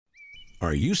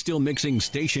Are you still mixing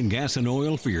station gas and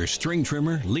oil for your string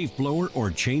trimmer, leaf blower, or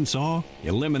chainsaw?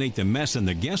 Eliminate the mess and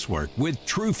the guesswork with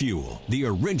True Fuel, the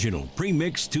original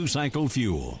pre-mixed two-cycle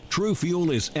fuel. True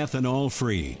Fuel is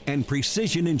ethanol-free and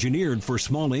precision-engineered for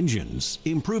small engines,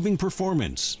 improving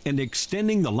performance and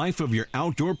extending the life of your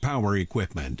outdoor power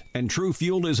equipment. And True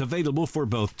Fuel is available for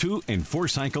both 2- and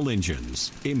 4-cycle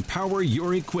engines. Empower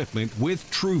your equipment with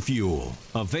True Fuel.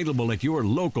 Available at your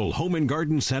local Home and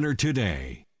Garden Center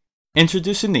today.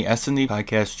 Introducing the S&D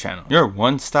Podcast channel, your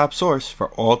one-stop source for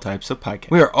all types of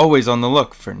podcasts. We are always on the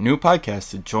look for new podcasts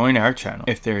to join our channel.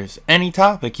 If there is any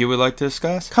topic you would like to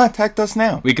discuss, contact us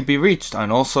now. We can be reached on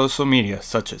all social media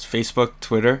such as Facebook,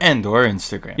 Twitter, and or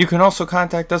Instagram. You can also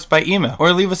contact us by email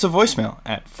or leave us a voicemail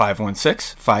at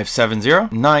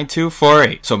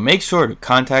 516-570-9248. So make sure to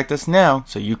contact us now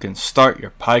so you can start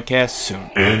your podcast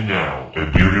soon. And now, a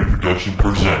Bearded Production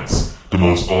presents the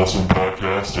most awesome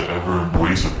podcast to ever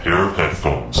embrace a pair of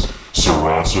headphones,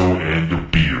 Sarasso and the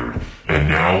Beard. And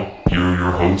now, here are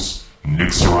your hosts, Nick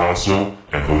Sarasso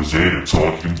and Jose the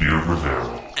Talking Beard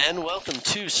Rivera. And welcome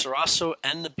to Sarasso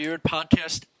and the Beard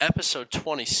Podcast, episode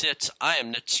 26. I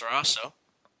am Nick Sarasso.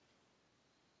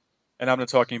 And I'm the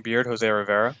Talking Beard, Jose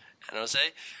Rivera. And Jose,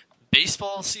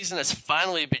 baseball season has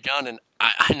finally begun, and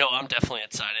I know I'm definitely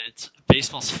excited.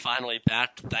 Baseball's finally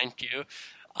back, thank you.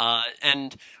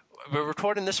 And we're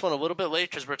recording this one a little bit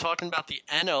late because we're talking about the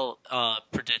NL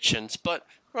predictions, but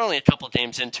we're only a couple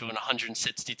games into an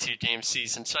 162-game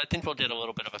season, so I think we'll get a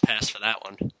little bit of a pass for that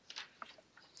one.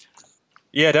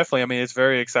 Yeah, definitely. I mean, it's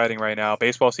very exciting right now.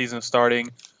 Baseball season is starting.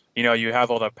 You know, you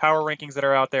have all the power rankings that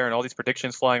are out there and all these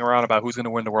predictions flying around about who's going to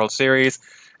win the World Series.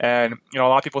 And, you know, a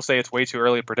lot of people say it's way too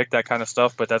early to predict that kind of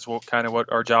stuff, but that's what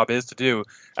our job is to do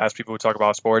as people who talk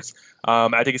about sports.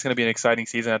 I think it's going to be an exciting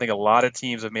season. I think a lot of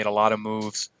teams have made a lot of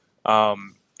moves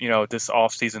this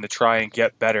offseason to try and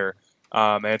get better.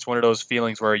 And it's one of those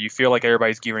feelings where you feel like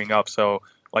everybody's gearing up. So,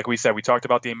 like we said, we talked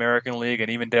about the American League, and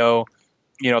even though,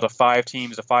 you know, the five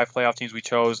playoff teams we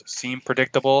chose seem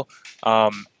predictable,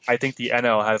 I think the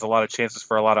NL has a lot of chances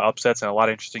for a lot of upsets and a lot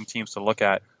of interesting teams to look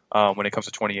at when it comes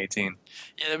to 2018.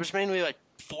 Yeah, there was mainly like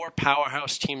 4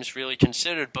 powerhouse teams really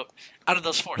considered, but out of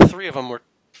those 4, 3 of them were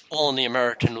all in the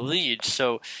American League.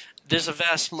 So there's a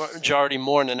vast majority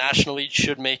more in the National League.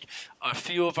 Should make a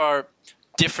few of our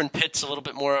different pits a little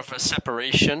bit more of a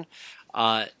separation.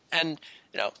 And,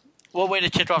 you know, what way to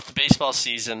kick off the baseball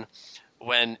season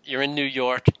when you're in New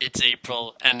York, it's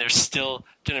April, and there's still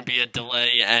going to be a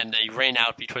delay and a rain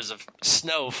out because of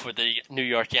snow for the New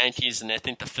York Yankees, and I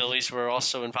think the Phillies were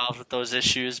also involved with those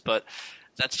issues, but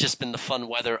that's just been the fun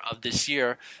weather of this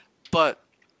year. But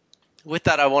with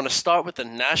that, I want to start with the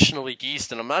National League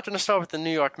East, and I'm not going to start with the New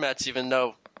York Mets, even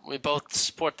though we both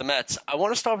support the Mets. I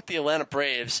want to start with the Atlanta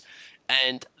Braves,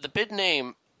 and the big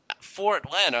name for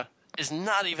Atlanta is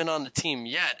not even on the team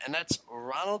yet, and that's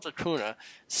Ronald Acuna,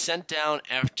 sent down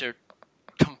after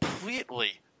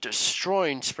completely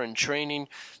destroying spring training,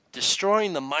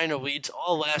 destroying the minor leagues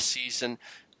all last season,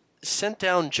 sent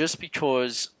down just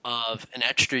because of an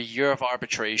extra year of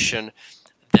arbitration,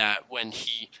 that when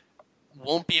he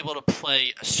won't be able to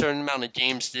play a certain amount of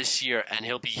games this year and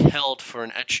he'll be held for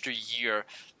an extra year,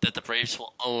 that the Braves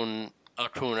will own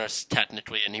Acuna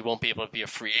technically, and he won't be able to be a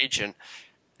free agent.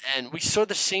 And we saw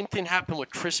the same thing happen with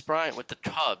Chris Bryant with the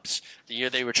Cubs, the year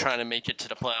they were trying to make it to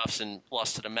the playoffs and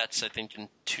lost to the Mets, I think, in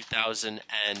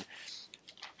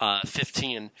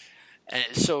 2015.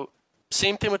 So,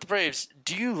 same thing with the Braves.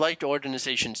 Do you like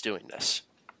organizations doing this?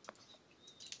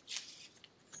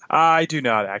 I do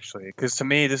not, actually, because to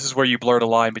me, this is where you blur the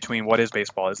line between what is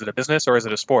baseball. Is it a business or is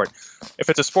it a sport? If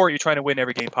it's a sport, you're trying to win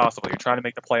every game possible. You're trying to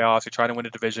make the playoffs. You're trying to win a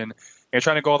division. You're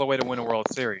trying to go all the way to win a World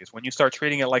Series. When you start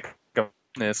treating it like a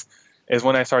business is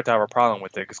when I start to have a problem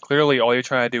with it, because clearly all you're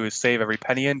trying to do is save every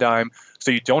penny and dime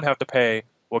so you don't have to pay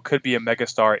what could be a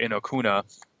megastar in Acuna.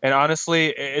 And honestly,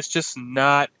 it's just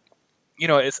not, you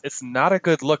know, it's not a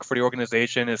good look for the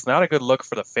organization. It's not a good look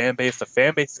for the fan base. The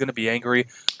fan base is going to be angry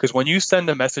because when you send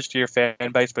a message to your fan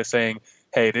base by saying,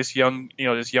 hey, this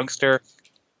youngster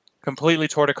completely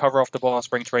tore the cover off the ball in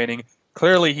spring training.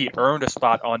 Clearly, he earned a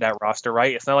spot on that roster,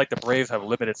 right? It's not like the Braves have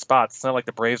limited spots. It's not like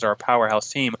the Braves are a powerhouse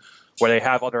team where they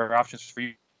have other options for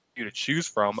you to choose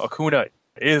from. Acuna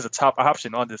is a top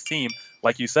option on this team.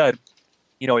 Like you said,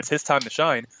 you know, it's his time to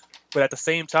shine. But at the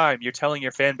same time, you're telling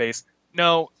your fan base,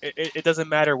 no, it doesn't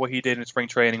matter what he did in spring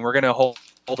training. We're going to hold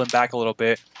him back a little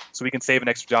bit so we can save an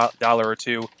extra dollar or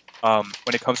two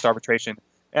when it comes to arbitration.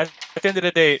 And at the end of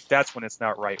the day, that's when it's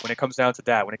not right. When it comes down to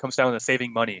that, when it comes down to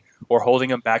saving money or holding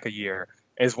him back a year,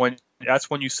 that's when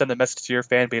you send the message to your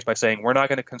fan base by saying, we're not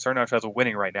going to concern ourselves with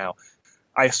winning right now.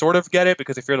 I sort of get it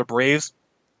because if you're the Braves,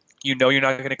 you know you're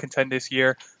not going to contend this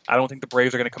year. I don't think the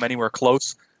Braves are going to come anywhere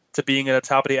close to being at the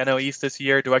top of the NL East this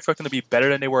year. Do I expect them to be better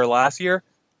than they were last year?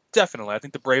 Definitely. I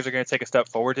think the Braves are going to take a step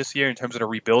forward this year in terms of the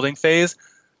rebuilding phase.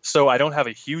 So I don't have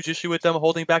a huge issue with them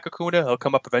holding back Acuna. He'll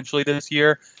come up eventually this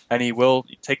year, and he will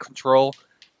take control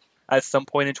at some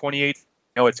point in 28.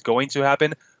 I know it's going to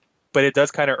happen, but it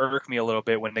does kind of irk me a little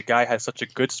bit when the guy has such a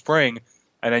good spring,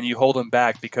 and then you hold him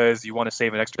back because you want to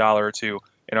save an extra $1 or $2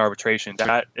 in arbitration.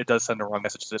 That it does send the wrong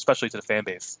message, especially to the fan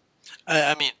base.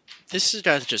 I mean, this is a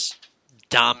guy that just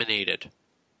dominated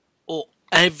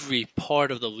every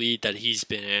part of the lead that he's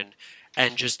been in,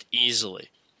 and just easily.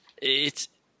 It's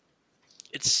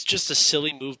just a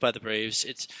silly move by the Braves.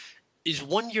 Is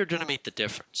 1 year going to make the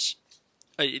difference?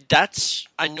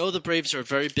 I know the Braves are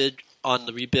very big on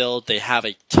the rebuild. They have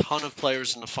a ton of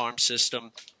players in the farm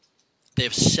system. They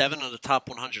have 7 of the top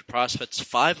 100 prospects.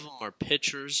 5 of them are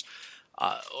pitchers.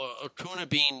 Acuna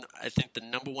being, I think, the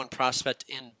number 1 prospect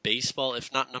in baseball.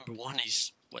 If not number 1,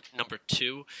 he's number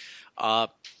 2.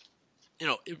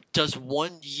 Does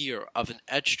 1 year of an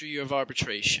extra year of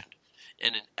arbitration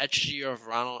and an extra year of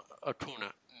Ronald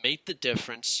Acuna make the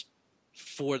difference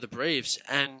for the Braves?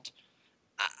 And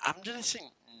I'm going to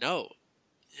say no.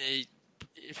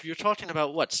 If you're talking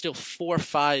about still 4,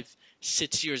 5,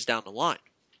 6 years down the line.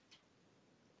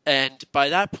 And by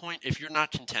that point, if you're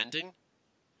not contending,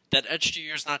 that extra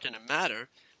year is not going to matter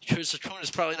because Acuna is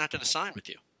probably not going to sign with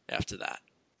you after that.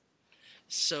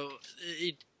 So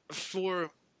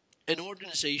for an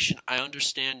organization, I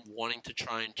understand wanting to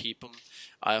try and keep him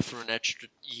for an extra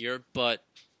year, but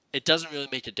it doesn't really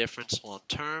make a difference long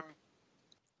term.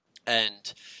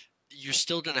 And you're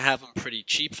still going to have him pretty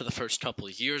cheap for the first couple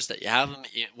of years that you have him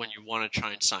when you want to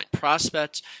try and sign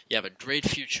prospects. You have a great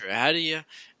future ahead of you.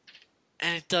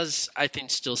 And it does, I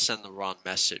think, still send the wrong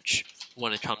message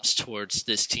when it comes towards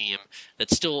this team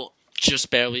that still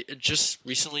just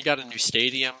recently got a new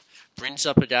stadium, brings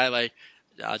up a guy like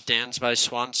Dansby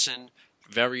Swanson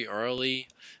very early.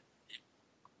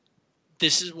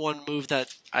 This is one move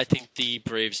that I think the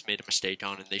Braves made a mistake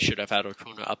on, and they should have had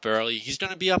Acuna up early. He's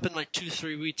going to be up in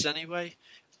 2-3 weeks anyway,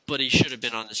 but he should have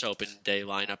been on this open day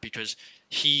lineup because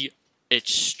he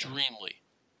extremely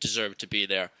deserved to be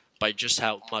there by just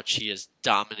how much he has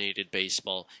dominated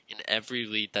baseball in every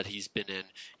league that he's been in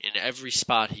every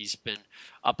spot he's been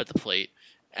up at the plate.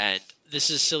 And this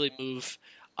is a silly move,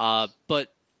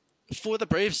 but for the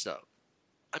Braves, though,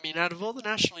 I mean, out of all the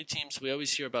National League teams, we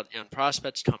always hear about young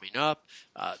prospects coming up.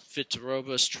 Victor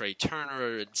Robles, Trey Turner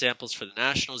are examples for the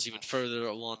Nationals. Even further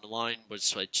along the line was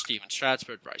Steven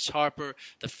Strasburg, Bryce Harper.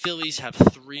 The Phillies have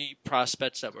 3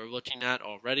 prospects that we're looking at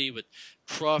already with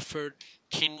Crawford,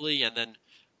 Kinley, and then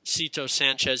Cito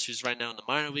Sanchez, who's right now in the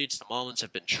minor leagues. The Marlins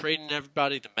have been trading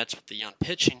everybody. The Mets with the young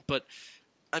pitching. But,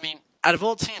 I mean, out of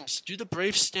all teams, do the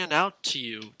Braves stand out to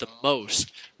you the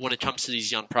most when it comes to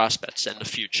these young prospects and the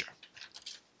future?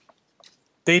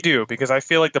 They do, because I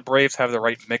feel like the Braves have the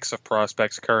right mix of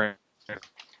prospects currently.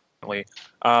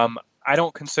 I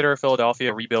don't consider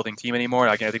Philadelphia a rebuilding team anymore.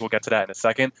 I think we'll get to that in a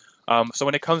second. So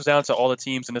when it comes down to all the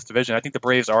teams in this division, I think the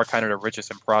Braves are kind of the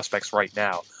richest in prospects right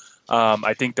now.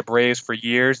 I think the Braves, for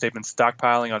years, they've been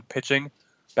stockpiling on pitching.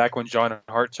 Back when John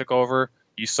Hart took over,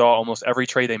 you saw almost every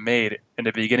trade they made in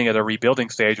the beginning of the rebuilding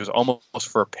stage was almost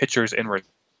for pitchers in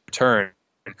return.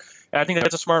 And I think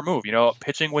that's a smart move.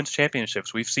 Pitching wins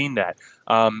championships. We've seen that.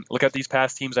 Look at these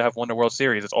past teams that have won the World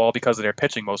Series. It's all because of their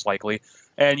pitching, most likely.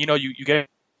 And, you get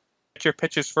your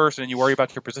pitchers first and you worry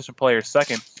about your position players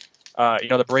second.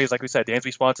 The Braves, like we said,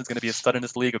 Dansby Swanson's going to be a stud in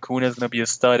this league. Acuna's going to be a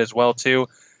stud as well, too.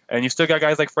 And you still got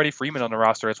guys like Freddie Freeman on the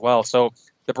roster as well. So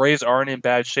the Braves aren't in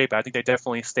bad shape. I think they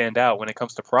definitely stand out. When it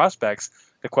comes to prospects,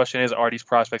 the question is, are these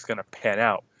prospects going to pan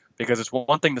out? Because it's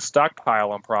one thing to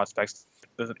stockpile on prospects.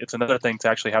 It's another thing to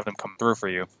actually have them come through for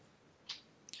you.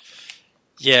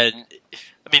 Yeah,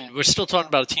 I mean, we're still talking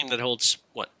about a team that holds,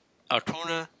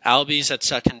 Acuna, Albies at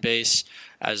second base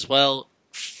as well,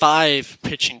 5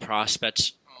 pitching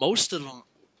prospects. Most of them,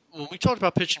 when we talk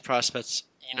about pitching prospects,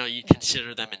 you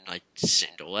consider them in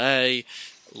single A,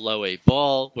 low A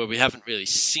ball, where we haven't really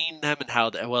seen them and how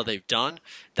well they've done.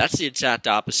 That's the exact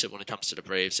opposite when it comes to the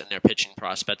Braves and their pitching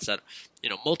prospects. That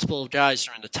multiple guys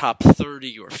are in the top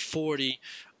 30 or 40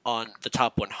 on the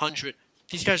top 100.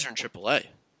 These guys are in AAA,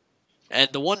 and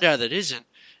the one guy that isn't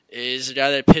is a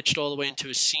guy that pitched all the way into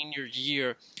his senior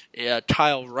year,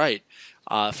 Kyle Wright,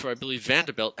 for I believe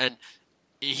Vanderbilt, and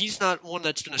he's not one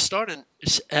that's going to start in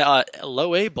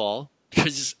low A ball,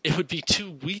 because it would be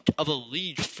too weak of a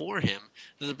league for him.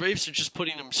 The Braves are just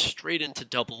putting him straight into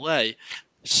Double-A,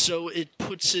 so it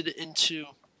puts it into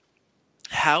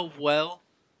how well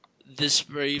this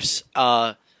Braves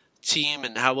team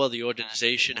and how well the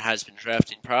organization has been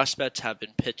drafting prospects, have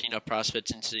been picking up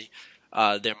prospects into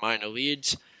their minor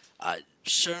leagues.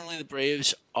 Certainly the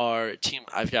Braves are a team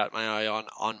I've got my eye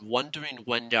on wondering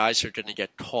when guys are going to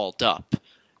get called up.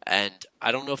 And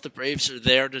I don't know if the Braves are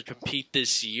there to compete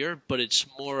this year, but it's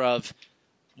more of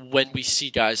when we see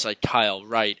guys like Kyle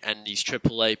Wright and these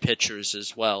AAA pitchers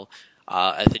as well.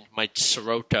 I think Mike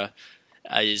Soroka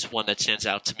is one that stands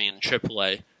out to me in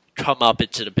AAA, come up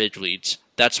into the big leagues.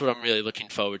 That's what I'm really looking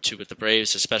forward to with the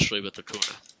Braves, especially with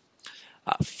Acuna.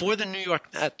 For the New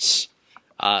York Mets,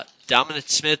 Dominic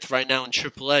Smith right now in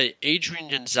AAA, Adrian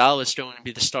Gonzalez going to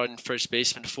be the starting first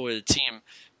baseman for the team.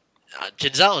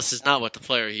 Gonzalez is not what the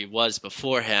player he was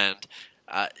beforehand.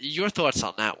 Your thoughts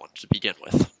on that one to begin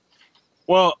with?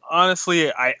 Well,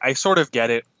 honestly, I sort of get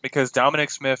it because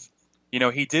Dominic Smith,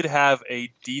 he did have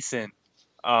a decent,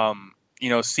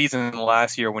 season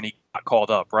last year when he got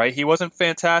called up, right? He wasn't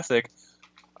fantastic,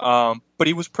 but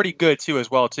he was pretty good too as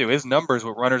well too. His numbers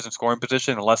with runners in scoring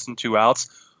position and less than 2 outs,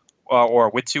 or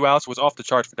with 2 outs, was off the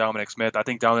charts for Dominic Smith. I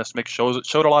think Dominic Smith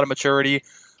showed a lot of maturity.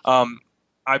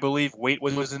 I believe weight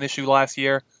was an issue last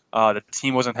year. The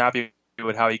team wasn't happy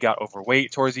with how he got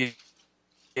overweight towards the end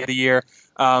of the year.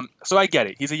 So I get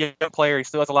it. He's a young player. He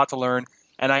still has a lot to learn.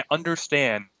 And I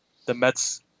understand the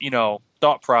Mets,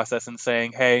 thought process in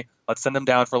saying, hey, let's send him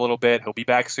down for a little bit. He'll be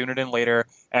back sooner than later.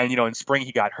 And, in spring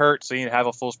he got hurt, so he didn't have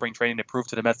a full spring training to prove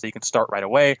to the Mets that he can start right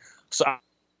away. So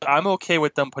I'm okay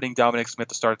with them putting Dominic Smith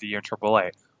to start the year in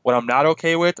AAA. What I'm not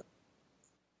okay with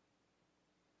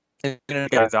is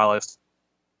Gonzalez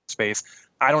space.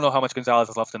 I don't know how much Gonzalez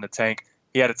has left in the tank.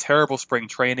 He had a terrible spring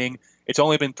training. It's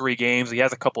only been 3 games. He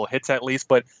has a couple of hits at least,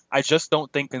 but I just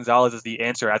don't think Gonzalez is the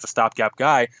answer as a stopgap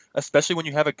guy, especially when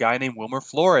you have a guy named Wilmer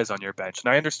Flores on your bench.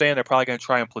 And I understand they're probably going to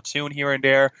try and platoon here and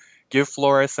there, give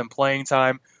Flores some playing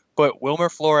time, but Wilmer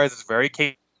Flores is very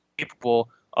capable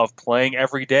of playing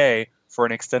every day for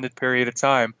an extended period of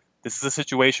time. This is a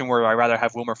situation where I'd rather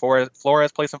have Wilmer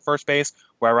Flores play some first base,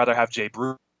 where I'd rather have Jay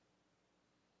Bruce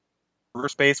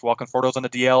space while Conforto's on the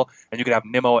DL, and you could have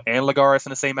Nimmo and Lagares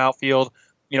in the same outfield.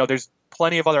 There's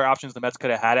plenty of other options the Mets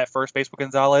could have had at first base with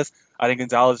Gonzalez. I think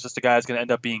Gonzalez is just a guy that's going to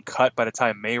end up being cut by the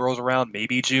time May rolls around,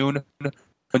 maybe June,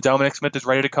 when Dominic Smith is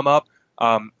ready to come up.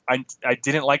 I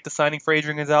didn't like the signing for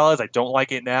Adrian Gonzalez. I don't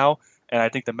like it now, and I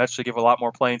think the Mets should give a lot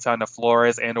more playing time to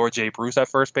Flores and or Jay Bruce at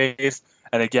first base.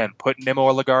 And again, put Nimmo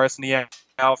or Lagares in the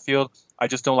outfield. I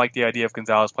just don't like the idea of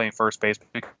Gonzalez playing first base.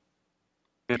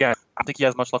 Again, I think he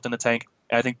has much left in the tank,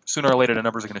 and I think sooner or later the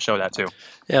numbers are going to show that too.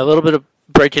 Yeah, a little bit of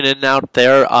breaking in and out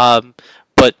there,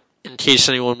 but in case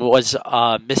anyone was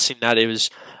missing that, it was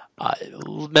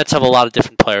Mets have a lot of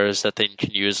different players that they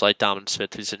can use, like Dominic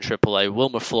Smith, who's in AAA,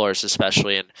 Wilmer Flores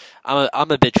especially, and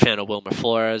I'm a big fan of Wilmer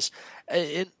Flores.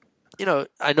 I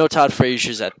know Todd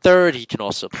Frazier's at third. He can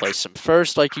also play some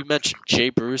first, like you mentioned. Jay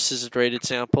Bruce is a great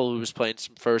example, who's playing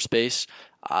some first base.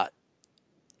 At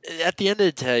the end of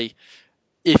the day,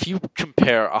 if you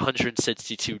compare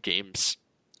 162 games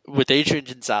with Adrian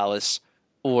Gonzalez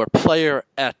or Player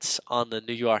X on the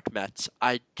New York Mets,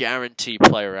 I guarantee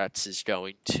Player X is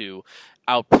going to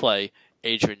outplay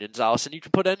Adrian Gonzalez. And you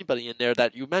can put anybody in there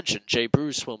that you mentioned, Jay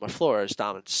Bruce, Wilmer Flores,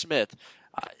 Dominic Smith.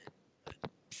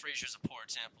 Frazier's a poor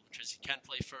example because he can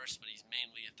play first, but he's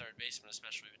mainly a third baseman,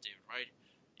 especially with David Wright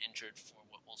injured for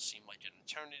what will seem like an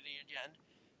eternity again.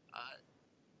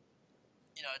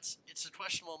 It's a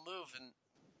questionable move, and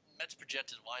Mets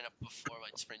projected lineup before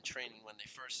spring training when they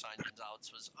first signed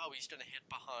Gonzalez was, he's going to hit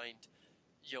behind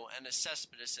Yoenis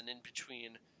Cespedes and in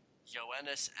between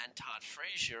Yoenis and Todd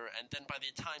Frazier, and then by the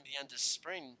time the end of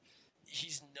spring,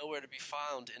 he's nowhere to be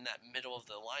found in that middle of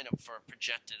the lineup for a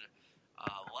projected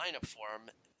lineup for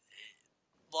him.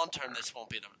 Long term, this won't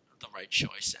be the right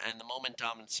choice, and the moment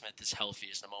Dominic Smith is healthy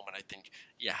is the moment I think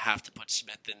you have to put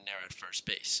Smith in there at first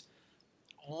base.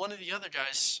 One of the other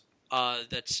guys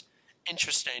that's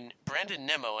interesting, Brandon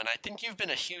Nimmo, and I think you've been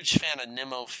a huge fan of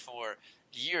Nimmo for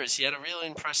years. He had a really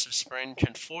impressive spring.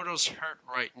 Conforto's hurt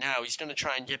right now. He's going to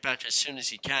try and get back as soon as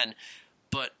he can,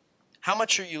 but how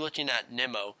much are you looking at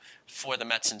Nimmo for the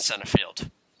Mets in center field?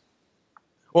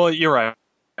 Well, you're right.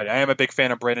 I am a big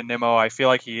fan of Brandon Nimmo. I feel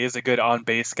like he is a good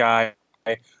on-base guy.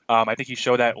 I think he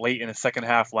showed that late in the second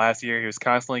half last year. He was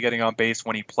constantly getting on base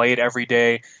when he played every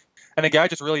day, and the guy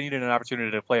just really needed an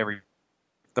opportunity to play every day.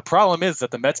 The problem is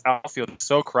that the Mets outfield is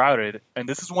so crowded, and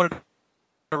this is one of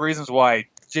the reasons why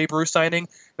Jay Bruce signing,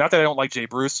 not that I don't like Jay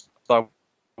Bruce, so I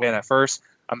went at first.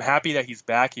 I'm happy that he's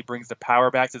back. He brings the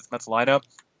power back to this Mets lineup.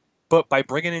 But by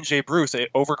bringing in Jay Bruce, it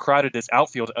overcrowded this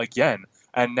outfield again.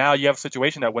 And now you have a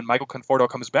situation that when Michael Conforto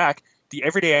comes back, the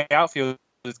everyday outfield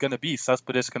is going to be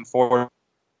Cespedes, Conforto,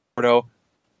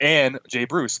 and Jay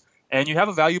Bruce. And you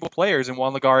have valuable players in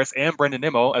Juan Lagares and Brendan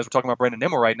Nimmo, as we're talking about Brendan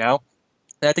Nimmo right now.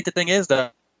 And I think the thing is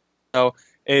that Nimmo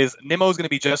is going to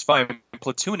be just fine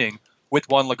platooning with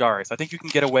Juan Lagares. I think you can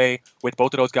get away with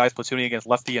both of those guys platooning against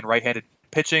lefty and right-handed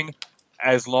pitching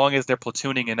as long as they're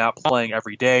platooning and not playing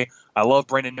every day. I love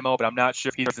Brendan Nimmo, but I'm not sure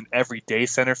if he's an everyday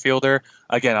center fielder.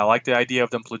 Again, I like the idea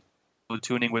of them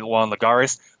platooning with Juan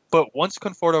Lagares. But once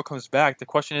Conforto comes back, the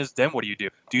question is, then what do you do?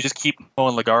 Do you just keep Nimmo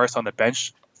and Lagares on the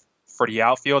bench for the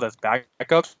outfield as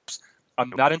backups? I'm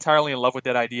not entirely in love with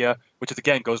that idea, which is,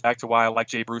 again, goes back to why I like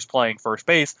Jay Bruce playing first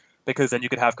base, because then you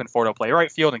could have Conforto play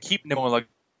right field and keep Nimmo and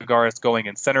Lagares going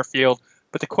in center field.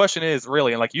 But the question is,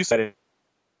 really, and like you said,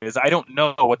 is I don't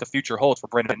know what the future holds for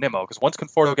Brendan Nimmo, because once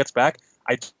Conforto gets back,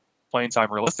 playing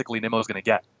time realistically Nimmo is going to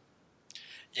get.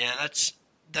 Yeah,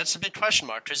 that's a big question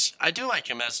mark, because I do like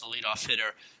him as the leadoff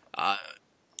hitter.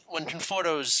 When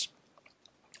Conforto's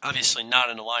obviously not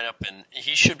in the lineup, and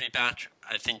he should be back,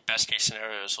 I think best case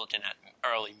scenario is looking at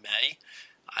early May.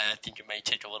 I think it may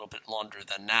take a little bit longer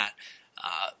than that.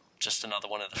 Just another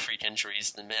one of the freak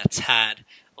injuries the Mets had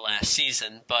last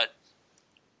season. But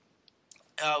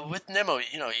with Nimmo,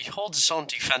 he holds his own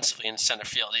defensively in center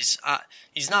field.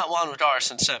 He's not Juan Lagares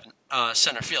in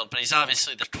center field, but he's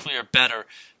obviously the clear better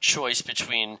choice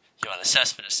between Yoenis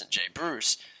Cespedes and Jay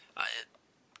Bruce.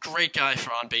 Great guy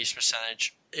for on-base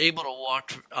percentage, able to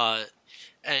walk,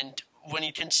 and when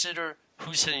you consider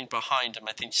who's hitting behind him,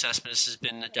 I think Cespedes has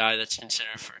been the guy that's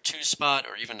considered for a 2 spot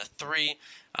or even a 3.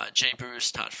 Jay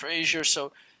Bruce, Todd Frazier.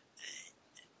 So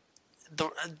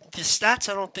the stats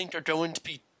I don't think are going to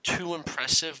be too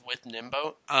impressive with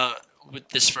Nimmo with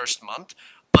this first month,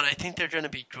 but I think they're going to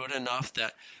be good enough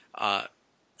that I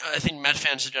think Met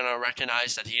fans are going to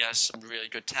recognize that he has some really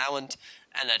good talent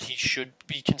and that he should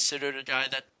be considered a guy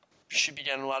that should be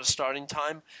getting a lot of starting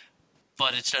time.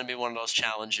 But it's going to be one of those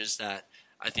challenges that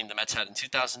I think the Mets had in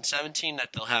 2017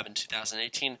 that they'll have in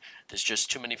 2018. There's just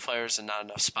too many players and not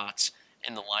enough spots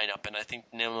in the lineup, and I think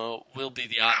Nimmo will be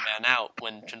the odd man out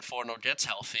when Conforto gets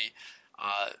healthy.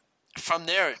 From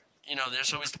there,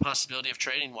 there's always the possibility of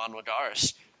trading Juan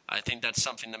Lagares. I think that's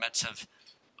something the Mets have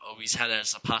always had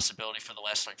as a possibility for the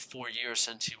last 4 years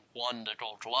since he won the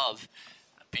Gold Glove,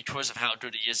 because of how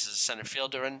good he is as a center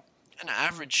fielder and an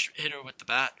average hitter with the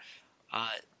bat.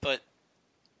 But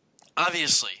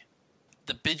obviously,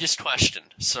 the biggest question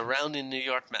surrounding New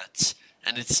York Mets,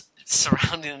 and it's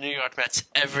surrounding the New York Mets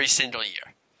every single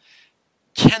year,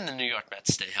 can the New York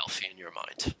Mets stay healthy in your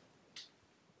mind?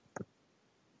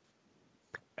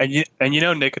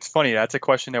 And Nick, it's funny. That's a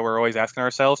question that we're always asking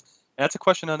ourselves. And that's a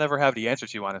question I'll never have the answer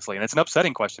to, honestly. And it's an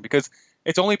upsetting question because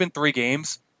it's only been 3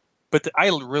 games. But I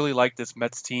really like this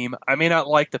Mets team. I may not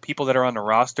like the people that are on the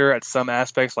roster at some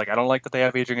aspects. Like, I don't like that they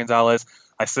have Adrian Gonzalez.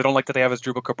 I still don't like that they have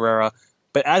Asdrubal Cabrera.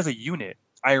 But as a unit,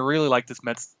 I really like this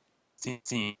Mets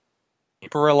team.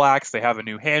 Super relaxed. They have a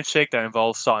new handshake that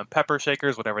involves salt and pepper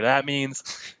shakers, whatever that means.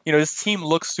 This team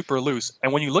looks super loose.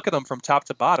 And when you look at them from top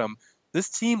to bottom, this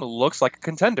team looks like a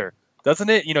contender, doesn't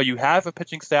it? You have a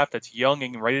pitching staff that's young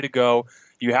and ready to go.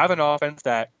 You have an offense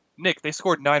that, Nick, they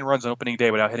scored 9 runs on opening day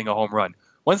without hitting a home run.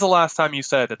 When's the last time you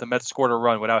said that the Mets scored a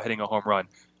run without hitting a home run?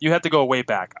 You had to go way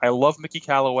back. I love Mickey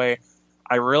Callaway.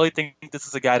 I really think this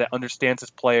is a guy that understands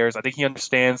his players. I think he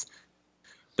understands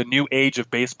the new age of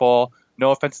baseball.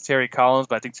 No offense to Terry Collins,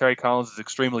 but I think Terry Collins is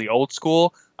extremely old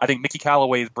school. I think Mickey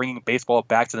Callaway is bringing baseball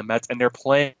back to the Mets, and they're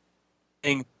playing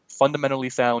fundamentally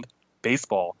sound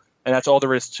baseball. And that's all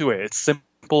there is to it. It's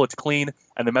simple, it's clean,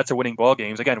 and the Mets are winning ball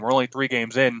games. Again, we're only 3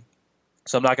 games in,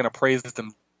 so I'm not going to praise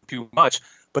them too much.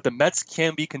 But the Mets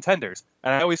can be contenders.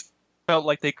 And I always felt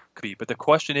like they could be. But the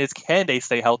question is, can they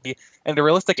stay healthy? And the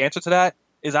realistic answer to that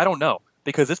is I don't know.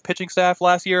 Because this pitching staff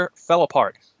last year fell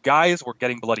apart. Guys were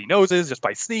getting bloody noses just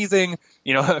by sneezing.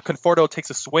 Conforto takes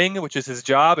a swing, which is his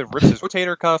job, and rips his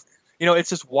rotator cuff. It's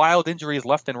just wild injuries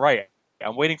left and right.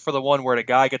 I'm waiting for the one where the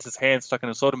guy gets his hand stuck in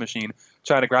a soda machine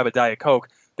trying to grab a Diet Coke.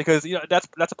 Because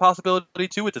that's a possibility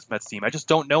too with this Mets team. I just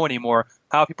don't know anymore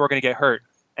how people are going to get hurt.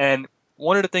 And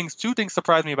two things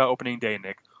surprised me about opening day,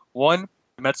 Nick. 1,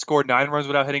 the Mets scored 9 runs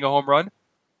without hitting a home run.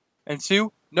 And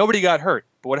 2, nobody got hurt.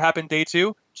 But what happened day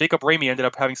 2? Jacob Ramey ended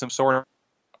up having some soreness,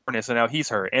 and now he's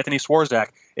hurt. Anthony Swarzak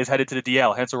is headed to the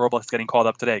DL. Hansel Robles is getting called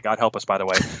up today. God help us, by the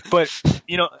way. But,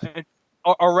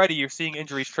 already you're seeing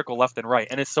injuries trickle left and right.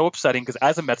 And it's so upsetting because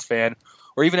as a Mets fan,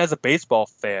 or even as a baseball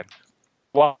fan,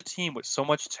 watch a team with so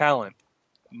much talent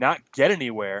not get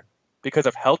anywhere because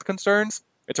of health concerns,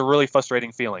 it's a really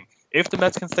frustrating feeling. If the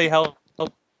Mets can stay healthy, I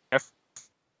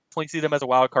definitely see them as a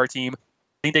wild card team. I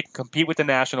think they can compete with the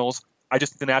Nationals. I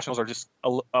just think the Nationals are just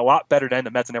a lot better than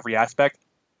the Mets in every aspect.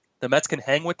 The Mets can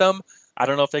hang with them. I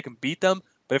don't know if they can beat them,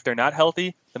 but if they're not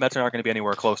healthy, the Mets are not going to be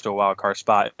anywhere close to a wild card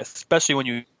spot, especially when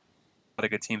you have a lot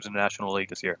of good teams in the National League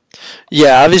this year.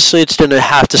 Yeah, obviously it's going to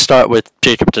have to start with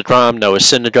Jacob deGrom, Noah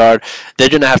Syndergaard. They're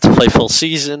going to have to play full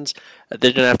seasons.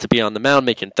 They're going to have to be on the mound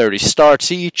making 30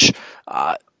 starts each.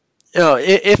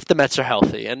 If the Mets are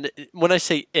healthy. And when I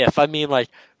say if, I mean like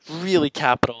really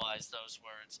capitalize those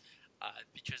words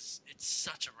because it's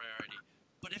such a rarity.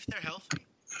 But if they're healthy,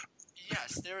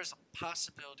 yes, there is a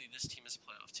possibility this team is a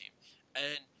playoff team.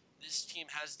 And this team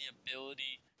has the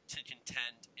ability to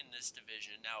contend in this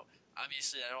division. Now,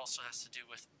 obviously, that also has to do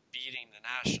with beating the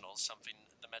Nationals, something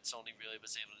the Mets only really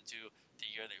was able to do the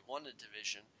year they won the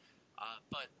division.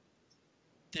 But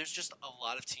there's just a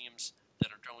lot of teams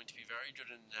that are going to be very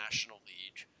good in the National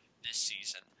League this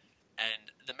season.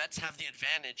 And the Mets have the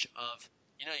advantage of,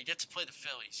 you get to play the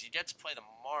Phillies, you get to play the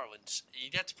Marlins, you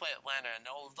get to play Atlanta. And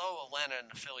although Atlanta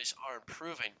and the Phillies are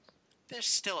improving, they're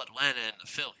still Atlanta and the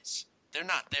Phillies. They're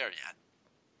not there yet.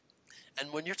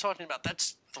 And when you're talking about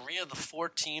that's 3 of the 4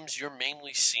 teams you're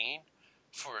mainly seeing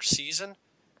for a season,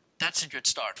 that's a good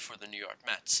start for the New York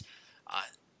Mets.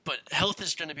 But health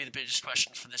is going to be the biggest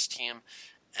question for this team.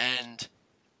 And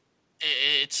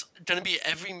it's going to be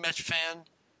every Mets fan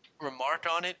remark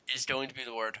on it is going to be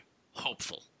the word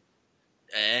hopeful.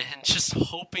 And just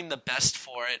hoping the best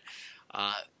for it.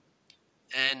 I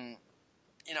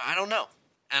don't know.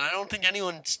 And I don't think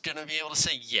anyone's going to be able to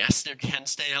say, yes, they can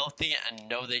stay healthy, and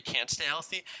no, they can't stay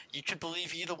healthy. You could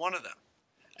believe either one of them.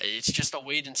 It's just a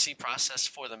wait-and-see process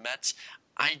for the Mets.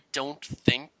 I don't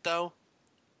think, though,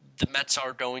 the Mets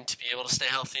are going to be able to stay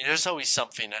healthy. There's always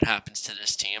something that happens to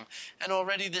this team. And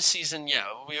already this season,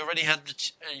 we already had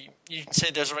you can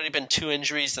say there's already been 2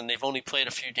 injuries, and they've only played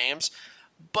a few games.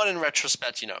 But in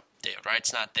retrospect, David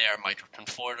Wright's not there. Michael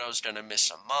Conforto's going to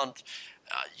miss a month.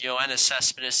 Yoenis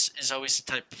Cespedes is always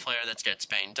the type of player that gets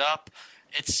banged up.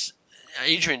 It's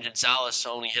Adrian Gonzalez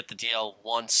only hit the DL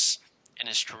once in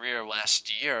his career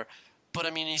last year, but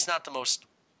he's not the most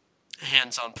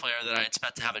hands-on player that I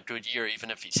expect to have a good year,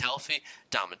 even if he's healthy.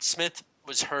 Dalton Smith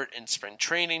was hurt in spring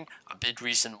training, a big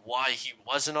reason why he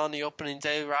wasn't on the opening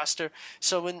day roster.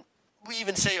 So when we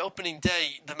even say opening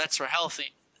day, the Mets were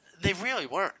healthy, they really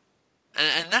weren't.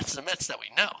 And that's the Mets that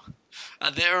we know.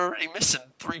 They're already missing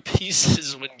 3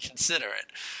 pieces when you consider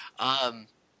it.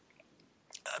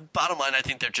 Bottom line, I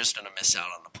think they're just going to miss out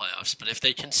on the playoffs. But if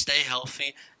they can stay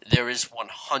healthy, there is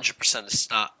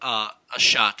 100% a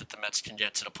shot that the Mets can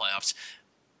get to the playoffs.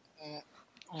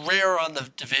 Rare on the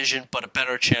division, but a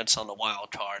better chance on the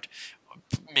wild card,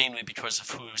 mainly because of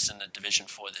who's in the division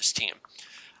for this team.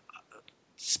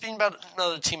 Speaking about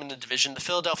another team in the division, the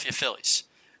Philadelphia Phillies.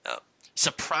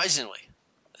 Surprisingly,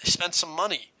 they spent some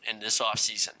money in this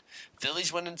offseason.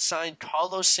 Phillies went and signed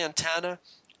Carlos Santana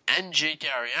and Jake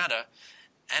Arrieta,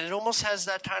 and it almost has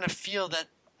that kind of feel that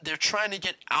they're trying to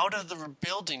get out of the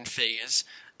rebuilding phase.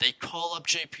 They call up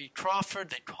J.P. Crawford,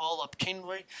 they call up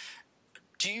Kinley.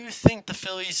 Do you think the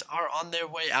Phillies are on their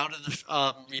way out of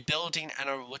the rebuilding and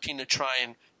are looking to try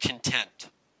and contend?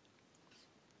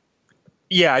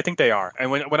 Yeah, I think they are. And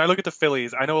when I look at the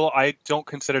Phillies, I know I don't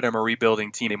consider them a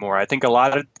rebuilding team anymore. I think a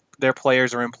lot of their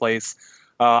players are in place.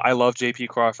 I love J.P.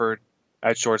 Crawford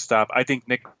at shortstop. I think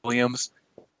Nick Williams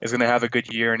is going to have a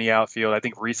good year in the outfield. I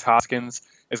think Rhys Hoskins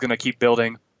is going to keep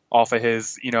building off of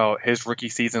his rookie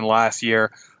season last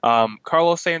year.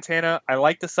 Carlos Santana, I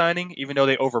like the signing, even though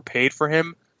they overpaid for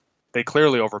him. They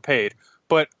clearly overpaid.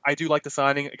 But I do like the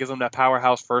signing. It gives them that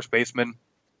powerhouse first baseman.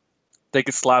 They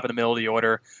could slap in the middle of the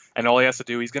order, and all he has to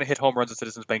do, he's going to hit home runs at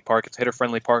Citizens Bank Park. It's a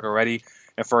hitter-friendly park already,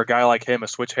 and for a guy like him, a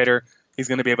switch hitter, he's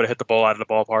going to be able to hit the ball out of the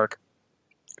ballpark.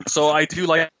 So I do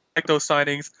like those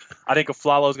signings. I think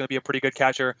Aflalo is going to be a pretty good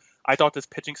catcher. I thought this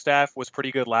pitching staff was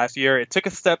pretty good last year.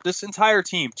 This entire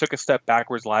team took a step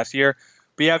backwards last year,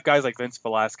 but you have guys like Vince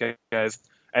Velasquez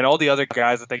and all the other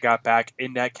guys that they got back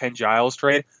in that Ken Giles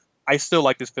trade. I still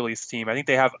like this Phillies team. I think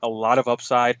they have a lot of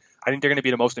upside. I think they're going to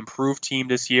be the most improved team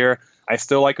this year. I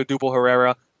still like Odubel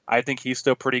Herrera. I think he's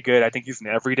still pretty good. I think he's an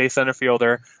everyday center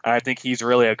fielder. And I think he's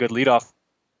really a good leadoff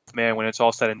man when it's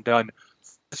all said and done.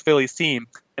 This Phillies team.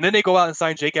 And then they go out and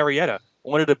sign Jake Arrieta,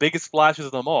 one of the biggest splashes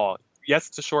of them all. Yes,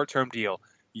 it's a short-term deal.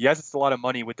 Yes, it's a lot of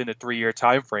money within a 3-year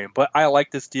time frame. But I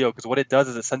like this deal because what it does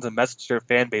is it sends a message to their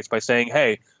fan base by saying,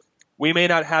 hey, we may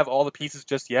not have all the pieces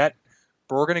just yet,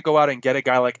 but we're going to go out and get a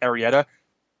guy like Arrieta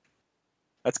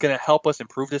that's going to help us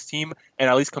improve this team and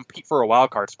at least compete for a wild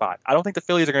card spot. I don't think the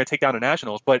Phillies are going to take down the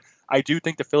Nationals, but I do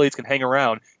think the Phillies can hang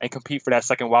around and compete for that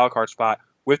second wild card spot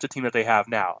with the team that they have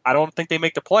now. I don't think they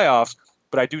make the playoffs,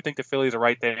 but I do think the Phillies are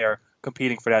right there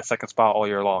competing for that second spot all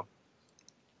year long.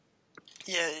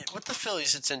 Yeah, with the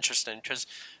Phillies, it's interesting because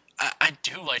I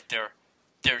do like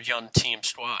their young team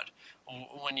squad.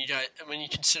 When you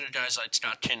consider guys like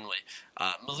Scott Kinley,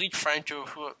 Malik Franco,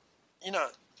 who,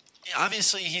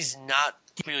 obviously he's not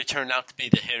really turned out to be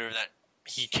the hitter that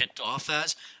he kicked off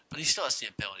as, but he still has the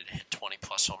ability to hit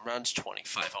 20-plus home runs,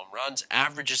 25 home runs.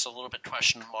 Average is a little bit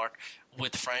question mark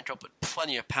with Franco, but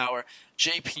plenty of power.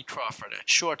 J.P. Crawford at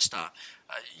shortstop.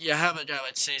 You have a guy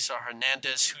like Cesar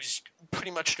Hernandez, who's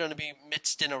pretty much going to be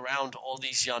mixed in around all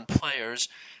these young players.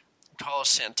 Carlos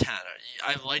Santana.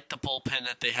 I like the bullpen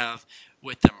that they have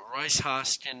with them. Royce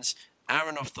Hoskins,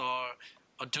 Aaron Othar,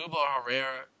 Odubel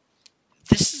Herrera.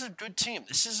 This is a good team.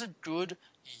 This is a good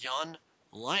young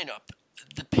lineup.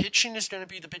 The pitching is going to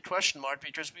be the big question mark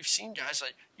because we've seen guys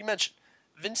like you mentioned,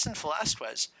 Vincent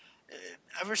Velasquez.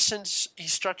 Ever since he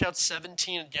struck out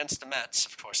 17 against the Mets,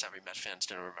 of course every Met fan's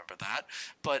going to remember that,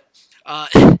 but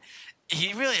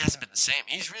he really hasn't been the same.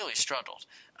 He's really struggled.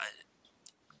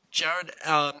 Jared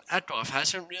Etkoff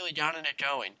hasn't really gotten it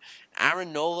going.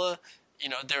 Aaron Nola,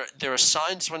 there are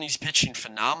signs when he's pitching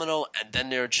phenomenal, and then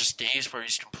there are just days where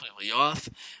he's completely off.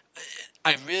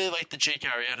 I really like the Jake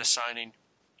Arrieta signing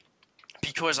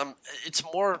because it's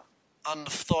more on the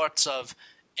thoughts of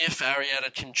if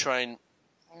Arrieta can try and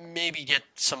maybe get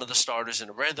some of the starters in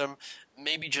a rhythm,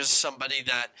 maybe just somebody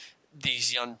that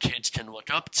these young kids can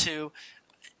look up to.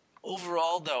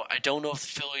 Overall, though, I don't know if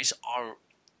the Phillies are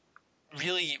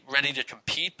really ready to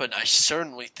compete, but I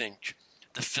certainly think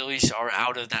the Phillies are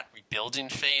out of that rebuilding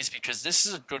phase because this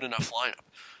is a good enough lineup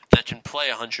that can play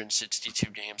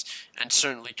 162 games and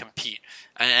certainly compete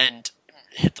and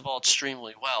hit the ball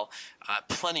extremely well.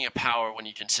 Plenty of power when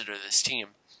you consider this team.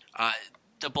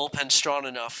 The bullpen's strong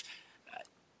enough.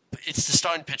 It's the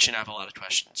starting pitching I have a lot of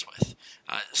questions with.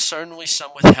 Certainly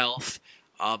some with health,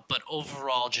 but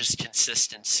overall just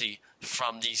consistency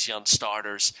from these young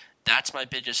starters. That's my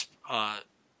biggest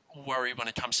worry when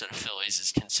it comes to the Phillies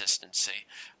is consistency.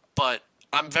 But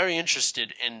I'm very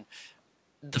interested in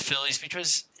the Phillies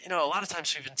because, a lot of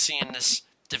times we've been seeing this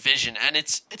division, and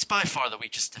it's by far the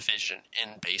weakest division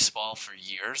in baseball for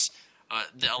years.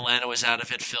 Atlanta was out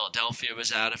of it. Philadelphia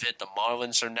was out of it. The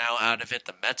Marlins are now out of it.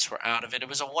 The Mets were out of it. It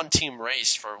was a one-team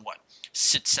race for,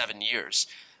 6-7 years.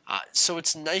 So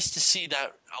it's nice to see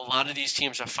that a lot of these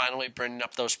teams are finally bringing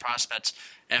up those prospects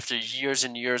after years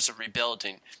and years of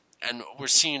rebuilding. And we're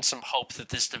seeing some hope that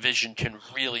this division can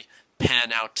really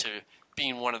pan out to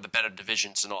being one of the better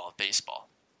divisions in all of baseball.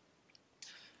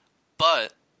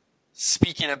 But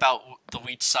speaking about the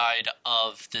weak side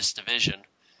of this division,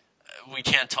 we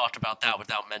can't talk about that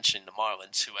without mentioning the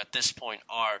Marlins, who at this point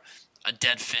are a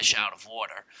dead fish out of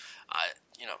water.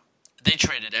 They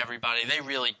traded everybody. They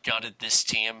really gutted this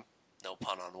team. No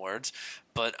pun on words.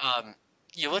 But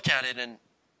you look at it, and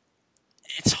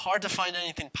it's hard to find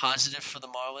anything positive for the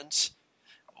Marlins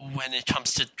when it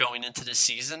comes to going into this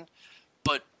season.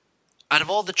 But out of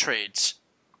all the trades,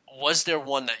 was there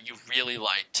one that you really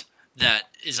liked that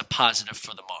is a positive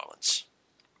for the Marlins?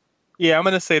 Yeah, I'm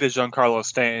going to say the Giancarlo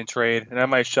Stanton trade, and that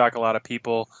might shock a lot of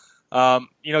people.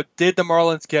 Did the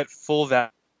Marlins get full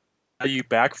value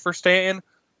back for Stanton?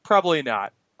 Probably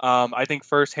not. I think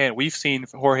firsthand, we've seen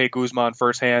Jorge Guzman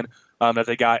firsthand that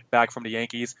they got back from the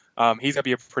Yankees. He's going to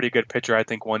be a pretty good pitcher, I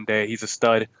think, one day. He's a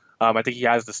stud. I think he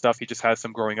has the stuff. He just has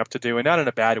some growing up to do, and not in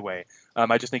a bad way.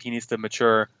 I just think he needs to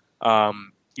mature,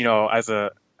 as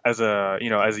a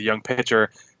young pitcher,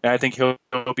 and I think he'll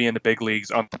be in the big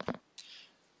leagues.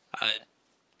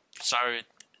 Sorry,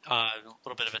 a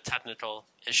little bit of a technical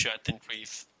issue. I think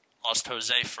we've lost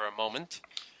Jose for a moment.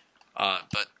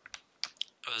 But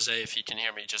Jose, if you can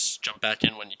hear me, just jump back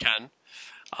in when you can.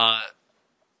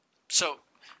 So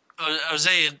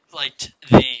Jose liked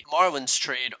the Marlins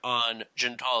trade on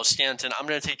Giancarlo Stanton. I'm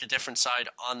going to take a different side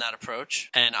on that approach,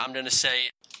 and I'm going to say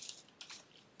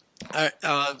a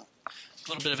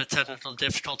little bit of a technical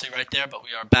difficulty right there, but we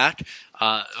are back.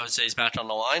 Jose's back on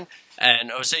the line.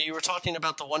 And Jose, you were talking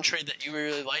about the one trade that you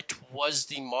really liked was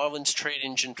the Marlins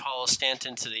trading Giancarlo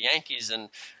Stanton to the Yankees, and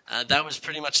that was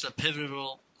pretty much the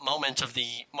pivotal moment of the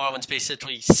Marlins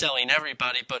basically selling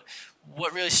everybody. But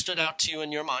what really stood out to you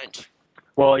in your mind?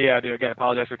 Well, yeah, I do. Again,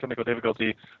 apologize for technical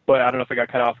difficulty, but I don't know if I got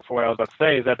cut off before what I was about to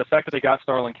say, is that the fact that they got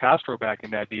Starlin Castro back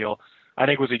in that deal, I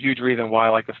think was a huge reason why I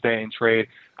like the Stanton trade.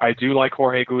 I do like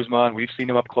Jorge Guzman. We've seen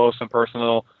him up close and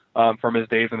personal from his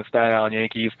days in the Staten Island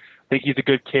Yankees. I think he's a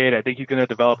good kid. I think he's going to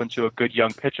develop into a good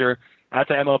young pitcher at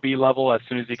the MLB level as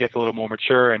soon as he gets a little more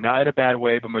mature, and not in a bad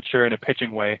way, but mature in a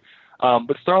pitching way.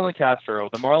 But Starlin Castro,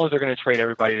 the Marlins are going to trade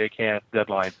everybody they can at the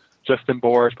deadline. Justin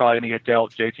Bour is probably going to get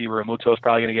dealt. JT Realmuto is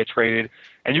probably going to get traded.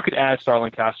 And you could add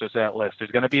Starlin Castro to that list.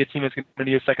 There's going to be a team that's going to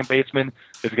need a second baseman.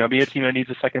 There's going to be a team that needs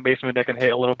a second baseman that can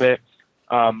hit a little bit.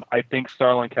 I think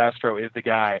Starlin Castro is the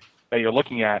guy that you're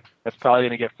looking at that's probably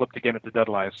going to get flipped again at the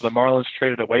deadline. So the Marlins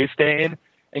traded away Stanton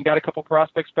and got a couple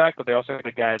prospects back, but they also got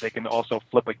a guy they can also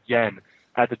flip again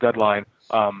at the deadline.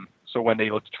 So when they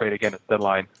look to trade again at the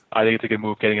deadline, I think it's a good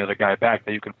move getting another guy back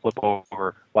that you can flip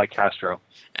over like Castro.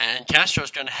 And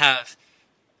Castro's going to have,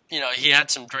 he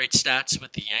had some great stats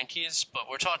with the Yankees, but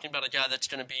we're talking about a guy that's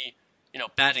going to be,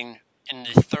 batting in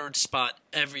the third spot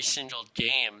every single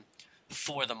game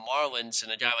for the Marlins,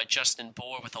 and a guy like Justin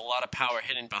Bour with a lot of power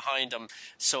hitting behind him.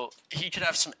 So he could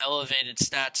have some elevated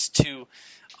stats to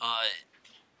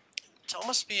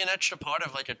almost be an extra part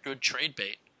of like a good trade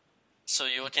bait. So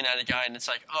you're looking at a guy and it's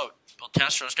like, oh, well,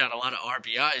 Castro's got a lot of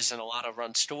RBIs and a lot of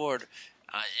runs stored.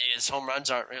 His home runs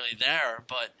aren't really there,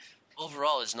 but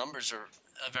overall his numbers are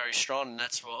very strong, and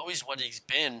that's always what he's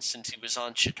been since he was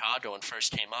on Chicago and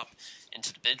first came up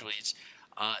into the big leagues.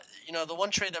 The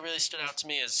one trade that really stood out to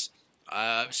me is,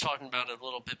 I was talking about it a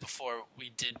little bit before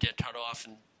we did get cut off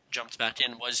and jumped back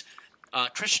in, was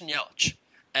Christian Yelich.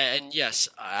 And yes,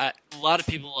 a lot of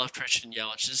people love Christian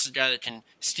Yelich. This is a guy that can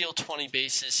steal 20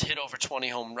 bases, hit over 20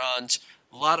 home runs,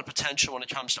 a lot of potential when it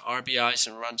comes to RBIs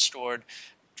and runs stored,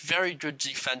 very good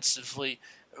defensively,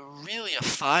 really a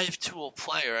five-tool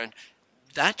player, and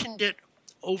that can get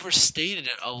overstated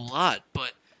a lot,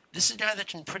 but this is a guy that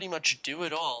can pretty much do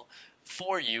it all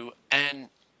for you, and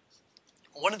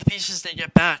one of the pieces they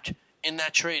get back in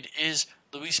that trade is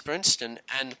Luis Brinson,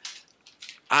 and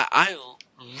I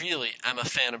really am a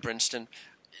fan of Brinson.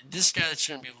 This guy that's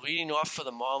going to be leading off for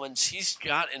the Marlins, he's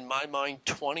got, in my mind,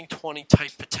 20-20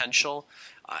 type potential.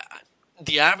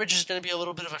 The average is going to be a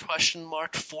little bit of a question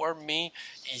mark for me.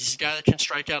 He's a guy that can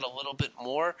strike out a little bit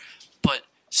more, but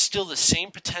still the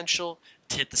same potential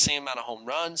to hit the same amount of home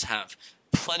runs, have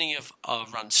plenty of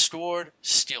runs scored,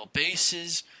 steal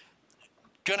bases.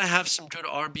 Going to have some good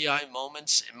RBI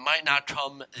moments. It might not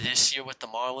come this year with the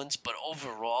Marlins, but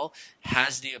overall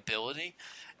has the ability.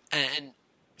 And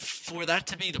for that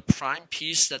to be the prime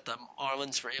piece that the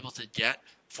Marlins were able to get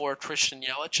for Christian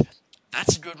Yelich,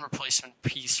 that's a good replacement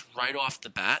piece right off the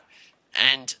bat.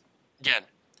 And again,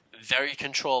 very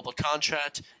controllable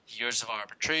contract, years of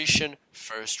arbitration,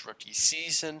 first rookie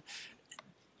season.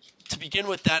 To begin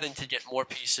with that and to get more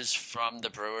pieces from the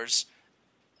Brewers,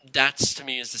 that's, to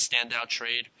me, is the standout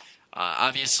trade.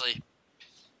 Obviously,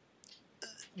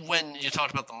 when you talk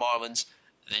about the Marlins,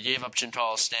 they gave up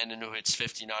Giancarlo Stanton, who hits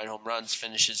 59 home runs,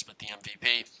 finishes with the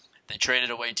MVP. They traded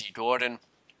away D. Gordon,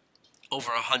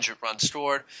 over 100 runs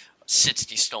scored,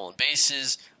 60 stolen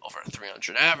bases, over a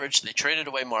 300 average. They traded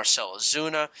away Marcell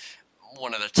Ozuna,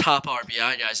 one of the top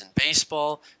RBI guys in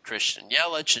baseball, Christian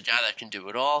Yelich, a guy that can do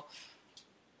it all.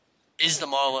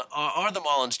 Are the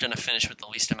Marlins going to finish with the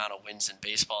least amount of wins in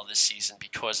baseball this season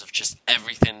because of just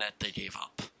everything that they gave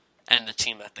up and the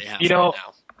team that they have right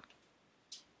now?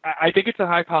 I think it's a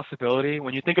high possibility.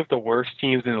 When you think of the worst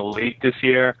teams in the league this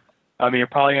year, you're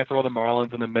probably going to throw the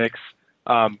Marlins in the mix.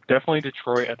 Definitely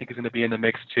Detroit, I think, is going to be in the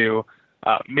mix too.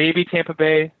 Maybe Tampa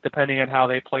Bay, depending on how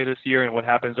they play this year and what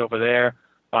happens over there,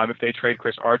 if they trade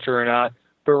Chris Archer or not.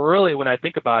 But really, when I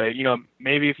think about it,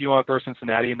 maybe if you want to throw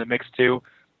Cincinnati in the mix too,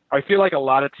 I feel like a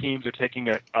lot of teams are taking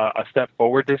a step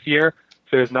forward this year,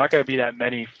 so there's not going to be that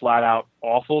many flat-out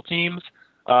awful teams,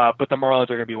 but the Marlins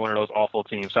are going to be one of those awful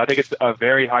teams. So I think it's a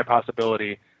very high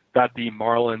possibility that the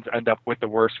Marlins end up with the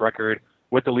worst record,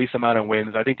 with the least amount of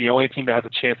wins. I think the only team that has a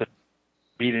chance of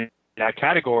beating that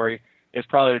category is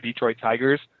probably the Detroit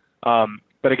Tigers.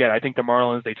 But again, I think the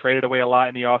Marlins, they traded away a lot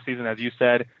in the offseason, as you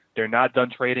said. They're not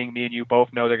done trading. Me and you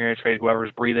both know they're going to trade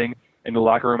whoever's breathing in the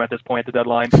locker room at this point at the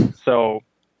deadline. So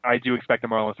I do expect the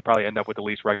Marlins to probably end up with the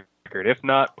least record. If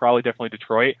not, probably definitely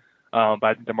Detroit. But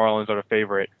I think the Marlins are the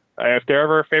favorite. If they're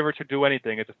ever a favorite to do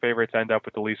anything, it's a favorite to end up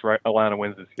with the least amount of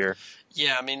wins this year.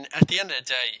 Yeah, at the end of the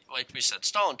day, like we said,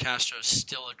 Starlin Castro is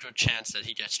still a good chance that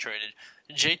he gets traded.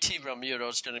 JT Realmuto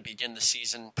is going to begin the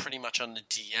season pretty much on the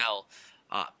DL.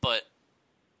 But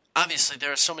obviously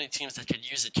there are so many teams that could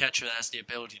use a catcher that has the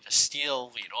ability to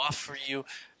steal, lead off for you,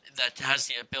 that has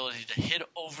the ability to hit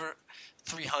over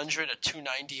 300, a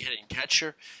 290 hitting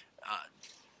catcher.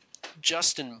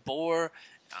 Justin Bour,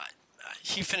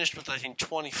 he finished with, I think,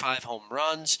 25 home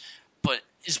runs, but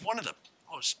is one of the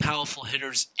most powerful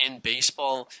hitters in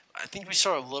baseball. I think we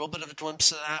saw a little bit of a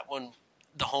glimpse of that when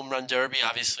the home run derby,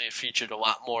 obviously it featured a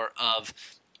lot more of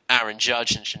Aaron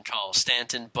Judge and Giancarlo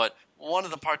Stanton, but one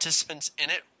of the participants in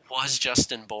it was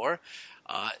Justin Bour.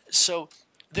 So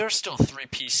there are still three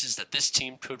pieces that this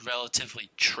team could relatively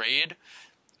trade.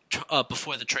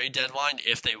 before the trade deadline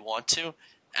if they want to.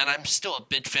 And I'm still a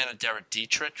big fan of Derek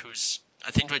Dietrich, who's,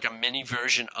 I think, like a mini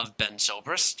version of Ben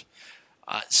Zobrist.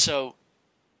 So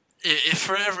if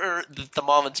forever the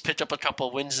Marlins pick up a couple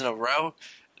of wins in a row,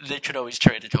 they could always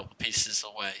trade a couple pieces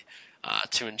away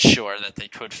to ensure that they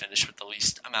could finish with the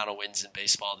least amount of wins in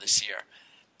baseball this year.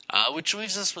 Which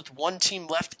leaves us with one team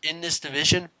left in this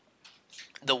division,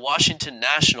 the Washington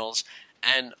Nationals.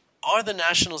 And are the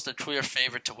Nationals the clear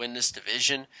favorite to win this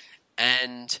division?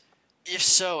 And if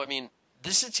so, I mean,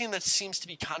 this is a team that seems to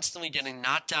be constantly getting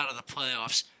knocked out of the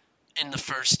playoffs in the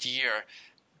first year.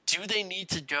 Do they need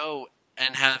to go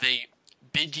and have a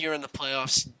big year in the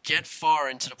playoffs, get far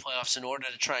into the playoffs in order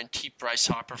to try and keep Bryce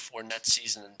Harper for next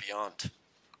season and beyond?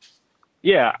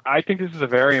 Yeah, I think this is a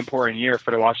very important year for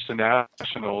the Washington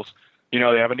Nationals. They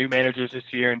have a new manager this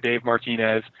year in Dave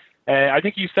Martinez. And I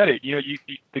think you said it.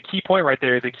 The key point right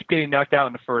there is they keep getting knocked out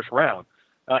in the first round.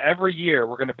 Every year,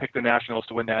 we're going to pick the Nationals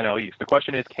to win the NL East. The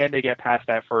question is, can they get past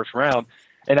that first round?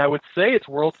 And I would say it's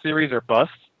World Series or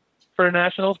bust for the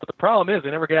Nationals, but the problem is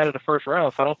they never get out of the first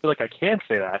round, so I don't feel like I can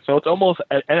say that. So it's almost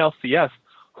an NLCS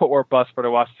or bust for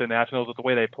the Washington Nationals with the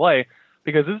way they play,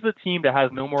 because this is a team that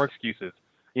has no more excuses.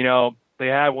 They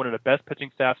have one of the best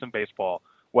pitching staffs in baseball,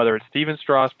 whether it's Steven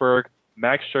Strasburg,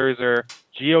 Max Scherzer,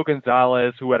 Gio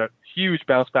Gonzalez, who had a huge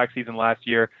bounce-back season last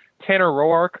year, Tanner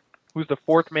Roark, who's the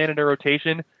fourth man in their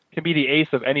rotation, can be the ace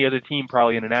of any other team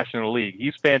probably in the National League.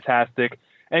 He's fantastic.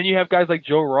 And you have guys like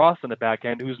Joe Ross in the back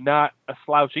end, who's not a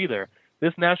slouch either.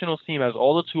 This Nationals team has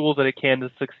all the tools that it can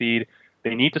to succeed.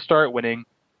 They need to start winning.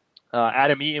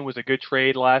 Adam Eaton was a good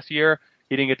trade last year.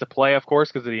 He didn't get to play, of course,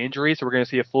 because of the injury, so we're going to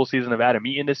see a full season of Adam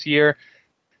Eaton this year.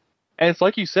 And it's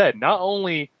like you said, not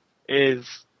only is,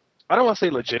 I don't want to say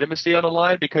legitimacy on the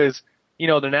line, because,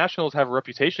 the Nationals have a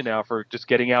reputation now for just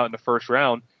getting out in the first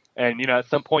round. And, at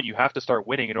some point you have to start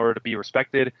winning in order to be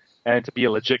respected and to be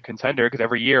a legit contender, because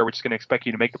every year we're just going to expect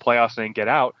you to make the playoffs and then get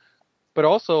out. But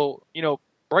also,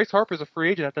 Bryce Harper's a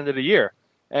free agent at the end of the year.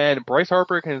 And Bryce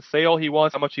Harper can say all he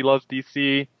wants, how much he loves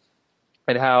D.C.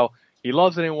 and how he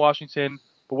loves it in Washington.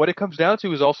 But what it comes down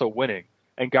to is also winning.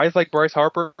 And guys like Bryce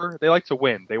Harper, they like to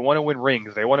win. They want to win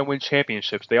rings. They want to win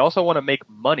championships. They also want to make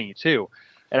money, too.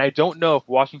 And I don't know if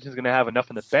Washington's going to have enough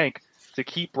in the bank to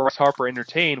keep Bryce Harper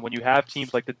entertained when you have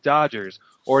teams like the Dodgers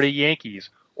or the Yankees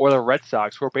or the Red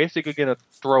Sox who are basically going to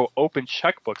throw open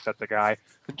checkbooks at the guy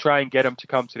and try and get him to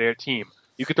come to their team.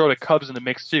 You could throw the Cubs in the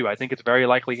mix, too. I think it's very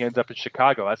likely he ends up in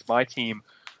Chicago. That's my team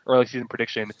early season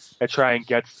prediction, that try and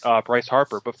get Bryce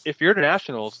Harper. But if you're the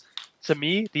Nationals, to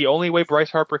me, the only way Bryce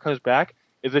Harper comes back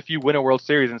is if you win a World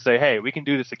Series and say, hey, we can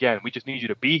do this again. We just need you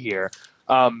to be here.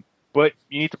 But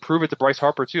you need to prove it to Bryce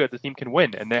Harper, too, that the team can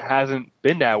win. And it hasn't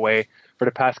been that way for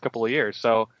the past couple of years.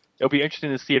 So it'll be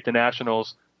interesting to see if the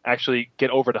Nationals actually get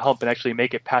over the hump and actually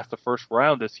make it past the first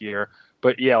round this year.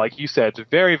 But, yeah, like you said, it's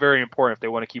very, very important if they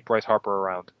want to keep Bryce Harper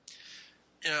around.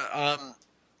 Yeah,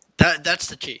 that's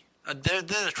the key. They're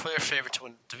the clear favorite to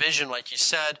win the division, like you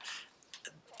said.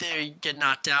 They get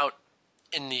knocked out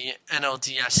in the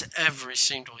NLDS every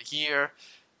single year,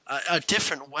 a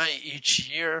different way each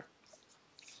year.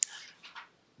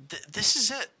 This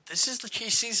is it. This is the key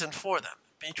season for them,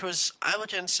 because I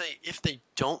look and say if they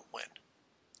don't win,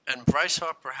 and Bryce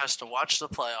Harper has to watch the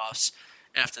playoffs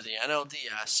after the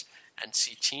NLDS and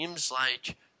see teams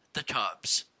like the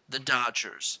Cubs, the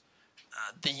Dodgers,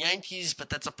 the Yankees, but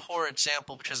that's a poor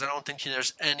example because I don't think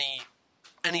there's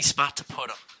any spot to put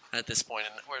them at this point.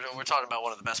 And we're talking about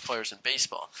one of the best players in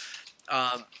baseball.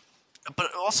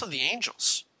 But also the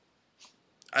Angels.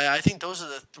 I think those are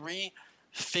the three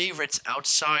favorites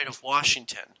outside of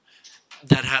Washington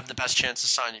that have the best chance of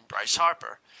signing Bryce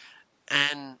Harper.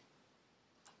 And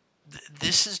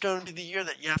this is going to be the year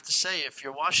that you have to say, if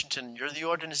you're Washington, you're the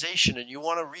organization, and you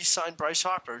want to re-sign Bryce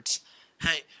Harper, it's,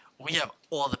 hey, we have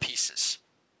all the pieces.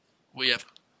 We have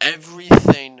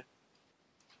everything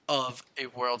of a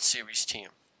World Series team.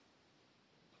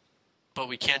 But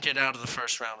we can't get out of the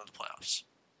first round of the playoffs.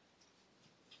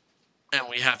 And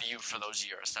we have you for those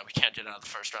years that we can't get out of the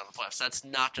first round of the playoffs. That's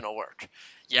not going to work.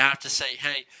 You have to say,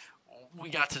 hey, we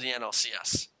got to the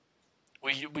NLCS.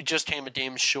 We just came a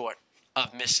game short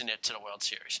of missing it to the World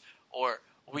Series. Or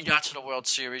we got to the World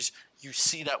Series. You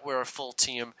see that we're a full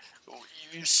team.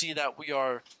 You see that we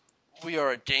are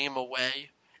a game away.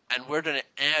 And we're going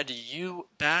to add you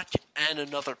back and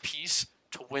another piece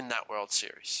to win that World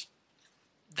Series.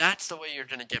 That's the way you're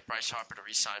going to get Bryce Harper to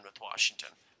re-sign with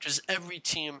Washington. Because every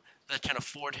team that can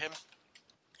afford him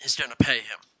is going to pay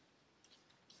him.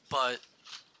 But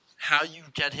how you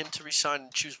get him to re-sign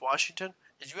and choose Washington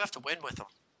is you have to win with him.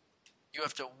 You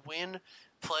have to win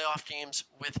playoff games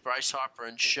with Bryce Harper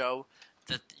and show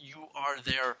that you are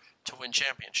there to win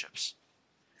championships.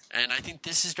 And I think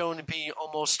this is going to be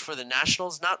almost for the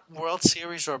Nationals, not World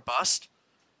Series or bust,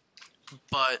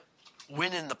 but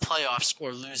win in the playoffs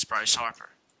or lose Bryce Harper.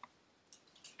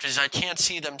 Because I can't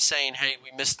see them saying, hey,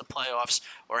 we missed the playoffs,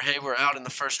 or hey, we're out in the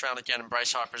first round again and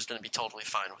Bryce Harper's going to be totally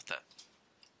fine with it.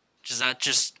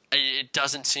 Because it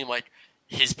doesn't seem like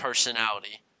his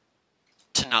personality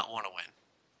to not want to win.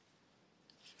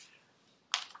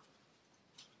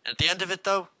 At the end of it,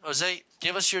 though, Jose,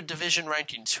 give us your division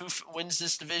rankings. Who wins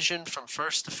this division from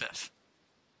 1st to 5th?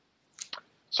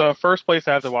 So in first place,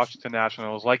 I have the Washington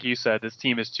Nationals. Like you said, this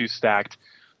team is too stacked.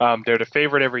 They're the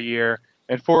favorite every year,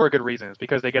 and for good reasons.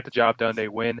 Because they get the job done, they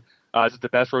win. This is the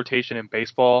best rotation in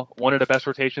baseball. One of the best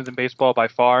rotations in baseball by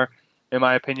far. In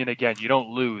my opinion, again, you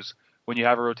don't lose when you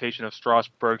have a rotation of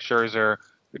Strasburg, Scherzer,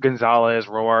 Gonzalez,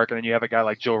 Roark, and then you have a guy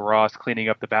like Joe Ross cleaning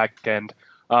up the back end.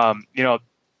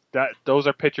 Those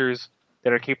are pitchers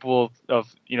that are capable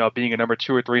of being a number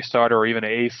 2 or 3 starter or even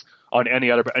an ace on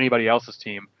anybody else's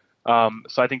team.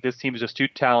 So I think this team is just too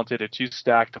talented and too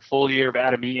stacked. A full year of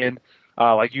Adam Eaton,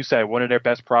 like you said, one of their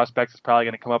best prospects is probably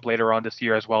going to come up later on this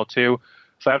year as well too.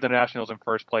 So I have the Nationals in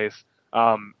first place,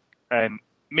 and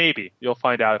maybe you'll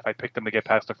find out if I pick them to get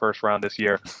past the first round this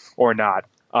year or not.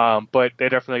 But they're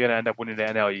definitely going to end up winning the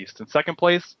NL East. In second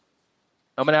place,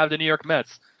 I'm going to have the New York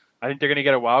Mets. I think they're going to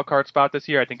get a wild card spot this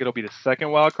year. I think it'll be the second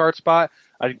wild card spot.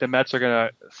 I think the Mets are going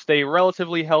to stay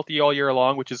relatively healthy all year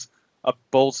long, which is a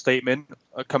bold statement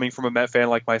coming from a Met fan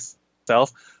like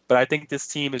myself. But I think this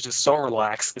team is just so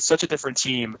relaxed. It's such a different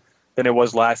team than it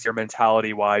was last year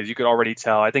mentality-wise. You could already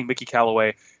tell. I think Mickey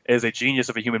Callaway is a genius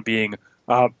of a human being.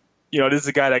 This is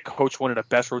a guy that coached one of the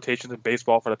best rotations in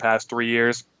baseball for the past 3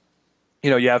 years.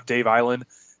 You have Dave Island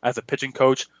as a pitching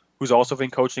coach, who's also been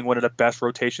coaching one of the best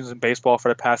rotations in baseball for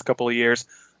the past couple of years.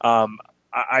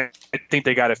 I think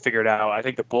they got it figured out. I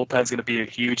think the bullpen's going to be a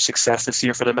huge success this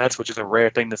year for the Mets, which is a rare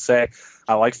thing to say.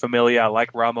 I like Familia. I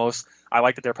like Ramos. I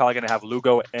like that they're probably going to have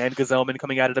Lugo and Gazelman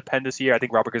coming out of the pen this year. I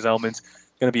think Robert Gazelman's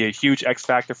going to be a huge X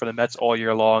factor for the Mets all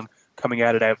year long coming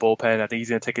out of that bullpen. I think he's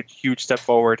going to take a huge step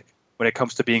forward when it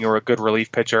comes to being a good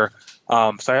relief pitcher. So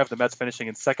I have the Mets finishing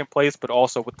in second place, but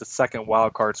also with the second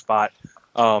wild card spot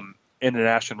in the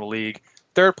National League.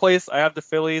 Third place, I have the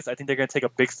Phillies. I think they're going to take a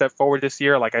big step forward this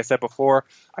year. Like I said before,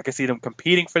 I can see them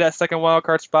competing for that second wild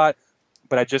card spot,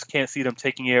 but I just can't see them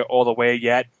taking it all the way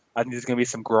yet. I think there's going to be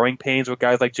some growing pains with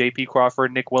guys like J.P.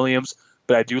 Crawford, Nick Williams,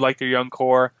 but I do like their young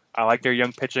core. I like their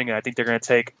young pitching, and I think they're going to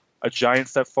take a giant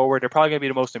step forward. They're probably going to be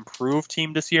the most improved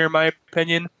team this year, in my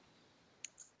opinion.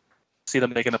 See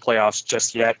them making the playoffs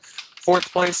just yet.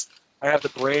 Fourth place, I have the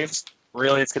Braves.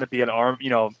 Really, it's going to be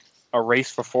a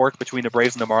race for fourth between the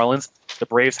Braves and the Marlins. The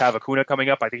Braves have Acuna coming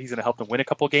up. I think he's going to help them win a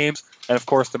couple games. And, of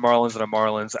course, the Marlins are the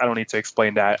Marlins. I don't need to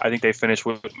explain that. I think they finish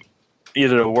with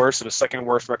either the worst or the second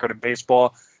worst record in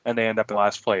baseball, and they end up in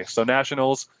last place. So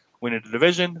Nationals winning the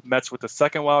division, Mets with the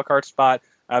second wild card spot.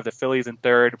 I have the Phillies in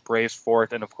third, Braves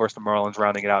fourth, and, of course, the Marlins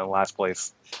rounding it out in last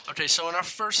place. Okay, so in our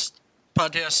first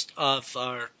podcast of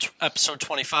our episode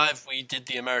 25, we did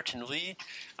the American League.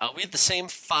 We had the same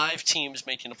 5 teams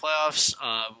making the playoffs,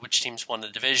 which teams won the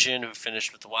division, who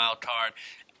finished with the wild card,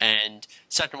 and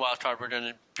second wild card. We're going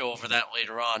to go over that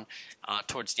later on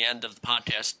towards the end of the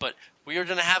podcast, but we are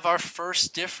going to have our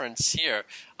first difference here,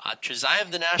 because I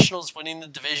have the Nationals winning the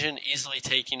division, easily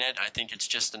taking it. I think it's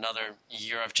just another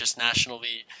year of just National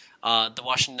League, the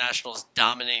Washington Nationals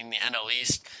dominating the NL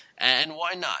East, and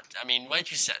why not? I mean,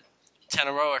 like you said, 10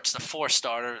 in a row, it's the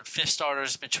 5th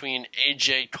starters between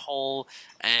A.J. Cole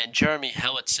and Jeremy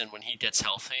Hellickson when he gets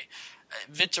healthy.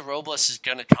 Victor Robles is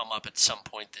going to come up at some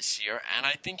point this year, and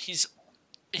I think he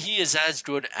is as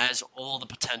good as all the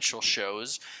potential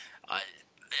shows.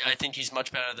 I think he's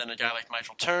much better than a guy like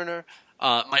Michael Taylor,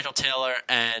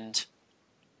 and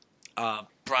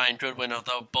Brian Goodwin,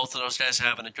 although both of those guys are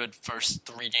having a good first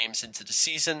 3 games into the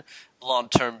season.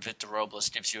 Long-term, Victor Robles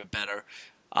gives you a better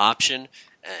option.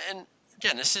 And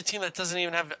again, this is a team that doesn't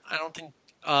even have, I don't think,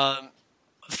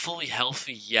 fully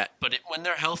healthy yet. But when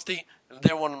they're healthy,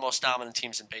 they're one of the most dominant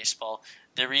teams in baseball.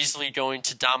 They're easily going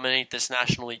to dominate this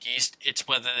National League East. It's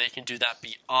whether they can do that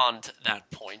beyond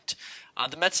that point.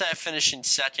 The Mets have finished in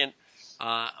second.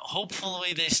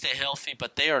 Hopefully they stay healthy,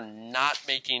 but they are not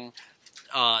making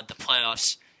the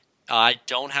playoffs. I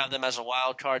don't have them as a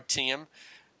wild card team.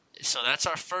 So that's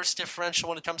our first differential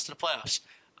when it comes to the playoffs.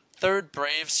 Third,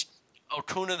 Braves.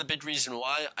 Acuna, the big reason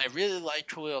why. I really like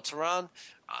Julio Teheran,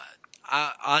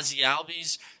 Ozzie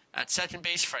Albies at second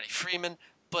base, Freddie Freeman,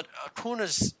 but Acuna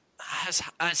has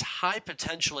as high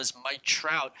potential as Mike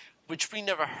Trout, which we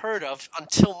never heard of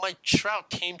until Mike Trout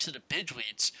came to the big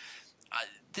leagues.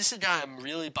 This is a guy I'm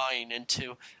really buying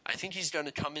into. I think he's going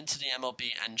to come into the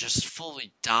MLB and just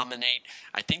fully dominate.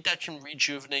 I think that can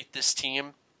rejuvenate this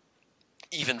team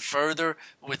even further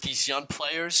with these young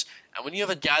players. And when you have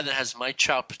a guy that has Mike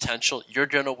Trout potential, you're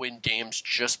going to win games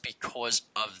just because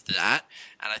of that.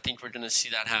 And I think we're going to see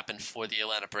that happen for the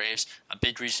Atlanta Braves. A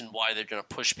big reason why they're going to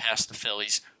push past the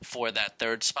Phillies for that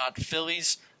third spot.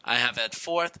 Phillies, I have at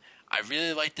fourth. I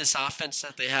really like this offense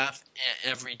that they have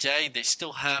every day. They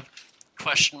still have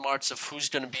question marks of who's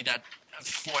going to be that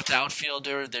fourth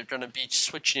outfielder. They're going to be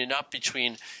switching it up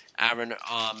between Aaron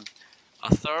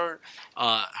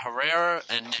Herrera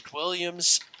and Nick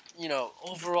Williams.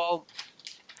 Overall,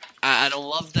 I don't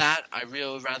love that. I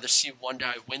really would rather see one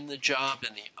guy win the job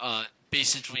and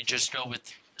basically just go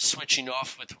with switching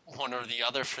off with one or the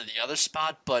other for the other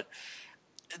spot. But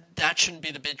that shouldn't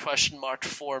be the big question mark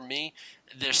for me.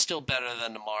 They're still better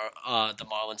than the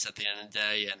Marlins at the end of the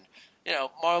day. And,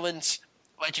 Marlins,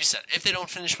 like you said, if they don't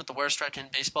finish with the worst record in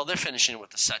baseball, they're finishing with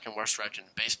the second worst record in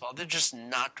baseball. They're just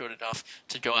not good enough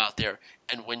to go out there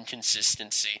and win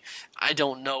consistency. I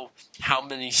don't know how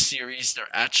many series they're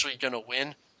actually going to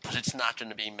win, but it's not going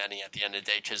to be many at the end of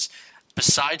the day because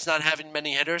besides not having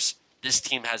many hitters, this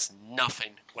team has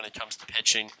nothing when it comes to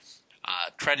pitching.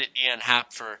 Credit Ian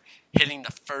Happ for hitting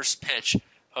the first pitch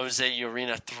Jose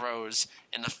Urena throws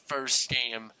in the first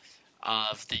game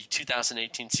of the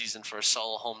 2018 season for a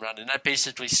solo home run, and that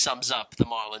basically sums up the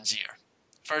Marlins' year.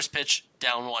 First pitch,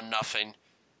 down 1-0,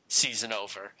 season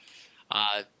over.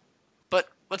 But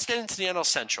let's get into the NL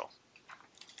Central.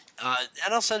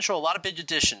 NL Central, a lot of big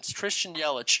additions. Christian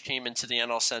Yelich came into the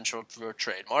NL Central through a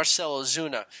trade. Marcell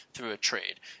Ozuna through a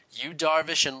trade. Yu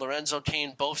Darvish and Lorenzo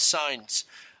Cain both signed.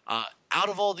 Out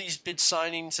of all these big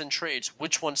signings and trades,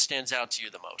 which one stands out to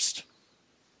you the most?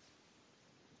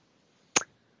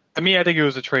 To me, I think it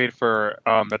was a trade for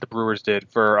that the Brewers did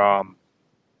for.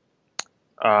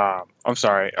 I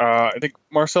think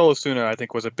Marcell Ozuna, I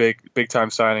think, was a big time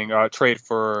signing trade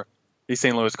for the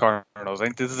St. Louis Cardinals. I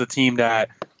think this is a team that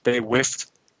they whiffed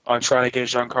on trying to get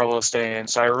Giancarlo Stanton.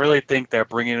 So I really think that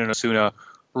bringing in Ozuna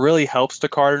really helps the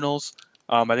Cardinals.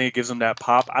 I think it gives them that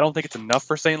pop. I don't think it's enough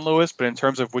for St. Louis, but in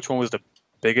terms of which one was the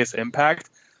biggest impact,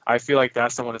 I feel like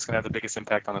that's the one that's going to have the biggest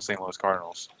impact on the St. Louis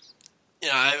Cardinals.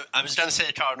 I was going to say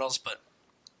the Cardinals, but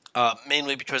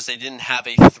mainly because they didn't have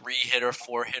a 3-hitter,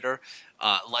 4-hitter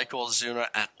like Ozuna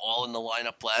at all in the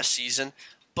lineup last season.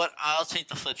 But I'll take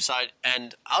the flip side,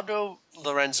 and I'll go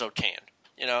Lorenzo Cain.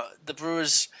 The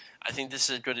Brewers, I think this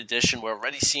is a good addition. We're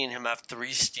already seeing him have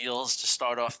 3 steals to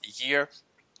start off the year.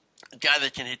 A guy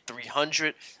that can hit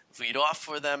 300, lead off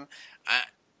for them.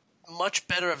 Much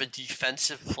better of a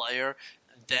defensive player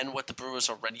than what the Brewers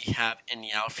already have in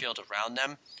the outfield around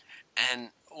them. And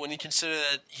when you consider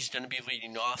that he's going to be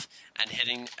leading off and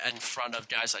hitting in front of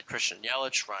guys like Christian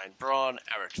Yelich, Ryan Braun,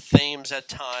 Eric Thames at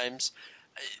times,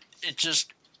 it's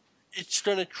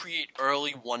going to create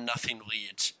early 1-0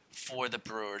 leads for the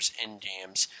Brewers in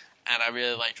games. And I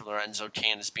really like Lorenzo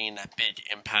Cain as being that big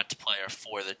impact player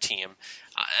for the team.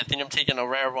 I think I'm taking a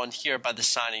rare one here by the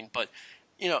signing, but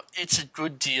it's a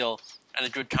good deal and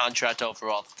a good contract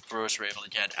overall that the Brewers were able to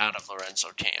get out of Lorenzo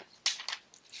Cain.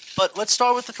 But let's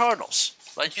start with the Cardinals.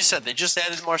 Like you said, they just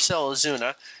added Marcell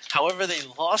Ozuna. However, they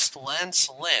lost Lance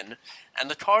Lynn. And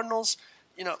the Cardinals,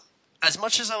 as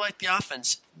much as I like the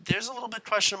offense, there's a little bit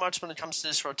question marks when it comes to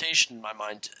this rotation in my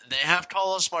mind. They have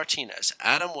Carlos Martinez,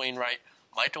 Adam Wainwright,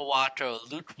 Michael Wacha,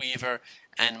 Luke Weaver,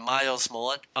 and Miles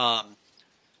Mikolas.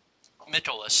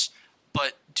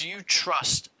 But do you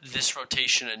trust this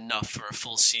rotation enough for a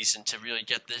full season to really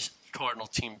get this Cardinal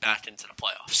team back into the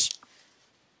playoffs?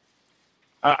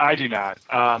 I do not.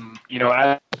 Adam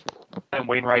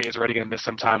Wainwright is already going to miss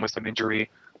some time with some injury.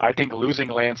 I think losing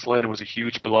Lance Lynn was a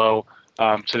huge blow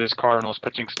to this Cardinals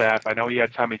pitching staff. I know he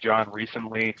had Tommy John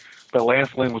recently, but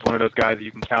Lance Lynn was one of those guys that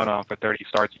you can count on for 30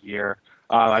 starts a year.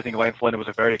 I think Lance Lynn was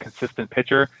a very consistent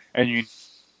pitcher, and you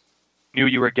knew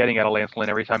you were getting out of Lance Lynn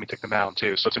every time he took the mound,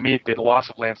 too. So to me, the loss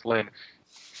of Lance Lynn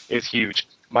is huge.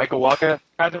 Michael Wacha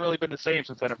hasn't really been the same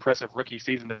since that impressive rookie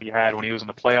season that he had when he was in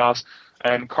the playoffs.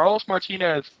 And Carlos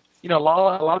Martinez, a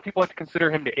lot of people like to consider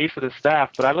him the ace of the staff,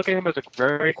 but I look at him as a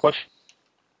very question.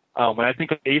 When I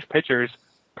think of ace pitchers,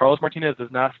 Carlos Martinez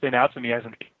does not stand out to me as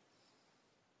an ace.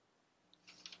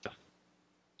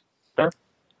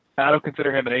 I don't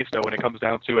consider him an ace, though, when it comes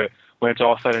down to it, when it's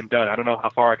all said and done. I don't know how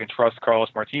far I can trust Carlos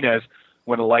Martinez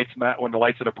when the lights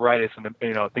are the brightest and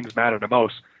things matter the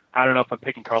most. I don't know if I'm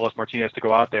picking Carlos Martinez to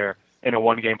go out there in a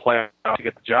one-game playoff to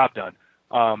get the job done.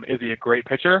 Is he a great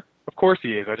pitcher? Of course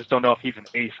he is. I just don't know if he's an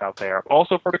ace out there.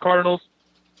 Also for the Cardinals,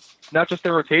 not just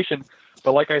their rotation,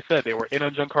 but like I said, they were in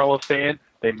on Giancarlo Stanton.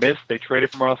 They missed. They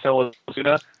traded for Marcell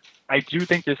Ozuna. I do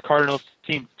think this Cardinals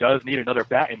team does need another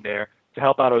bat in there to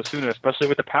help out Ozuna, especially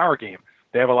with the power game.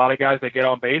 They have a lot of guys that get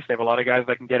on base. They have a lot of guys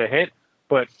that can get a hit.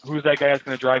 But who's that guy that's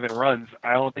going to drive in runs?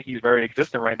 I don't think he's very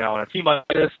existent right now on a team like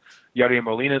this. Yadier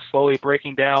Molina is slowly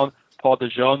breaking down. Paul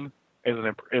DeJong is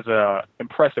an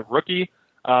impressive rookie.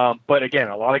 But again,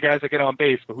 a lot of guys that get on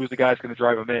base, but who's the guy that's going to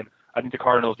drive them in? I think the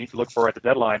Cardinals need to look for at the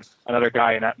deadline another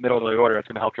guy in that middle of the order that's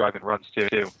going to help drive in runs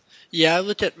too. Yeah, I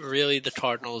look at really the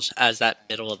Cardinals as that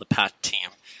middle of the pack team.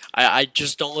 I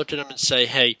just don't look at them and say,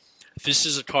 hey, this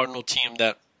is a Cardinal team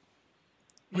that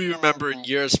we remember in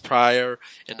years prior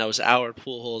in those Howard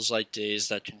Pujols-like days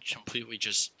that can completely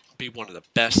just be one of the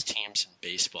best teams in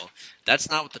baseball. That's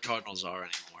not what the Cardinals are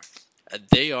anymore.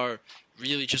 They are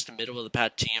really just a middle of the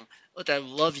pack team. Look, I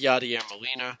love Yadier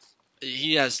Molina.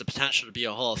 He has the potential to be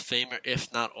a Hall of Famer,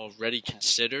 if not already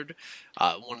considered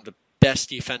one of the best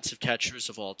defensive catchers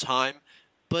of all time.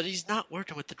 But he's not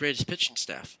working with the greatest pitching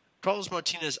staff. Carlos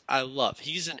Martinez, I love.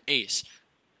 He's an ace.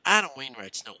 Adam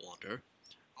Wainwright's no longer.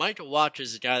 Michael Wacha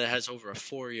is a guy that has over a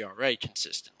 4 ERA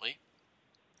consistently.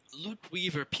 Luke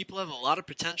Weaver, people have a lot of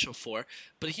potential for,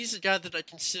 but he's a guy that I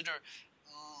consider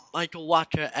Michael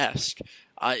Wacha-esque.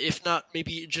 If not,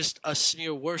 maybe just a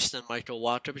smear worse than Michael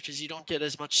Wacha, because you don't get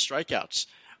as much strikeouts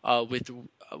with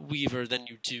Weaver than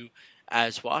you do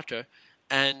as Wacha.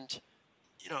 And,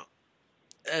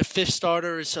 a fifth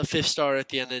starter is a fifth starter at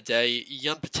the end of the day.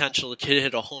 Young potential. The kid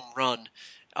hit a home run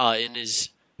in his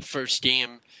first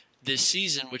game this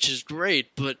season, which is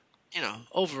great. But,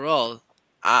 overall,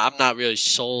 I'm not really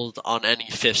sold on any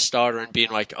fifth starter and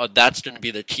being like, oh, that's going to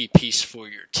be the key piece for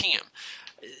your team.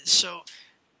 So,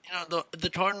 the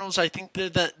Cardinals, I think they're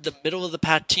the middle of the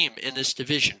pack team in this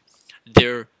division.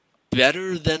 They're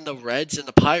better than the Reds and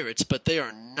the Pirates, but they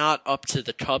are not up to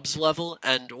the Cubs level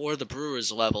or the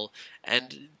Brewers level.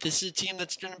 And this is a team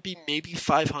that's going to be maybe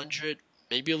 500,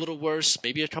 maybe a little worse,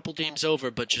 maybe a couple games over,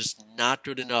 but just not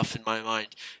good enough in my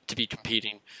mind to be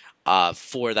competing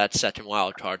for that second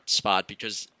wild card spot,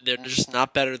 because they're just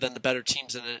not better than the better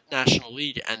teams in the National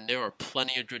League, and there are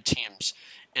plenty of good teams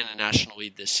in the National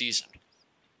League this season.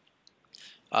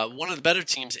 One of the better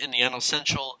teams in the NL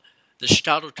Central, the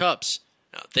Chicago Cubs.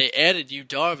 Now, they added Yu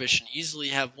Darvish and easily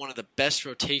have one of the best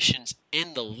rotations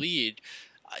in the league.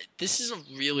 This is a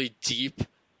really deep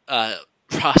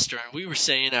roster, and we were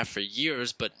saying that for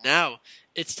years, but now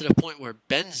it's to the point where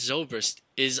Ben Zobrist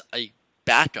is a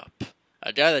backup.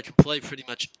 A guy that can play pretty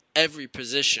much every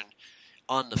position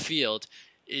on the field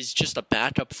is just a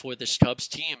backup for this Cubs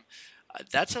team.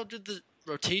 That's how good the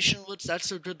rotation looks. That's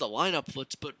how good the lineup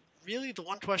looks. But really, the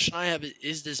one question I have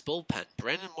is this bullpen.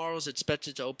 Brandon Morrow is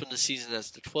expected to open the season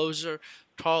as the closer.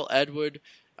 Carl Edward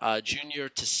Jr.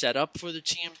 to set up for the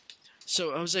team.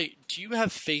 So, Jose, do you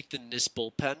have faith in this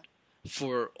bullpen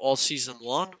for all season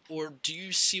long? Or do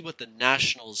you see what the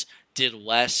Nationals did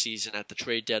last season at the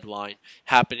trade deadline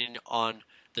happening on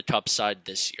the Cubs side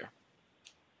this year?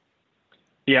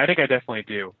 Yeah, I think I definitely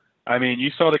do. I mean,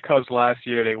 you saw the Cubs last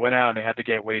year. They went out and they had to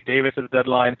get Wade Davis at the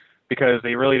deadline because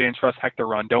they really didn't trust Hector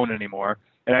Rondon anymore.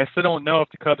 And I still don't know if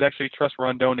the Cubs actually trust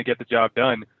Rondon to get the job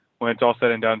done when it's all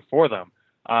said and done for them.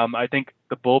 I think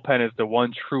the bullpen is the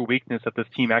one true weakness that this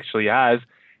team actually has.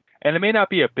 And it may not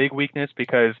be a big weakness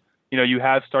because, you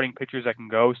have starting pitchers that can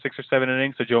go 6 or 7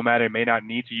 innings, so Joe Maddon may not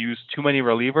need to use too many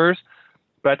relievers.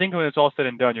 But I think when it's all said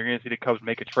and done, you're going to see the Cubs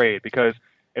make a trade, because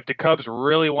if the Cubs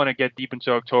really want to get deep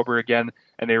into October again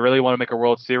and they really want to make a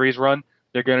World Series run,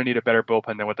 they're going to need a better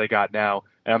bullpen than what they got now.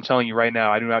 And I'm telling you right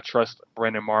now, I do not trust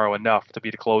Brandon Morrow enough to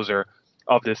be the closer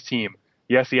of this team.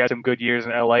 Yes, he had some good years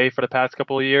in LA for the past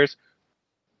couple of years,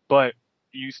 but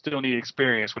you still need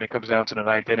experience when it comes down to the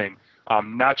ninth inning.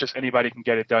 Not just anybody can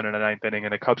get it done in the ninth inning,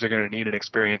 and the Cubs are going to need an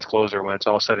experienced closer when it's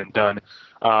all said and done.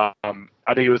 I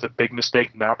think it was a big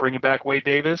mistake not bringing back Wade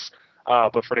Davis,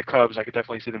 but for the Cubs, I could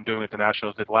definitely see them doing what the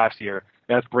Nationals did last year.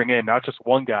 And that's bring in not just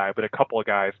one guy, but a couple of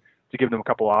guys to give them a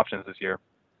couple of options this year.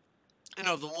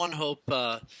 The one hope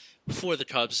for the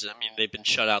Cubs, I mean, they've been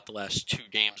shut out the last 2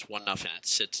 games, 1-0 and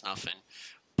 6-0.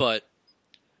 But,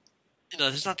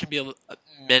 there's not going to be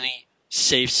many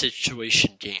safe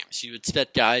situation games. You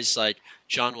expect guys like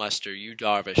John Lester, Yu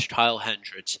Darvish, Kyle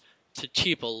Hendricks to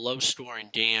keep a low-scoring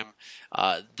game.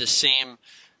 The same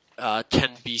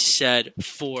can be said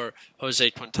for Jose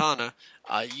Quintana.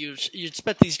 You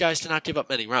expect these guys to not give up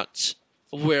many runs.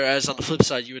 Whereas on the flip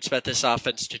side, you expect this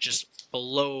offense to just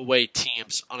blow away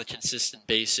teams on a consistent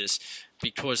basis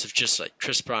because of just like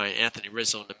Chris Bryant, Anthony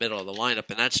Rizzo in the middle of the lineup.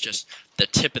 And that's just the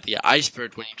tip of the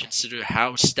iceberg when you consider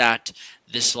how stacked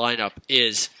this lineup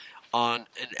is on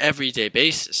an everyday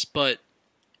basis. But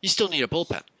you still need a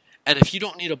bullpen. And if you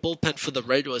don't need a bullpen for the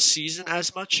regular season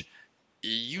as much,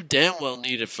 you damn well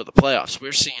need it for the playoffs.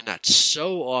 We're seeing that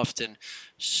so often,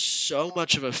 so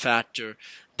much of a factor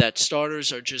that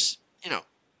starters are just,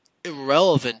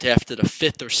 irrelevant after the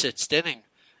fifth or sixth inning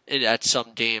at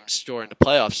some games during the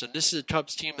playoffs. And this is a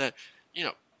Cubs team that,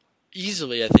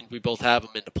 easily I think we both have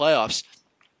them in the playoffs.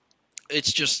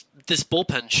 It's just this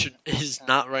bullpen is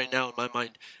not right now, in my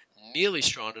mind, nearly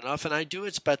strong enough, and I do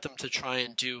expect them to try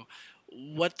and do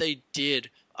what they did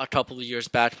a couple of years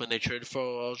back when they traded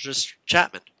for just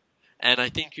Chapman. And I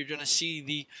think you're going to see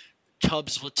the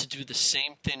Cubs look to do the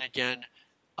same thing again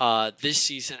this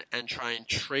season and try and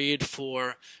trade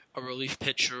for a relief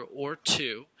pitcher or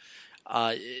two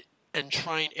and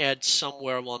try and add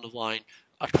somewhere along the line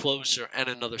a closer and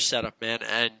another setup man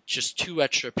and just two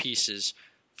extra pieces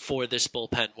for this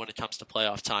bullpen when it comes to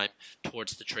playoff time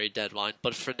towards the trade deadline.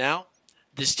 But for now,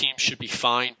 this team should be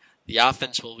fine. The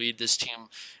offense will lead this team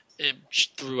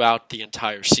throughout the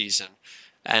entire season,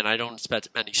 and I don't expect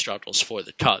many struggles for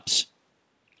the Cubs.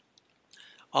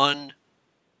 On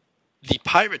the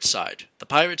Pirates side, the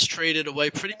Pirates traded away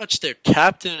pretty much their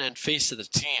captain and face of the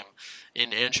team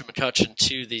in Andrew McCutchen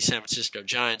to the San Francisco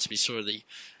Giants. We saw the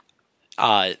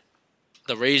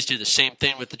Rays do the same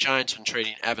thing with the Giants when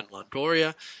trading Evan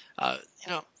Longoria.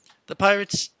 The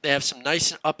Pirates, they have some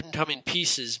nice up-and-coming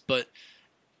pieces, but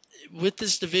with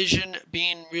this division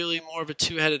being really more of a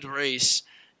two-headed race,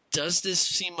 does this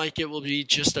seem like it will be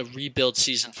just a rebuild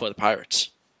season for the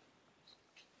Pirates?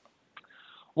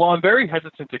 Well, I'm very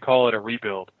hesitant to call it a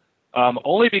rebuild,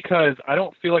 only because I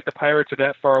don't feel like the Pirates are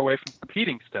that far away from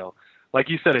competing still. Like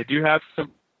you said, they do have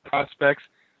some prospects.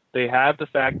 They have the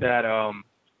fact that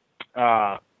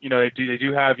they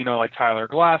do have like Tyler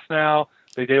Glass now.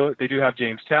 They do have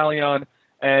James Talion,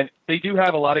 and they do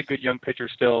have a lot of good young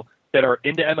pitchers still that are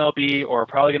into MLB or are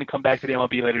probably going to come back to the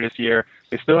MLB later this year.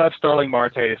 They still have Starling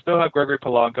Marte. They still have Gregory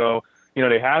Polanco.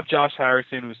 They have Josh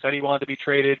Harrison, who said he wanted to be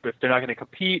traded, but they're not going to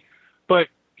compete. But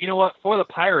you know what? For the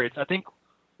Pirates, I think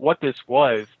what this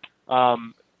was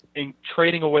in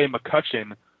trading away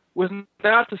McCutchen was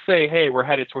not to say, hey, we're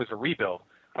headed towards a rebuild.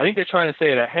 I think they're trying to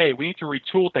say that, hey, we need to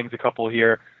retool things a couple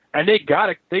here, and they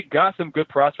got some good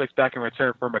prospects back in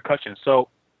return for McCutchen. So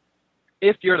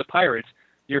if you're the Pirates,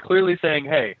 you're clearly saying,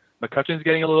 hey, McCutchen's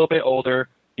getting a little bit older.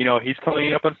 He's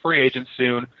coming up on free agent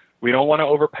soon. We don't want to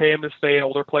overpay him to stay, an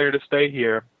older player to stay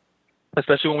here,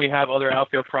 especially when we have other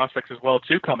outfield prospects as well,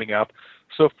 too, coming up.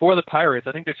 So for the Pirates,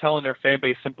 I think they're telling their fan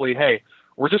base simply, hey,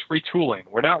 we're just retooling.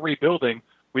 We're not rebuilding.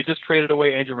 We just traded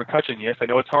away Andrew McCutchen. Yes, I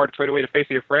know it's hard to trade away the face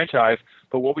of your franchise,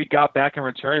 but what we got back in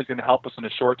return is going to help us in the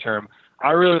short term.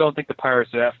 I really don't think the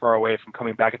Pirates are that far away from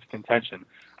coming back into contention.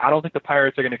 I don't think the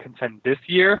Pirates are going to contend this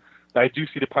year, but I do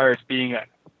see the Pirates being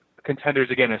contenders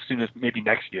again as soon as maybe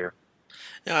next year.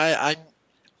 I'm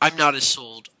not as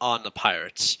sold on the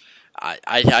Pirates.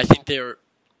 I think they're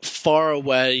far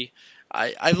away.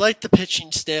 I like the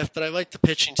pitching staff, but I like the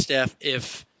pitching staff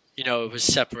if it was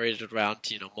separated around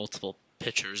multiple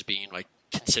pitchers being like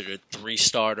considered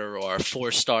 3-starter or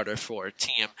 4-starter for a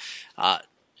team.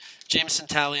 Jameson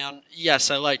Talion, yes,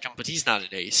 I like him, but he's not an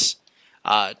ace.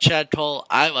 Chad Cole,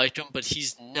 I like him, but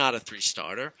he's not a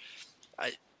 3-starter.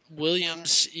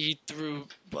 Williams, he threw,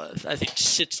 I think,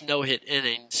 6 no-hit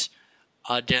innings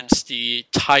against the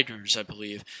Tigers, I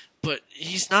believe, but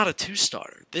he's not a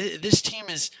 2-starter. This team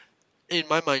is, in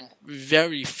my mind,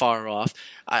 very far off.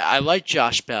 I like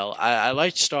Josh Bell. I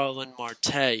like Starlin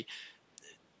Marte,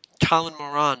 Colin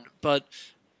Moran, but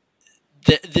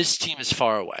this team is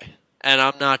far away. And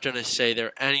I'm not going to say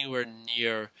they're anywhere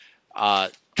near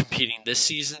competing this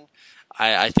season.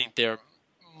 I think they're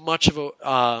much of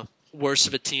a worse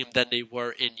of a team than they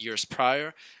were in years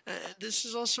prior. And this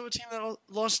is also a team that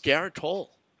lost Garrett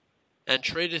Cole and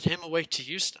traded him away to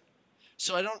Houston.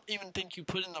 So I don't even think you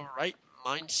put in the right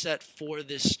mindset for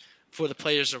the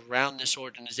players around this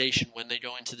organization when they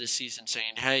go into this season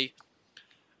saying, hey,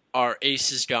 our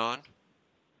ace is gone,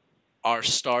 our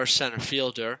star center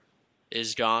fielder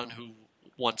is gone, who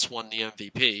once won the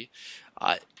MVP.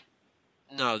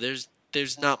 No,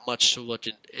 there's not much to look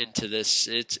into this.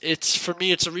 It's for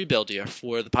me, it's a rebuild year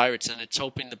for the Pirates, and it's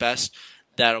hoping the best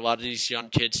that a lot of these young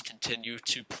kids continue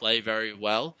to play very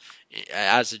well.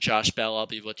 As a Josh Bell, I'll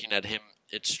be looking at him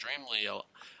extremely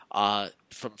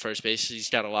from first base. He's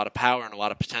got a lot of power and a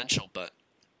lot of potential, but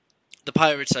the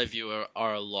Pirates, I view,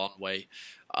 are a long way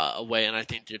away, and I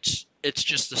think it's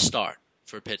just the start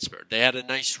for Pittsburgh. They had a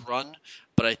nice run,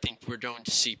 but I think we're going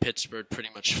to see Pittsburgh pretty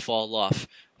much fall off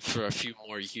for a few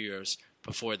more years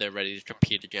before they're ready to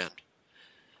compete again.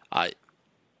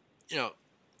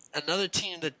 Another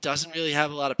team that doesn't really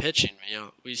have a lot of pitching.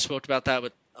 We spoke about that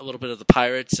with a little bit of the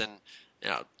Pirates and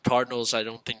Cardinals. I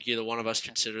don't think either one of us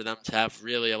consider them to have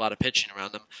really a lot of pitching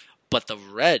around them. But the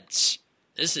Reds,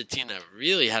 this is a team that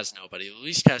really has nobody.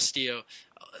 Luis Castillo,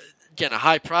 again, a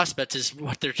high prospect is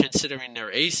what they're considering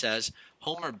their ace as.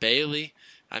 Homer Bailey,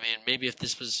 I mean, maybe if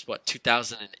this was,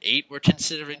 2008, we're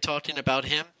considering talking about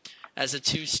him as a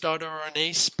two-starter or an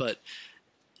ace. But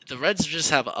the Reds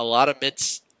just have a lot of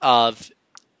midst of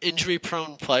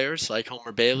injury-prone players like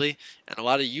Homer Bailey and a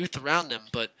lot of youth around them.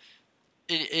 But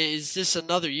is this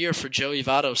another year for Joey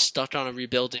Votto stuck on a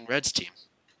rebuilding Reds team?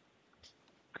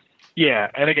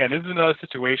 Yeah, and again, this is another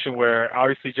situation where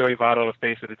obviously Joey Votto, the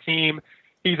face of the team,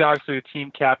 he's obviously the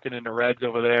team captain in the Reds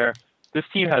over there. This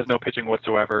team has no pitching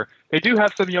whatsoever. They do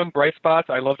have some young bright spots.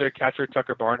 I love their catcher,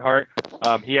 Tucker Barnhart.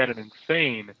 He had an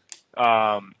insane,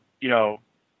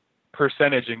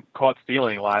 percentage in caught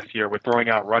stealing last year with throwing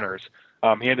out runners.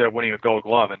 He ended up winning a Gold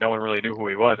Glove, and no one really knew who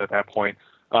he was at that point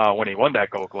when he won that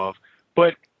Gold Glove.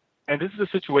 And this is a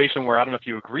situation where I don't know if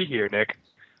you agree here, Nick.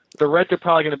 The Reds are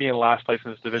probably going to be in last place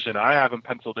in this division. I have them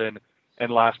penciled in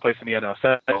last place in the NL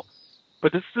Central.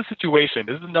 But this is a situation.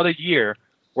 This is another year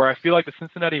where I feel like the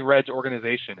Cincinnati Reds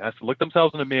organization has to look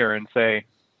themselves in the mirror and say,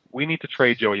 we need to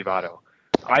trade Joey Votto.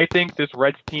 I think this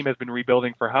Reds team has been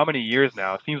rebuilding for how many years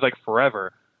now? It seems like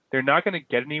forever. They're not going to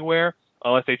get anywhere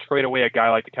unless they trade away a guy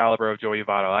like the caliber of Joey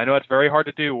Votto. I know it's very hard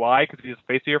to do. Why? Because he's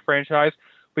the face of your franchise.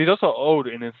 But he's also owed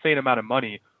an insane amount of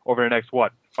money over the next,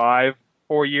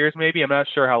 4 years maybe? I'm not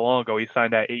sure how long ago he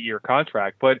signed that 8-year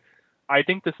contract. But I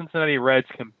think the Cincinnati Reds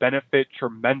can benefit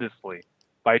tremendously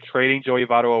by trading Joey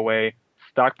Votto away,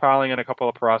 stockpiling in a couple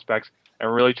of prospects,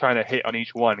 and really trying to hit on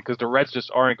each one, because the Reds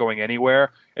just aren't going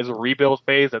anywhere. It's a rebuild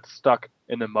phase that's stuck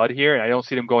in the mud here, and I don't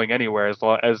see them going anywhere as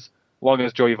long as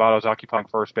Joey Votto is occupying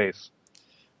first base.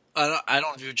 I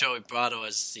don't view Joey Votto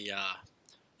as the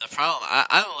problem.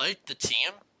 I like the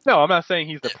team. No, I'm not saying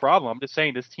he's the problem. I'm just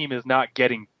saying this team is not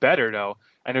getting better, though,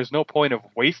 and there's no point of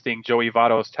wasting Joey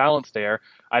Votto's talents there.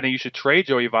 I think you should trade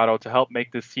Joey Votto to help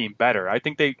make this team better. I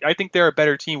think they're a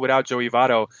better team without Joey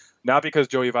Votto, not because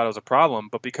Joey Votto's a problem,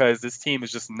 but because this team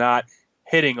is just not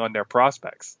hitting on their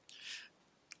prospects.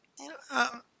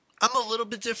 I'm a little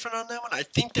bit different on that one. I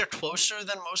think they're closer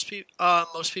than most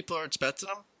people are expecting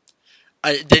them.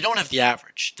 They don't have the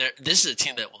average. This is a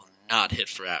team that will not hit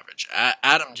for average.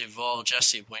 Adam Duvall,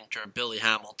 Jesse Winker, Billy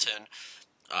Hamilton,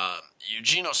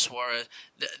 Eugenio Suarez,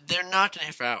 they're not going to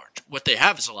hit for average. What they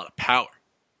have is a lot of power.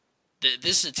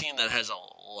 This is a team that has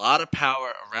a lot of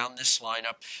power around this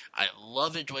lineup. I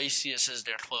love Iglesias as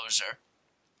their closer,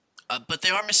 but they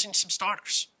are missing some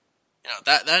starters.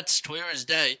 That's clear as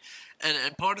day,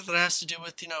 and part of that has to do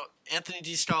with Anthony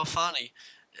DeSclafani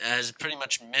has pretty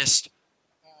much missed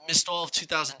all of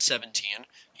 2017.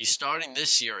 He's starting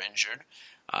this year injured.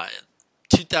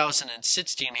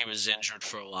 2016 he was injured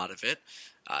for a lot of it.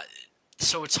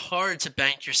 So it's hard to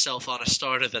bank yourself on a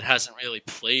starter that hasn't really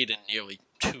played in nearly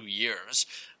 2 years.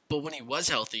 But when he was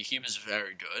healthy, he was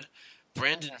very good.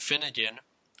 Brandon Finnegan,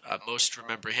 most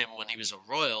remember him when he was a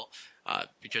Royal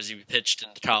because he pitched in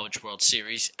the College World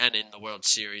Series and in the World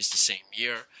Series the same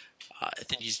year. I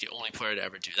think he's the only player to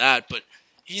ever do that. But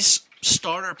he's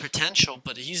starter potential,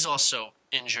 but he's also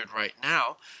injured right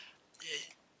now.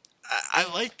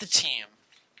 I like the team.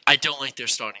 I don't like their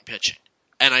starting pitching.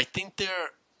 And I think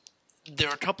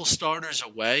they're a couple starters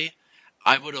away.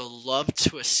 I would have loved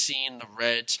to have seen the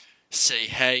Reds say,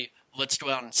 hey, let's go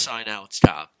out and sign Alex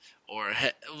Cobb. Or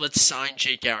hey, let's sign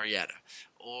Jake Arrieta.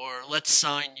 Or let's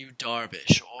sign Yu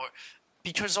Darvish.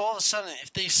 Because all of a sudden,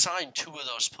 if they sign 2 of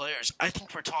those players, I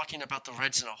think we're talking about the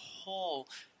Reds in a whole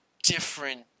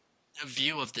different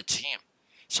view of the team.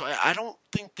 So I don't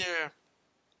think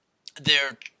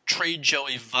their trade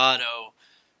Joey Votto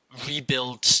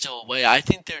rebuild still away. I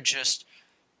think they're just,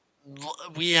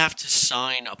 we have to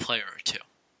sign a player or 2.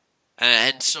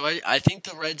 And so I think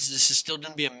the Reds, this is still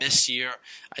going to be a miss year.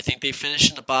 I think they finish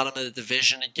in the bottom of the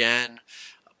division again.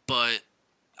 But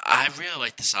I really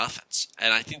like this offense.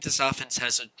 And I think this offense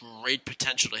has a great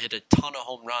potential to hit a ton of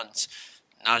home runs,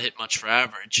 not hit much for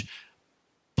average.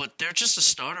 But they're just a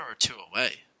starter or 2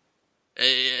 away.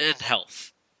 In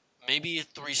health. Maybe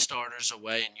 3 starters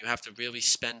away, and you have to really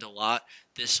spend a lot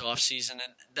this offseason.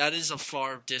 And that is a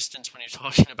far distance when you're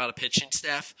talking about a pitching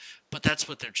staff, but that's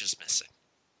what they're just missing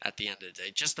at the end of the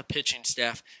day. Just the pitching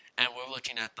staff, and we're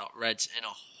looking at the Reds in a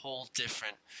whole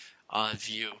different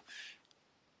view.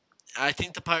 I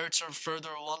think the Pirates are further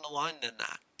along the line than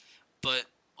that. But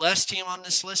last team on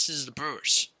this list is the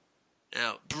Brewers.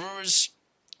 Now, Brewers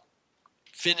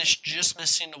finished just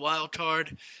missing the wild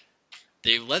card.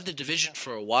 They led the division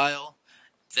for a while.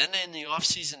 Then in the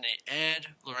offseason, they add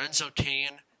Lorenzo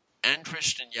Cain and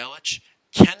Christian Yelich.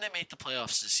 Can they make the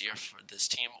playoffs this year for this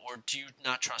team, or do you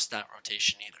not trust that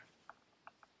rotation either?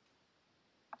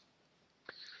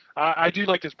 I do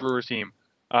like this Brewers team.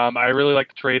 I really like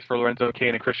the trades for Lorenzo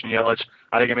Cain and Christian Yelich.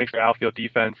 I think it makes their outfield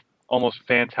defense almost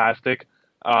fantastic.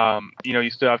 You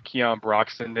still have Keon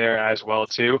Broxton there as well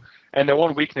too. And the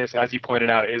one weakness, as you pointed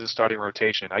out, is the starting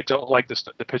rotation. I don't like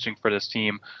the pitching for this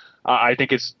team. I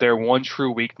think it's their one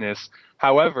true weakness.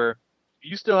 However,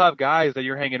 you still have guys that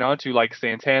you're hanging on to, like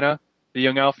Santana, the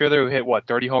young outfielder who hit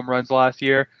 30 home runs last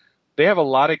year. They have a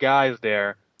lot of guys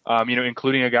there,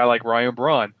 including a guy like Ryan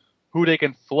Braun, who they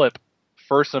can flip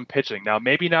for some pitching. Now,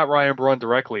 maybe not Ryan Braun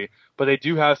directly, but they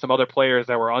do have some other players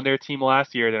that were on their team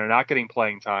last year that are not getting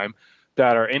playing time,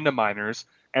 that are in the minors.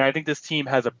 And I think this team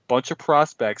has a bunch of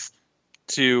prospects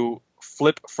to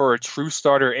flip for a true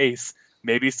starter ace.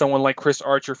 Maybe someone like Chris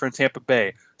Archer from Tampa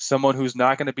Bay, someone who's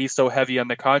not going to be so heavy on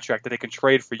the contract that they can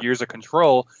trade for years of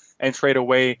control and trade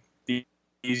away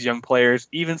these young players.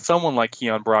 Even someone like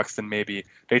Keon Broxton, maybe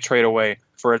they trade away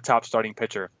for a top starting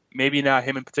pitcher. Maybe not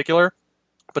him in particular,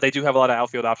 but they do have a lot of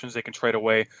outfield options they can trade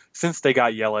away since they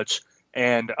got Yelich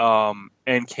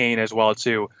and Cain as well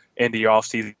too in the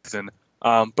offseason.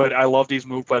 But I love these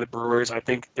moves by the Brewers. I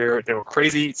think they're a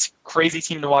crazy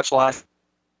team to watch last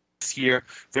year.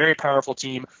 Very powerful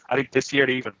team. I think this year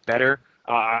they're even better.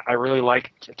 I really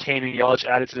like Cain and Yelich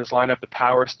added to this lineup. The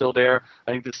power is still there.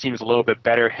 I think this team is a little bit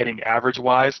better hitting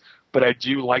average-wise, but I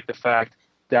do like the fact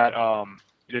that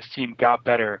this team got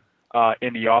better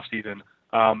in the offseason,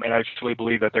 and I truly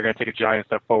believe that they're going to take a giant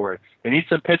step forward. They need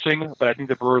some pitching, but I think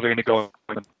the Brewers are going to go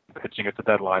pitching at the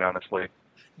deadline, honestly.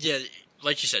 Yeah,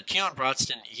 like you said, Keon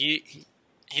Broxton,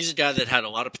 he's a guy that had a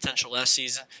lot of potential last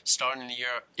season, starting the year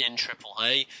in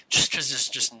AAA, just because there's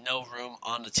just no room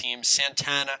on the team.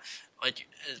 Santana,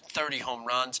 30 home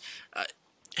runs.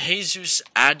 Jesus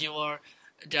Aguilar,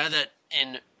 a guy that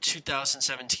in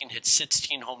 2017 hit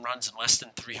 16 home runs and less than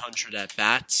 300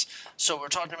 at-bats. So we're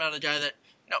talking about a guy that,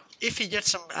 if he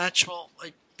gets some actual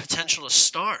potential to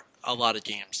start a lot of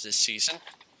games this season,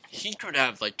 he could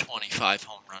have 25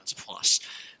 home runs plus.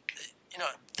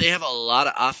 They have a lot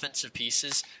of offensive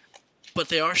pieces, but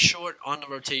they are short on the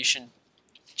rotation.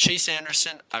 Chase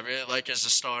Anderson, I really like as a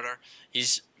starter. He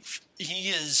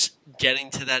is getting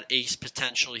to that ace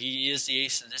potential. He is the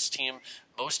ace of this team.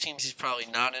 Most teams he's probably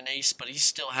not an ace, but he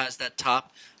still has that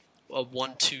top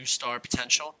 1-2 star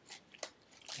potential.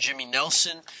 Jimmy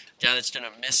Nelson, guy that's going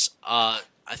to miss, I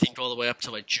think, all the way up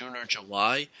to June or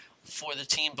July for the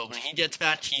team. But when he gets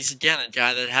back, he's, again, a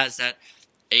guy that has that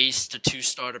ace to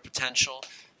 2-starter potential.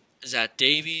 Zach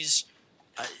Davies,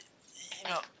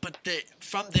 but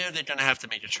from there they're going to have to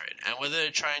make a trade. And whether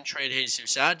they try and trade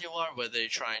Jesus Aguilar, whether they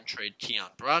try and trade Keon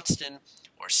Broxton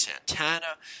or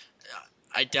Santana,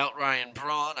 I doubt Ryan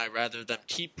Braun. I'd rather them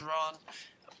keep Braun.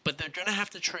 But they're going to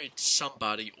have to trade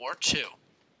somebody or two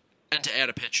and to add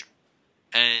a pitcher.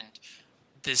 And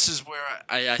this is where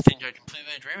I think I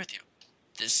completely agree with you.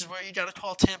 This is where you got to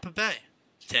call Tampa Bay.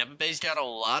 Tampa Bay's got a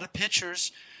lot of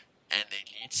pitchers, and they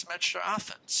need some extra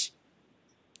offense.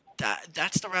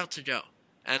 That's the route to go.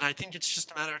 And I think it's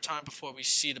just a matter of time before we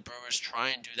see the Brewers try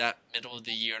and do that middle of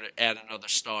the year to add another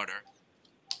starter.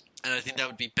 And I think that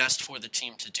would be best for the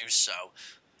team to do so.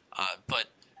 But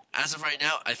as of right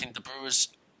now, I think the Brewers,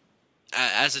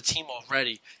 as a team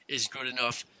already, is good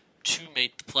enough to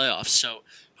make the playoffs. So,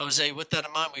 Jose, with that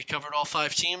in mind, we covered all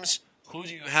 5 teams. Who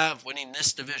do you have winning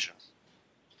this division?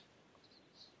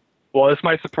 Well, this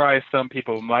might surprise some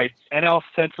people. My NL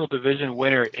Central Division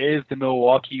winner is the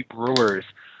Milwaukee Brewers.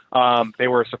 They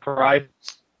were surprised.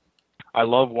 I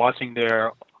love watching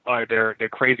their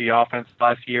crazy offense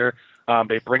last year.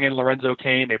 They bring in Lorenzo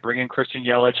Cain. They bring in Christian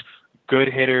Yelich, good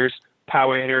hitters,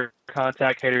 power hitter,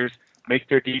 contact hitters, make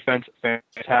their defense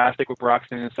fantastic with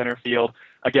Broxton in center field.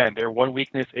 Again, their one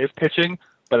weakness is pitching,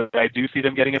 but I do see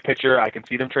them getting a pitcher. I can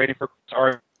see them trading for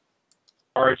Arch.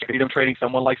 I can see them trading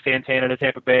someone like Santana to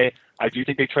Tampa Bay. I do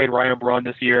think they trade Ryan Braun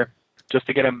this year just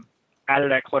to get him out of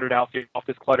that cluttered outfit, off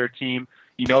this cluttered team.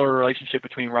 The relationship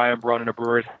between Ryan Braun and the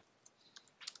Brewers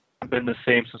has been the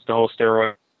same since the whole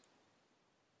steroid.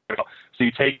 So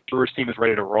you take the Brewers team is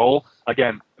ready to roll.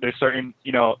 Again, there's certain,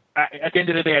 at the end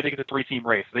of the day, I think it's a 3-team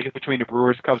race. I think it's between the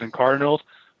Brewers, Cubs, and Cardinals.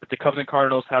 But the Cubs and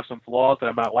Cardinals have some flaws that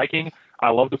I'm not liking. I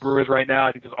love the Brewers right now.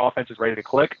 I think this offense is ready to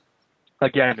click.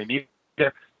 Again, they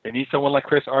need someone like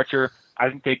Chris Archer. I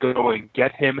think they go and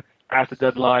get him at the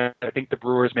deadline. I think the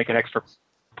Brewers make an extra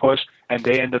push, and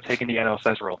they end up taking the NL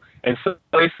Central. And so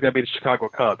it's going to be the Chicago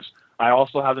Cubs. I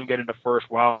also have them get in the first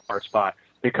wild card spot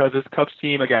because this Cubs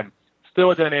team, again,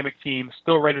 still a dynamic team,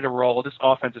 still ready to roll. This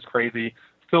offense is crazy.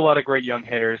 Still a lot of great young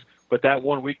hitters. But that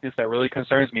one weakness that really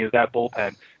concerns me is that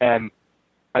bullpen. And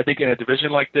I think in a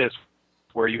division like this,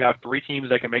 where you have three teams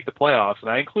that can make the playoffs, and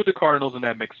I include the Cardinals in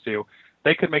that mix too,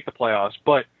 they could make the playoffs,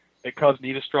 but the Cubs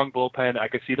need a strong bullpen. I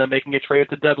could see them making a trade at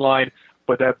the deadline,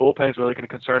 but that bullpen is really going to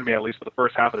concern me, at least for the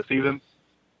first half of the season.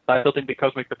 I still think the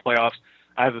Cubs make the playoffs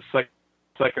as a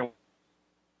second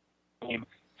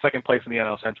place in the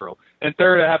NL Central. And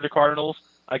third, I have the Cardinals.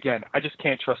 Again, I just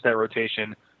can't trust that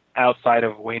rotation outside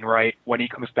of Wainwright when he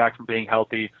comes back from being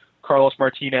healthy. Carlos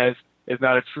Martinez is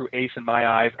not a true ace in my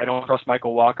eyes. I don't trust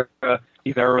Michael Walker.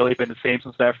 He's never really been the same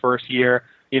since that first year.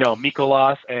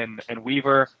 Mikolas and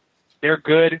Weaver, they're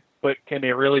good, but can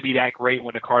they really be that great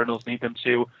when the Cardinals need them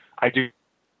to? I do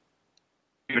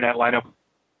in that lineup.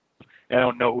 I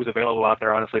don't know who's available out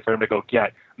there, honestly, for them to go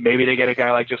get. Maybe they get a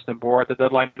guy like Justin Bour at the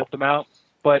deadline to help them out,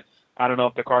 but I don't know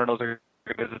if the Cardinals are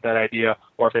going to visit that idea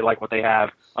or if they like what they have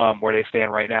where they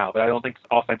stand right now. But I don't think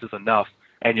offense is enough,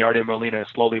 and Yardy Molina is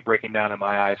slowly breaking down in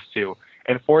my eyes, too.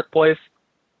 In fourth place,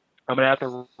 I'm going to have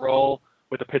to roll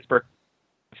with the Pittsburgh.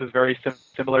 This is very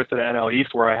similar to the NL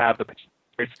East, where I have the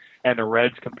Pirates and the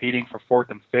Reds competing for fourth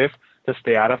and fifth to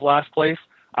stay out of last place.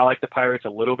 I like the Pirates a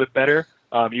little bit better.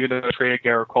 Even though they traded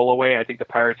Garrett Cole away, I think the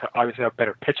Pirates obviously have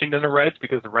better pitching than the Reds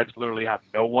because the Reds literally have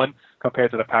no one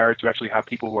compared to the Pirates who actually have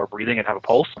people who are breathing and have a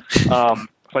pulse. So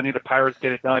I think the Pirates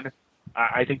get it done.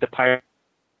 I think the Pirates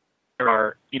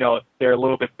are, they're a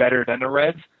little bit better than the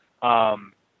Reds.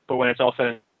 But when it's all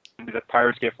said and done, the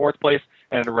Pirates get fourth place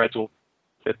and the Reds will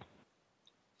fifth.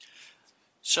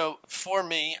 So for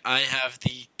me, I have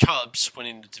the Cubs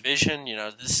winning the division.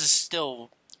 This is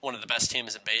still one of the best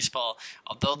teams in baseball.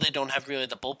 Although they don't have really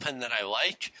the bullpen that I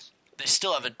like, they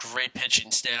still have a great pitching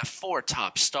staff, 4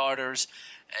 top starters.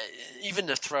 Even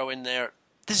to throw in there,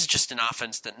 this is just an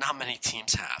offense that not many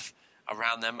teams have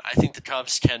around them. I think the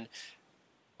Cubs can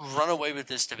run away with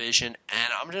this division,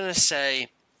 and I'm going to say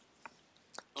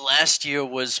last year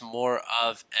was more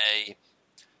of a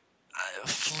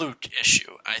fluke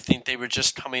issue. I think they were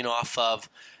just coming off of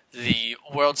the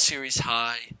World Series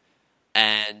high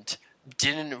and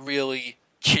didn't really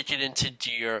kick it into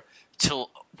gear till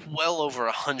well over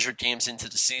 100 games into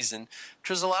the season.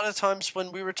 Because a lot of times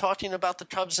when we were talking about the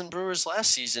Cubs and Brewers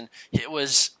last season, it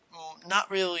was not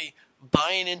really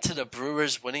buying into the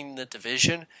Brewers winning the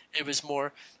division. It was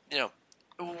more,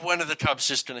 when are the Cubs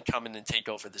just going to come in and take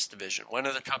over this division? When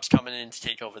are the Cubs coming in to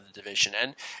take over the division?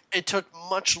 And it took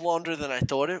much longer than I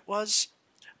thought it was,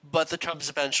 but the Cubs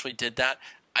eventually did that.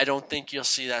 I don't think you'll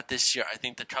see that this year. I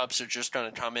think the Cubs are just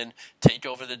going to come in, take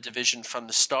over the division from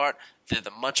the start. They're the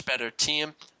much better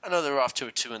team. I know they're off to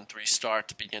a 2-3 start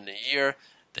to begin the year.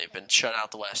 They've been shut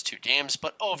out the last 2 games,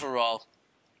 but overall,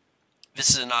 this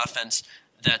is an offense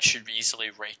that should easily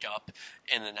rake up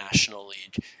in the National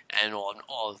League and on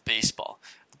all of baseball.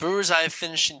 The Brewers I have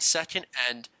finished in second,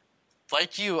 and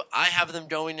like you, I have them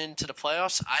going into the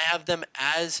playoffs. I have them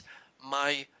as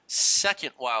my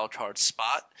second wild card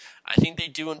spot. I think they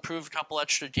do improve a couple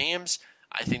extra games.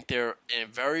 I think they're a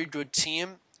very good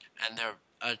team, and they're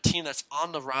a team that's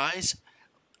on the rise.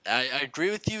 I agree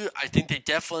with you. I think they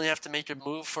definitely have to make a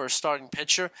move for a starting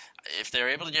pitcher. If they're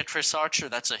able to get Chris Archer,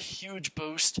 that's a huge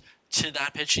boost to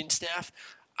that pitching staff.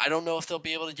 I don't know if they'll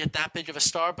be able to get that big of a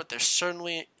star, but they're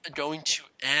certainly going to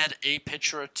add a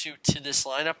pitcher or two to this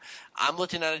lineup. I'm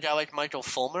looking at a guy like Michael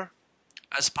Fulmer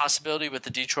as a possibility with the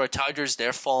Detroit Tigers.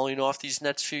 They're falling off these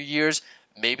next few years.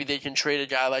 Maybe they can trade a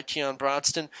guy like Keon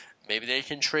Broxton. Maybe they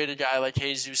can trade a guy like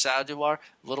Jesus Aguilar.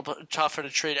 A little bit tougher to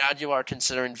trade Aguilar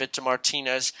considering Victor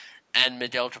Martinez and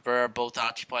Miguel Cabrera both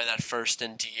occupy that first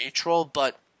and DH role,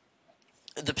 but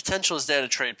the potential is there to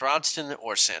trade Broxton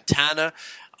or Santana.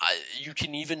 You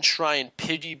can even try and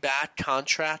piggyback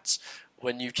contracts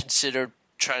when you consider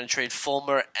trying to trade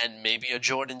Fulmer and maybe a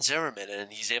Jordan Zimmerman,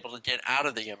 and he's able to get out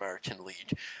of the American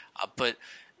League. But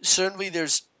certainly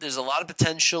there's a lot of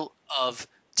potential of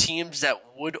teams that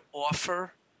would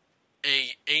offer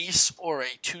a ace or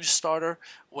a 2-starter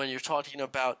when you're talking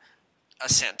about a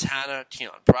Santana,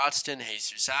 Keon Broxton,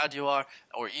 Jesus Aguilar,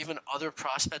 or even other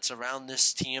prospects around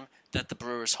this team that the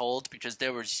Brewers hold, because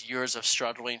there was years of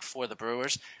struggling for the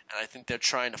Brewers, and I think they're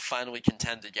trying to finally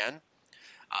contend again.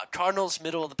 Cardinals,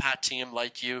 middle of the pack team,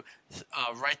 like you,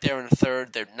 right there in the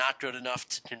third. They're not good enough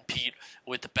to compete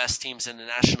with the best teams in the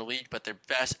National League, but they're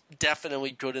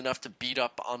definitely good enough to beat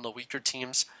up on the weaker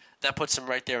teams. That puts them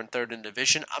right there in third in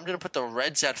division. I'm going to put the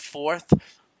Reds at fourth.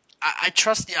 I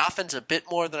trust the offense a bit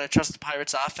more than I trust the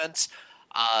Pirates' offense.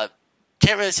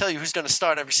 Can't really tell you who's going to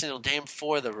start every single game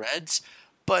for the Reds,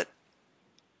 but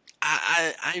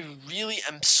I really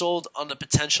am sold on the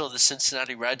potential of the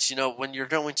Cincinnati Reds. You know, when you're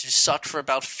going to suck for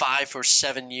about 5 or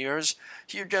 7 years,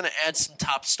 you're going to add some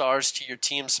top stars to your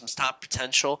team, some top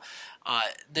potential.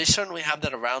 They certainly have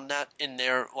that around that in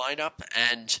their lineup,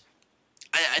 and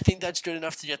I think that's good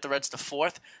enough to get the Reds to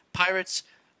 4th. Pirates,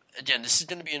 again, this is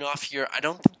going to be an off year. I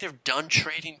don't think they're done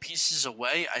trading pieces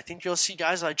away. I think you'll see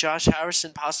guys like Josh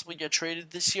Harrison possibly get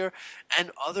traded this year, and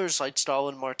others like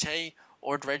Starlin Marte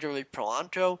or Gregory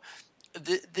Polanco.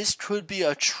 This could be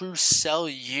a true sell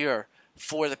year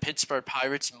for the Pittsburgh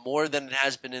Pirates, more than it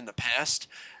has been in the past.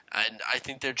 And I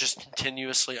think they're just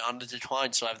continuously on the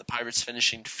decline, so I have the Pirates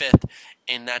finishing 5th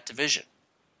in that division.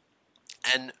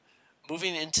 And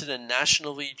moving into the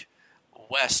National League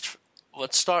West,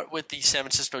 let's start with the San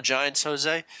Francisco Giants,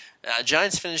 Jose.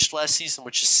 Giants finished last season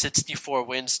with just 64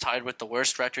 wins, tied with the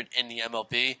worst record in the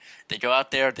MLB. They go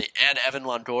out there, they add Evan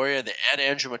Longoria, they add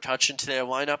Andrew McCutchen to their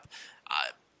lineup.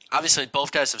 Obviously,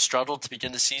 both guys have struggled to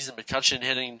begin the season. McCutchen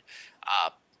hitting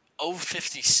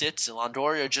 0.56, and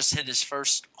Longoria just hit his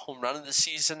first home run of the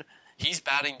season. He's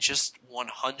batting just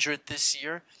 100 this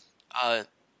year.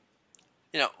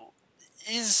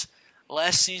 Is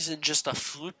last season just a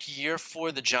fluke year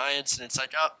for the Giants, and it's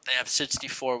like, oh, they have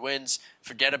 64 wins,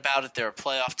 forget about it, they're a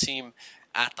playoff team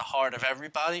at the heart of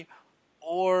everybody?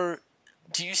 Or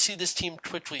do you see this team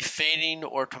quickly fading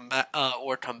or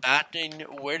combating?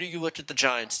 Where do you look at the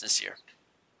Giants this year?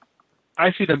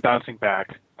 I see them bouncing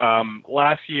back.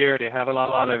 Last year, they have a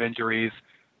lot of injuries,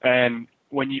 and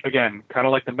when you, again, kind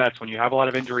of like the Mets, when you have a lot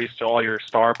of injuries to all your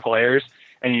star players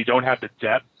and you don't have the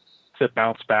depth to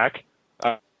bounce back,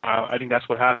 I think that's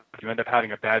what happens. You end up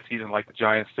having a bad season like the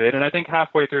Giants did, and I think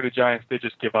halfway through the Giants did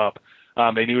just give up.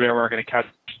 They knew they weren't going to catch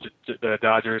the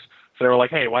Dodgers, so they were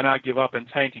like, hey, why not give up and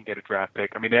tank and get a draft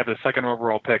pick? I mean, they have the 2nd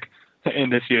overall pick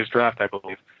in this year's draft, I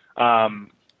believe.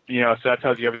 So that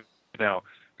tells you everything.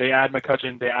 They add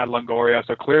McCutchen, they add Longoria,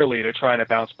 so clearly they're trying to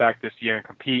bounce back this year and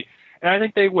compete, and I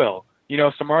think they will.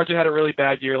 Samardzija had a really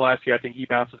bad year last year. I think he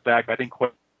bounces back. I think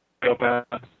Cueto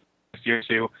bounces this year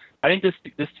too. I think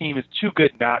this team is too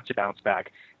good not to bounce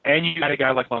back. And you got a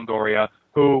guy like Longoria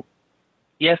who,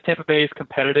 yes, Tampa Bay is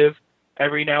competitive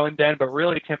every now and then, but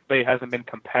really Tampa Bay hasn't been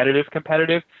competitive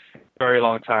in a very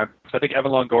long time. So I think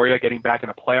Evan Longoria getting back in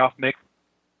a playoff mix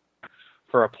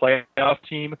for a playoff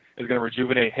team is going to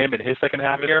rejuvenate him in his second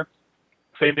half of the year.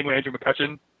 Same thing with Andrew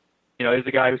McCutchen. He's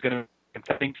a guy who's going to be a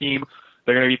contending team.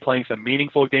 They're going to be playing some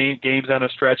meaningful games down the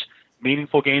stretch,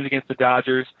 meaningful games against the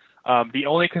Dodgers. The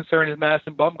only concern is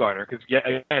Madison Bumgarner, because yet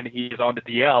again he is on the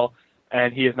DL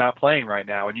and he is not playing right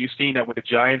now. And you've seen that when the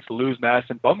Giants lose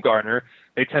Madison Bumgarner,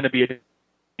 they tend to be a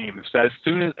team. So as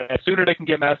sooner they can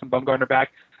get Madison Bumgarner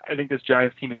back, I think this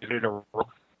Giants team is going to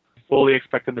fully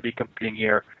expect them to be competing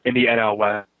here in the NL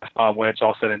West when it's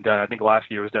all said and done. I think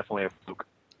last year was definitely a fluke.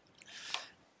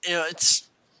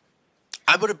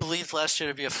 I would have believed last year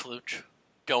to be a fluke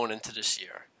going into this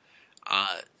year.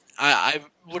 I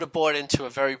would have bought into a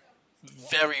very,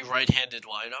 very right-handed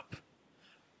lineup,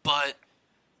 but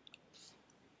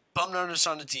Bumgarner's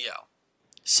on the DL.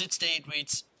 Sits to 8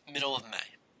 weeks, middle of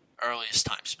May, earliest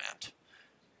time span.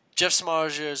 Jeff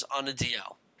Samardzija on the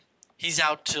DL. He's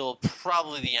out till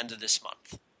probably the end of this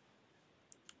month.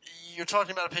 You're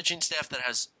talking about a pitching staff that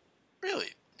has really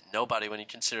nobody when you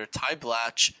consider Ty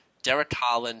Blatch, Derek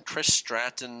Holland, Chris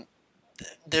Stratton.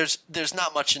 There's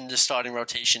not much in the starting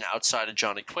rotation outside of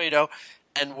Johnny Cueto,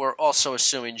 and we're also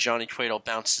assuming Johnny Cueto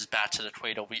bounces back to the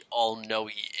Cueto we all know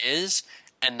he is,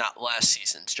 and not last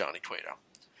season's Johnny Cueto.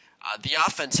 The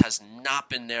offense has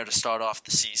not been there to start off the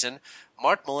season.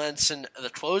 Mark Melancon, the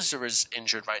closer, is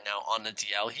injured right now on the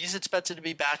DL. He's expected to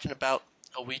be back in about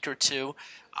a week or two.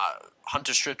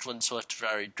 Hunter Strickland's looked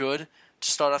very good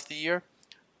to start off the year.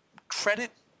 Credit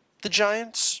the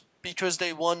Giants because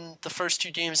they won the first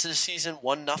 2 games of the season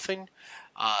 1-0,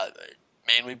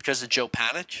 mainly because of Joe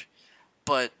Panik.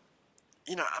 But,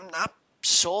 I'm not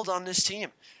sold on this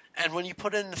team. And when you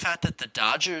put in the fact that the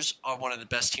Dodgers are one of the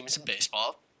best teams in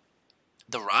baseball,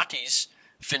 the Rockies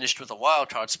finished with a wild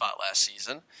card spot last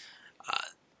season,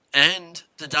 and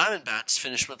the Diamondbacks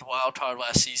finished with a wild card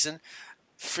last season,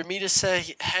 for me to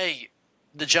say, hey,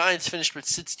 the Giants finished with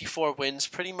 64 wins,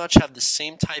 pretty much have the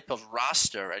same type of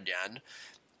roster again,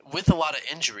 with a lot of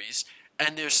injuries,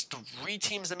 and there's 3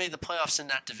 teams that made the playoffs in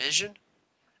that division,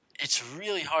 it's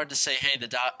really hard to say, hey,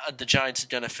 the Giants are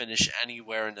going to finish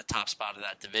anywhere in the top spot of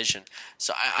that division.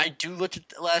 So I do look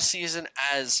at last season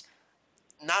as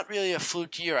not really a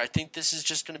fluke year. I think this is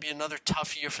just going to be another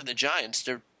tough year for the Giants.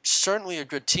 They're certainly a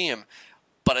good team,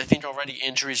 but I think already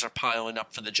injuries are piling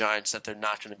up for the Giants that they're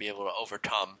not going to be able to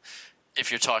overcome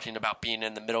if you're talking about being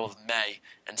in the middle of May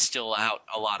and still out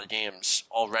a lot of games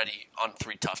already on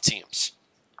 3 tough teams.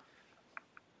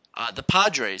 The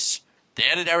Padres, they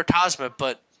added Eric Hosmer,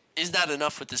 but is that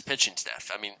enough with this pitching staff?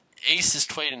 I mean, Ace is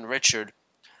Clayton Richard,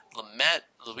 Lamet,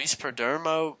 Luis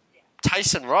Perdomo,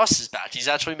 Tyson Ross is back. He's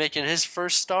actually making his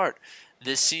first start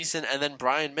this season, and then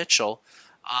Brian Mitchell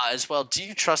as well. Do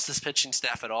you trust this pitching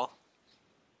staff at all?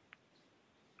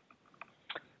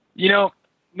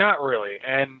 Not really.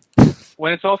 And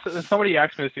when it's also, somebody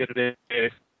asked me this the other day,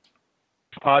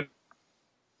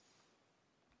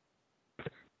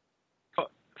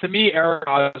 to me, Eric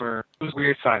Hosmer was a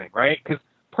weird signing, right? Because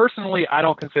personally, I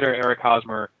don't consider Eric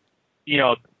Hosmer,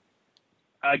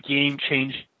 a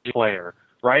game-changing player,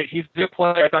 right? He's a good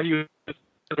player. I thought he was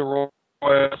the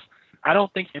Royals. I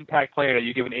don't think impact player that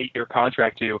you give an 8-year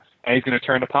contract to, and he's going to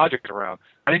turn the Padres around.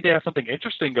 I think they have something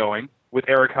interesting going with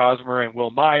Eric Hosmer and Will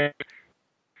Myers.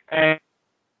 And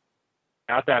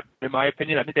not that, in my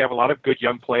opinion, I think they have a lot of good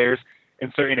young players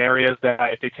in certain areas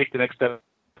that if they take the next step,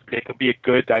 they could be a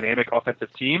good, dynamic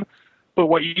offensive team. But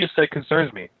what you just said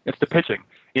concerns me. It's the pitching.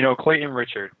 Clayton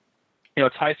Richard.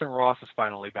 Tyson Ross is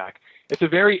finally back. It's a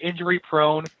very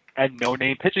injury-prone and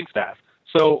no-name pitching staff.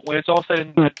 So when it's all said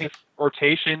and done, I think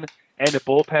rotation and the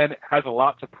bullpen has a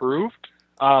lot to prove.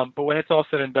 But when it's all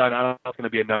said and done, I don't know if it's going to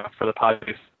be enough for the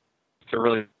Padres to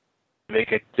really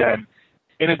make a dent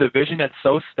in a division that's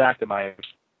so stacked in my opinion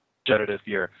this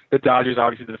year. The Dodgers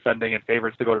obviously the defending and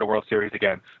favorites to go to the World Series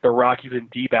again. The Rockies and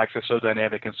D-backs are so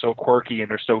dynamic and so quirky and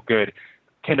they're so good.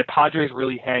 Can the Padres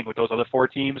really hang with those other 4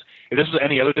 teams? If this was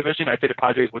any other division, I'd say the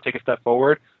Padres would take a step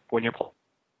forward. But when you're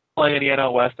playing in the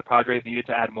NL West, the Padres needed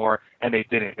to add more, and they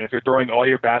didn't. And if you're throwing all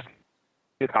your baskets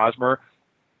at Hosmer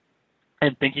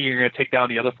and thinking you're going to take down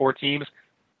the other 4 teams,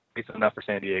 it's enough for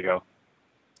San Diego.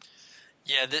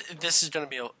 Yeah, this is going to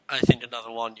be, I think,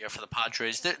 another long year for the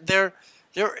Padres. They're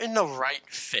in the right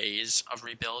phase of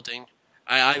rebuilding.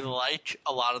 I like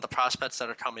a lot of the prospects that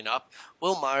are coming up.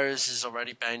 Will Myers is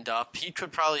already banged up. He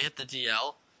could probably hit the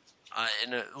DL,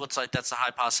 and it looks like that's a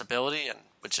high possibility, and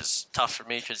which is tough for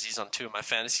me because he's on 2 of my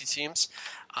fantasy teams.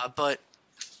 But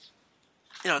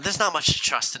there's not much to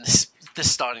trust in this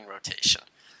starting rotation.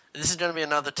 This is going to be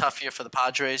another tough year for the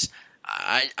Padres.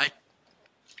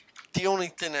 The only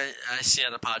thing I see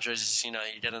out of the Padres is, you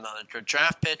get another good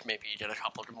draft pick. Maybe you get a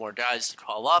couple more guys to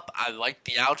call up. I like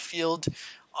the outfield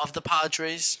of the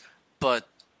Padres, but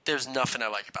there's nothing I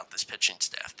like about this pitching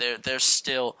staff. They're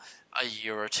still a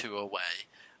year or 2 away.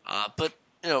 But,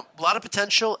 a lot of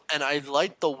potential, and I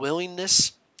like the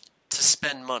willingness to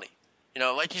spend money.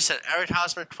 Like you said, Eric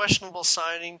Hosmer, questionable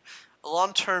signing, a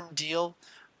long-term deal,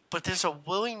 but there's a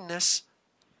willingness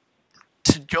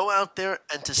to go out there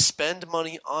and to spend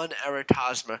money on Eric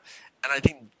Hosmer, and I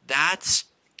think that's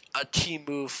a key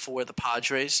move for the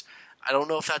Padres. I don't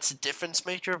know if that's a difference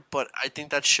maker, but I think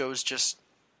that shows just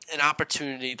an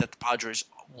opportunity that the Padres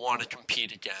want to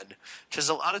compete again. Because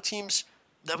a lot of teams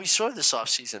that we saw this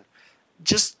offseason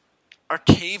just are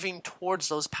caving towards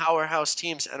those powerhouse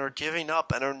teams and are giving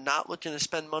up and are not looking to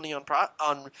spend money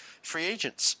on free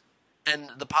agents.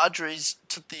 And the Padres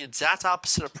took the exact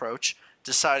opposite approach,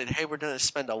 decided, hey, we're going to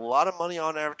spend a lot of money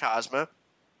on Eric Hosmer.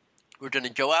 We're going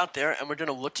to go out there and we're going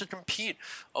to look to compete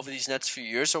over these next few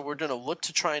years, or we're going to look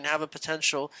to try and have a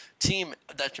potential team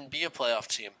that can be a playoff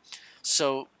team.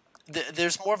 So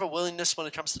there's more of a willingness when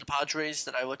it comes to the Padres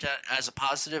that I look at as a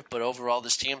positive, but overall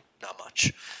this team, not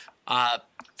much.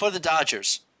 For the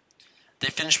Dodgers, they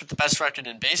finished with the best record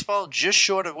in baseball, just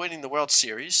short of winning the World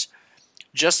Series.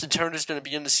 Justin Turner is going to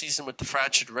begin the season with the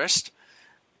fractured wrist.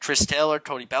 Chris Taylor,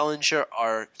 Cody Bellinger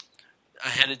are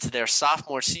headed to their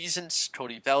sophomore seasons.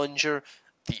 Cody Bellinger,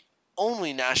 the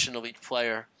only National League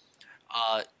player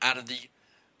out of the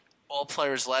all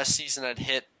players last season that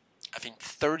hit, I think,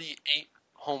 38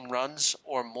 home runs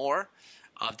or more.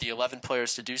 Of the 11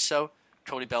 players to do so,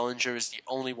 Cody Bellinger is the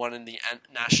only one in the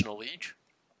National League.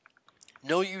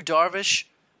 No Yu Darvish,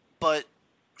 but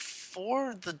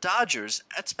for the Dodgers,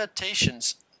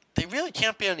 expectations, they really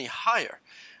can't be any higher.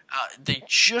 They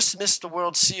just missed the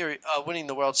World Series, winning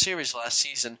the World Series last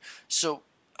season. So,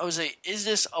 Jose, is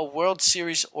this a World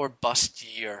Series or bust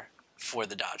year for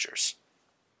the Dodgers?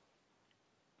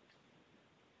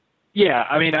 Yeah,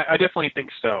 I mean, I definitely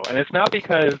think so. And it's not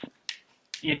because,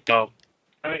 it's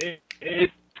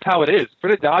how it is. For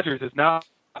the Dodgers, it's not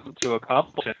to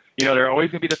accomplish it. They're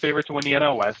always going to be the favorite to win the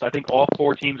NL West. I think all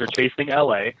 4 teams are chasing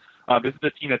LA. This is a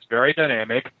team that's very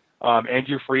dynamic.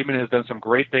 Andrew Friedman has done some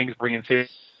great things bringing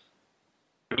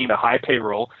a high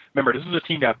payroll. Remember, this is a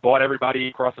team that bought everybody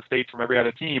across the states from every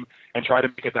other team and tried to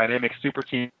make a dynamic super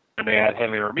team and they had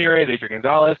Henry Ramirez, Adrian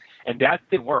Gonzalez, and that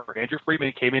didn't work. Andrew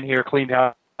Friedman came in here, cleaned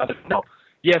house. No,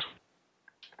 yes,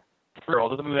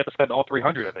 doesn't mean we have to spend all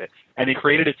 300 of it. And he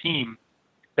created a team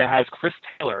that has Chris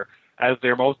Taylor as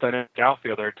their most dynamic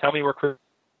outfielder. Tell me where Chris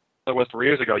Taylor was 3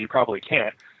 years ago. You probably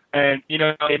can't. And,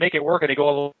 they make it work, and they go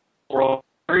all the World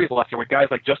Series last year with guys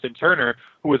like Justin Turner,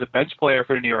 who was a bench player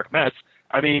for the New York Mets.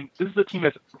 I mean, this is a team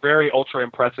that's very ultra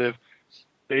impressive.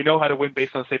 They know how to win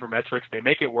based on sabermetrics. They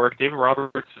make it work. David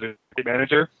Roberts is a great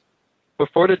manager. But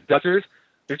for the Dodgers,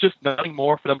 there's just nothing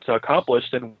more for them to accomplish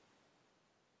than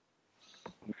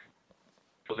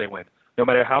they win. No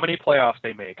matter how many playoffs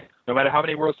they make, no matter how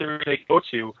many World Series they go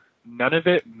to, none of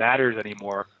it matters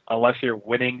anymore unless you're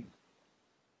winning.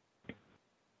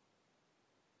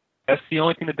 That's the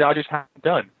only thing the Dodgers haven't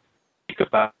done. Think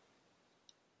about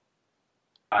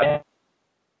it.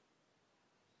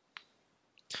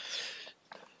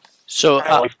 So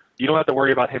you don't have to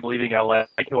worry about him leaving LA. I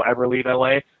think he'll ever leave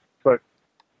LA, but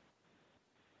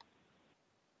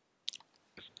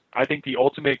I think the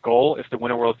ultimate goal is to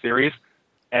win a World Series,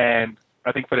 and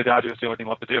I think for the Dodgers, it's the only thing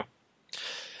left to do.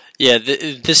 Yeah,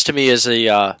 this to me is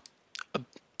a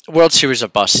World Series or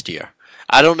bust year.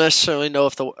 I don't necessarily know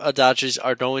if the Dodgers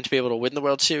are going to be able to win the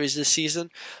World Series this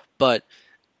season, but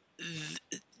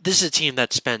this is a team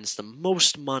that spends the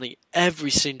most money every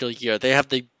single year. They have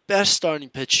the best starting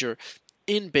pitcher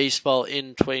in baseball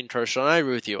in Clayton Kershaw, and I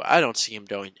agree with you. I don't see him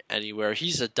going anywhere.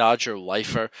 He's a Dodger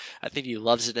lifer. I think he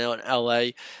loves it now in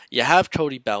LA. You have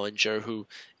Cody Bellinger, who,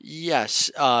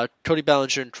 yes, Cody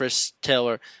Bellinger and Chris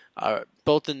Taylor are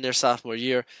both in their sophomore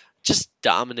year, just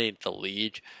dominate the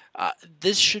league.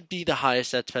 This should be the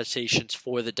highest expectations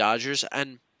for the Dodgers,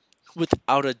 and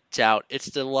without a doubt, it's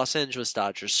the Los Angeles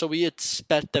Dodgers. So we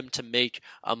expect them to make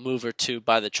a move or two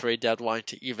by the trade deadline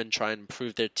to even try and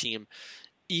improve their team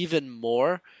even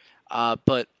more.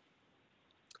 But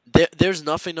there's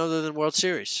nothing other than World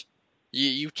Series.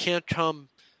 You can't come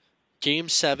Game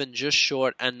 7 just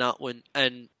short and not win,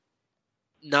 and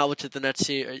not look at the next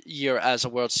year as a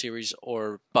World Series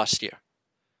or bust year.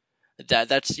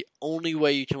 That's the only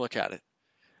way you can look at it.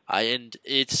 And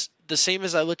it's the same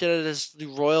as I looked at it as the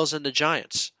Royals and the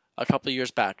Giants a couple of years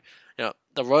back.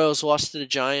 The Royals lost to the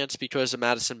Giants because of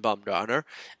Madison Bumgarner.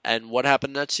 And what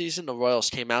happened that season? The Royals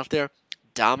came out there,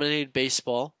 dominated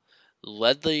baseball,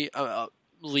 led the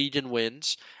league in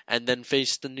wins, and then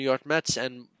faced the New York Mets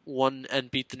and won and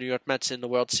beat the New York Mets in the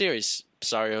World Series.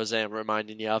 Sorry, Jose, I'm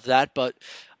reminding you of that. But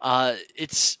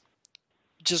it's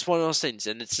just one of those things,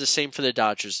 and it's the same for the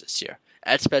Dodgers this year.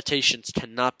 Expectations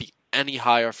cannot be any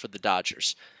higher for the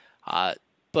Dodgers.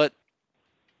 But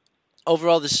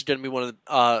overall, this is going to be one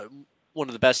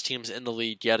of the best teams in the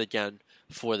league yet again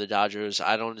for the Dodgers.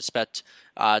 I don't expect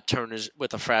Turner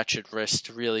with a fractured wrist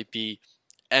to really be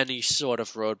any sort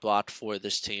of roadblock for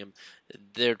this team.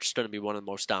 They're just going to be one of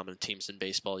the most dominant teams in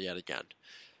baseball yet again.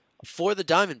 For the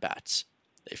Diamondbacks,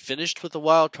 they finished with a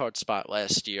wild card spot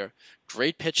last year,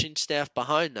 great pitching staff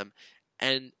behind them,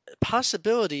 and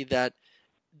possibility that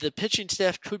the pitching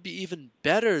staff could be even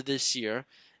better this year,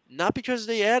 not because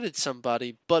they added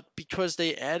somebody, but because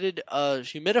they added a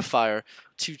humidifier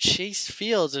to Chase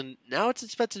Field, and now it's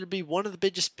expected to be one of the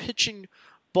biggest pitching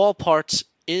ballparks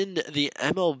in the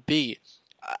MLB.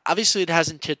 Obviously, it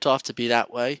hasn't kicked off to be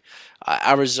that way.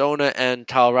 Arizona and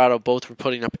Colorado both were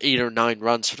putting up 8 or 9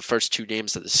 runs for the first 2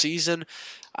 games of the season.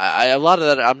 A lot of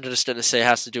that, I'm just going to say,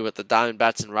 has to do with the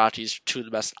Diamondbacks and Rockies, 2 of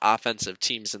the best offensive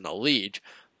teams in the league.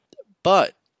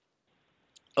 But,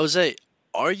 Jose,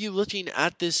 are you looking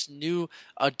at this new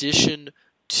addition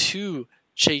to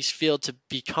Chase Field to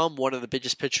become one of the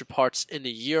biggest pitcher parts in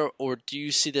the year, or do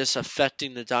you see this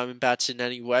affecting the Diamondbacks in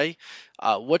any way?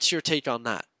 What's your take on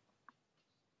that?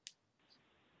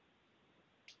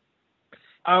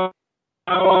 I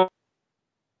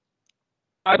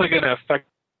think going to affect.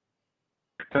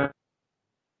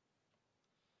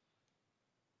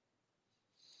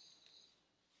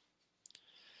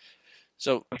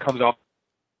 So it comes off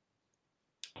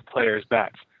players'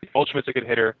 bats. Goldschmidt's a good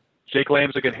hitter. Jake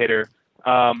Lamb's a good hitter.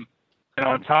 And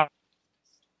on top,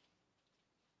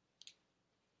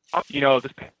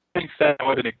 this being said, I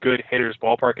wasn't a good hitter's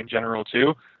ballpark in general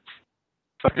too.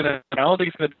 So I don't think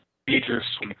it's going to be a major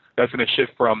swing that's going to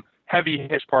shift from heavy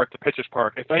hitch park to pitcher's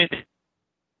park. If anything,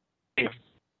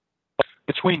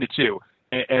 between the two,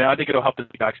 and I think it'll help the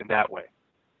backs in that way.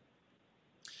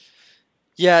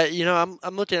 Yeah,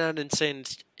 I'm looking at it and saying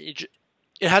it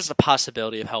has the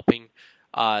possibility of helping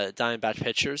Diamondback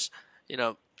pitchers.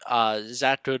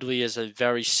 Zach Goodley is a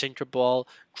very sinker ball,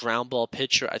 ground ball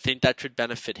pitcher. I think that could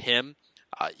benefit him.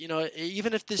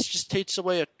 Even if this just takes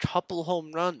away a couple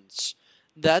home runs,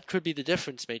 that could be the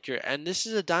difference maker. And this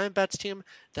is a Diamondbacks team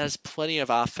that has plenty of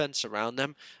offense around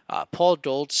them. Paul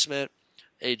Goldschmidt,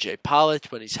 AJ Pollock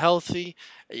when he's healthy.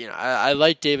 I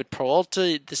like David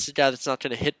Peralta. This is a guy that's not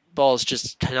going to hit balls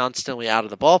just constantly out of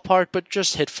the ballpark, but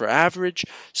just hit for average.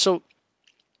 So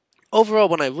overall,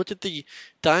 when I look at the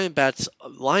Diamondbacks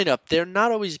lineup, they're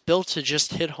not always built to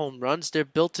just hit home runs. They're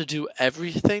built to do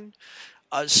everything.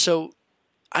 So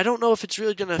I don't know if it's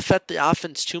really going to affect the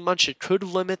offense too much. It could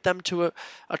limit them to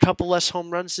a couple less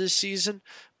home runs this season.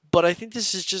 But I think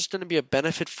this is just going to be a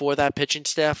benefit for that pitching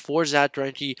staff, for Zach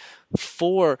Greinke,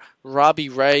 for Robbie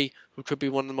Ray, who could be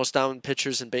one of the most dominant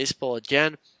pitchers in baseball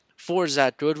again, for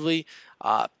Zach Goodley,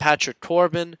 Patrick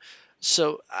Corbin.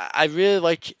 So I really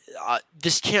like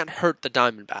this. Can't hurt the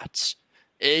Diamondbacks.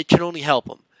 It can only help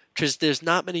them because there's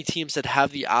not many teams that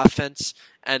have the offense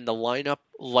and the lineup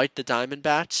like the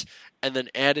Diamondbacks, and then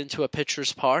add into a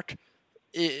pitcher's park.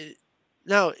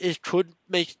 Now it could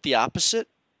make the opposite.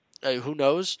 Who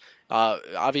knows?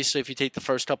 Obviously, if you take the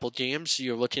first couple games,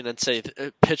 you're looking at, say,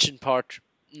 pitching park,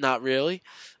 not really.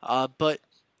 But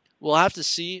we'll have to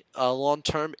see long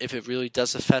term if it really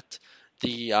does affect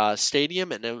the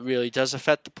stadium and it really does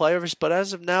affect the players. But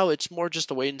as of now, it's more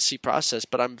just a wait-and-see process.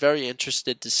 But I'm very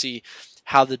interested to see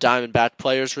how the Diamondback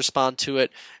players respond to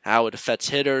it, how it affects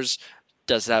hitters.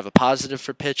 Does it have a positive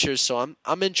for pitchers? So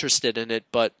I'm interested in it,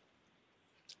 but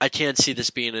I can't see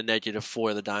this being a negative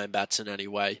for the Diamondbacks in any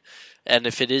way. And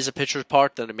if it is a pitcher's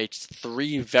park, then it makes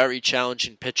 3 very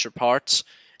challenging pitcher parks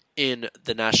in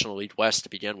the National League West to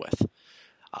begin with.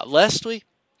 Lastly,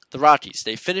 the Rockies.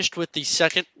 They finished with the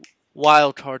second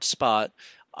wild card spot,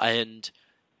 and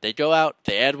they go out,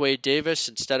 they add Wade Davis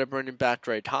instead of bringing back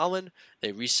Greg Holland.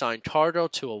 They re-signed Cargo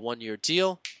to a 1-year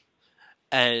deal,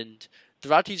 and the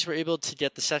Rockies were able to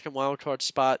get the second wild card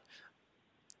spot.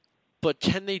 But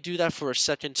can they do that for a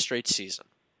second straight season?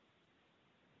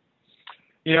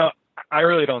 I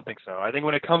really don't think so. I think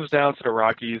when it comes down to the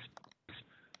Rockies,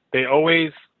 they're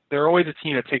always a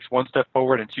team that takes 1 step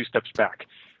forward and 2 steps back.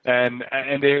 And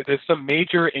there's some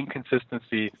major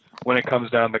inconsistency when it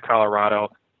comes down to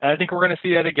Colorado. And I think we're going to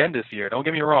see that again this year. Don't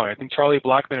get me wrong. I think Charlie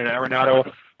Blackmon and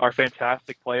Arenado are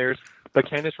fantastic players. But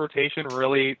can this rotation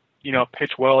really,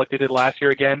 pitch well like they did last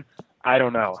year again? I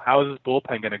don't know. How is this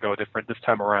bullpen going to go different this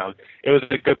time around? It was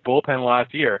a good bullpen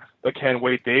last year, but can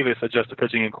Wade Davis adjust to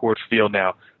pitching in Coors Field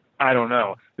now? I don't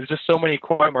know. There's just so many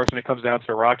question marks when it comes down to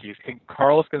the Rockies. Can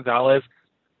Carlos Gonzalez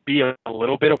be a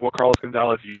little bit of what Carlos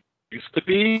Gonzalez used to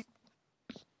be?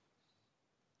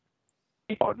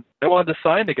 They wanted to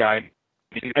sign the guy,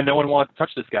 and no one wanted to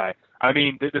touch this guy. I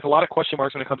mean, there's a lot of question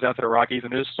marks when it comes down to the Rockies,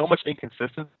 and there's so much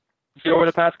inconsistency over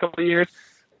the past couple of years.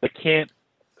 They can't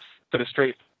set a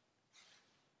straight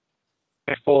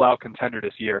a full-out contender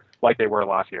this year like they were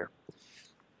last year.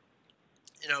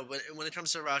 When it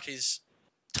comes to the Rockies,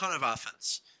 ton of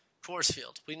offense. Coors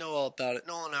Field, we know all about it.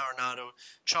 Nolan Arenado,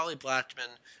 Charlie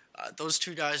Blackmon, those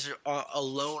 2 guys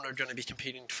alone are going to be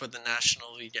competing for the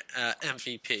National League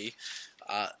MVP.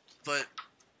 But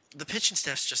the pitching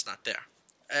staff's just not there.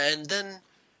 And then,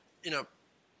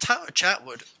 Tyler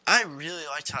Chatwood, I really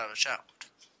like Tyler Chatwood.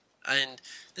 And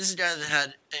this is a guy that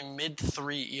had a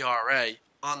mid-3 ERA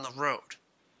on the road.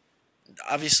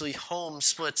 Obviously, home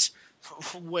splits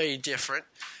way different,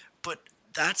 but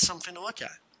that's something to look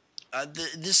at.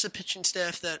 This is a pitching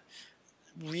staff that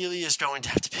really is going to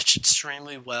have to pitch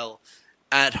extremely well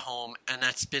at home, and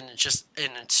that's been just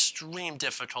an extreme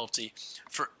difficulty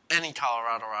for any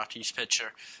Colorado Rockies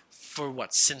pitcher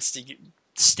since the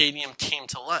stadium came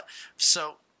to life.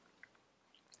 So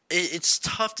it's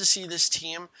tough to see this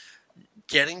team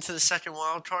getting to the second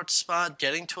wild card spot,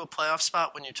 getting to a playoff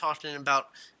spot when you're talking about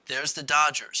there's the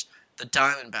Dodgers, the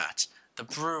Diamondbacks, the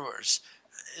Brewers,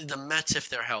 the Mets if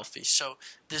they're healthy. So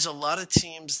there's a lot of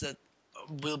teams that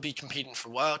will be competing for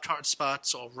wild card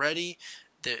spots already.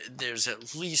 There's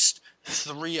at least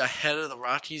 3 ahead of the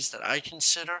Rockies that I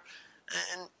consider.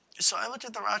 And so I look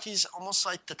at the Rockies almost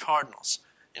like the Cardinals.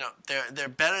 They're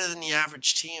better than the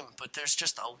average team, but there's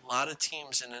just a lot of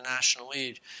teams in the National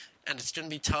League, and it's going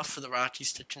to be tough for the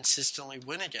Rockies to consistently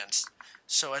win against.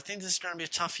 So I think this is going to be a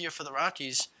tough year for the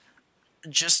Rockies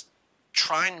just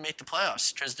trying to make the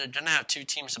playoffs because they're going to have 2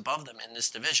 teams above them in this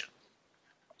division.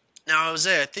 Now,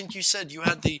 Jose, I think you said you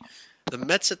had the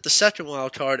Mets at the second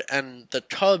wild card and the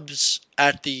Cubs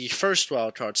at the first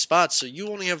wild card spot, so you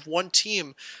only have 1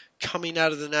 team coming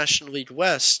out of the National League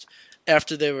West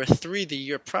after there were 3 the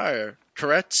year prior,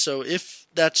 correct? So if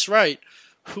that's right,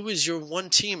 who is your 1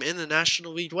 team in the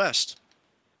National League West?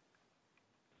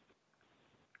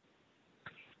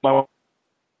 My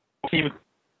team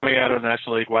coming out of the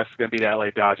National League West is going to be the LA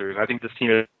Dodgers. I think this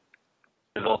team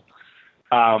is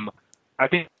I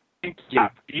think yeah,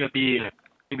 even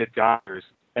the Dodgers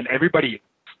and everybody,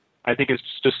 I think is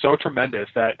just so tremendous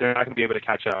that they're not going to be able to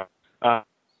catch up.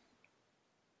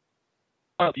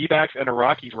 D-backs and the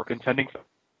Rockies were contending for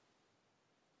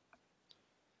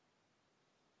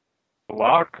a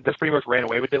while. This pretty much ran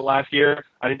away with it last year.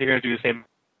 I think they're going to do the same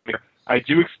here. I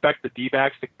do expect the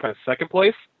D-backs to come second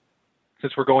place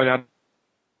since we're going on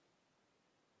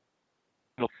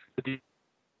the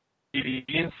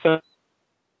in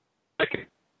second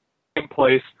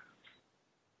place,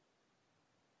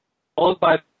 followed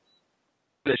by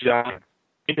the Giants.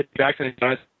 I think the D-backs and the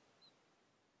Giants.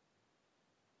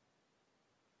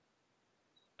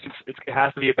 It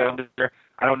has to be a balance there.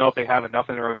 I don't know if they have enough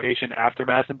in the rotation after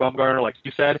Madison Bumgarner, like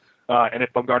you said, and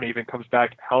if Bumgarner even comes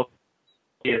back healthy,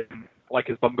 like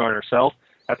his Bumgarner self.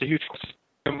 That's a huge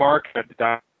question mark. That the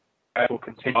Dodgers will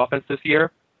continue offense this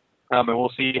year, and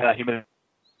we'll see how he may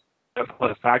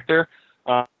play a factor.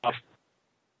 So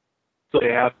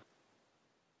they have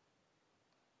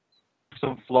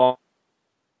some flaw.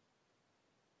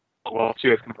 Well,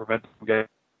 too, it's going to prevent them from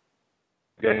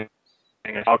getting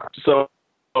an outcome. So.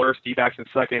 First, D-backs in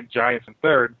second, Giants in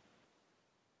third,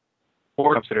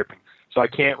 fourth considering. So I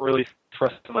can't really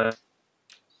trust them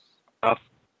enough.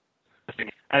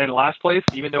 And in last place,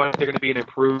 even though I think they're going to be an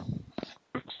improved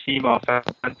team offense,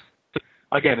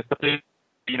 again, it's something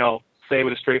say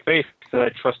with a straight face that I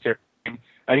trust their team.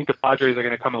 I think the Padres are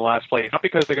going to come in last place, not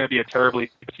because they're going to be a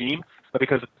terribly good team, but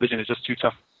because the division is just too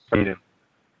tough for them.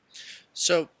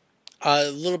 So a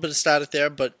little bit of static there,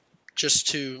 but just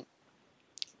to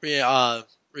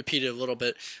repeat it a little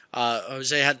bit.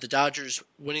 Jose had the Dodgers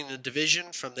winning the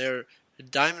division from their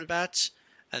Diamondbacks,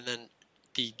 and then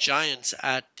the Giants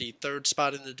at the third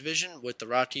spot in the division with the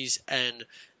Rockies and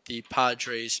the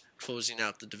Padres closing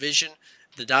out the division.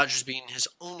 The Dodgers being his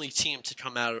only team to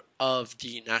come out of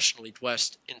the National League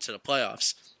West into the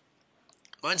playoffs.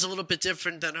 Mine's a little bit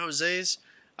different than Jose's.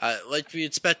 Like we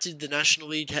expected, the National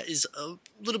League is a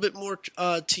little bit more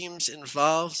teams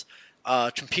involved.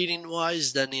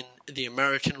 Competing-wise than in the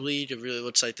American League. It really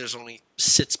looks like there's only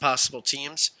 6 possible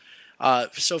teams.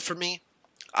 So for me,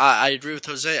 I agree with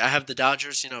Jose. I have the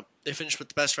Dodgers. They finished with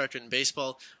the best record in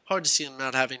baseball. Hard to see them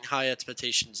not having high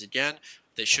expectations again.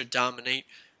 They should dominate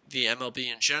the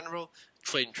MLB in general.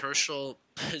 Clayton Kershaw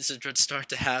is a good start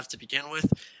to have to begin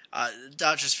with. The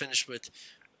Dodgers finished with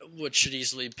what should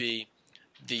easily be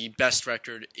the best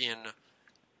record in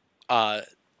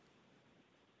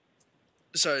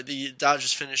the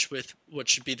Dodgers finished with what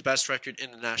should be the best record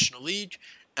in the National League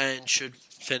and should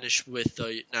finish with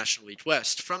the National League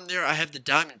West. From there, I have the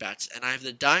Diamondbacks, and I have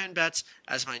the Diamondbacks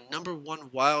as my number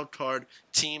 1 wild card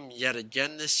team yet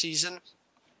again this season.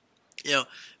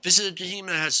 This is a team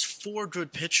that has 4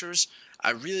 good pitchers.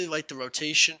 I really like the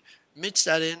rotation. Mix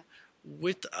that in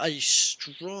with a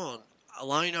strong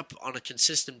lineup on a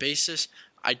consistent basis.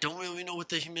 I don't really know what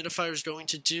the humidifier is going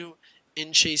to do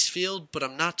in Chase Field, but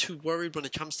I'm not too worried when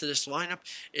it comes to this lineup.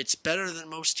 It's better than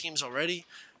most teams already.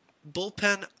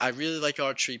 Bullpen, I really like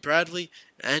Archie Bradley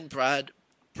and Brad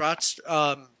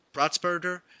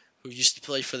Roethlisberger, who used to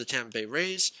play for the Tampa Bay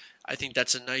Rays. I think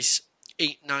that's a nice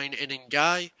 8-9 inning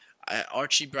guy.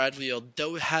 Archie Bradley,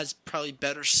 although has probably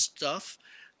better stuff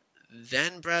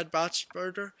than Brad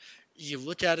Roethlisberger, you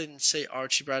look at it and say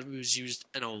Archie Bradley was used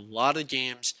in a lot of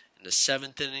games in the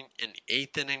 7th inning, in the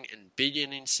 8th inning, in big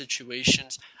inning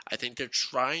situations. I think they're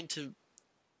trying to,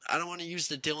 I don't want to use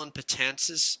the Dylan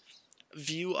Betances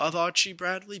view of Archie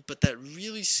Bradley, but that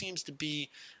really seems to be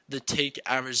the take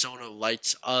Arizona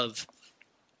likes of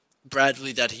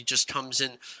Bradley, that he just comes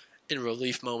in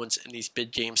relief moments in these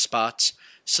big game spots.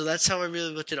 So that's how I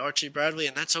really look at Archie Bradley,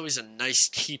 and that's always a nice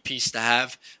key piece to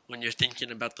have when you're thinking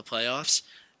about the playoffs.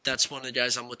 That's one of the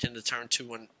guys I'm looking to turn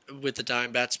to with the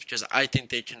Diamondbacks, because I think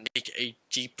they can make a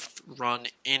deep run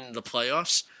in the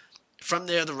playoffs. From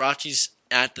there, the Rockies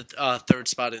at the third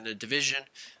spot in the division.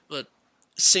 But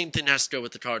same thing has to go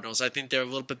with the Cardinals. I think they're a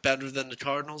little bit better than the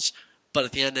Cardinals, but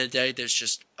at the end of the day, there's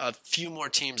just a few more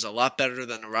teams a lot better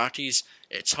than the Rockies.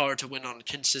 It's hard to win on a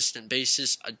consistent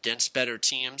basis against better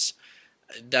teams.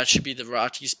 That should be the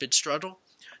Rockies' big struggle.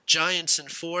 Giants in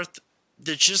fourth.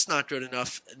 They're just not good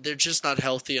enough. They're just not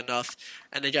healthy enough.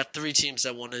 And they got 3 teams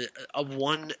that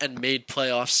won and made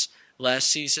playoffs last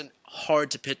season. Hard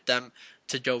to pit them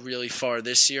to go really far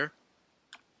this year.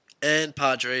 And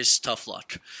Padres, tough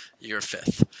luck. You're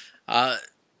 5th.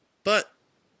 But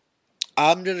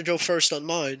I'm going to go first on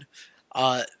mine.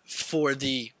 For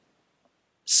the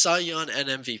Cy Young and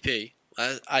MVP,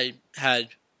 I had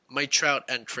Mike Trout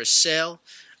and Chris Sale.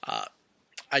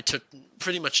 I took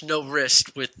pretty much no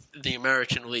risk with the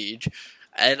American League.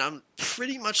 And I'm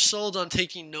pretty much sold on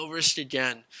taking no risk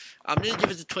again. I'm going to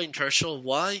give it to Clayton Kershaw.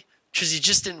 Why? Because he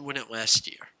just didn't win it last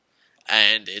year.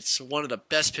 And it's one of the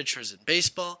best pitchers in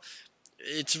baseball.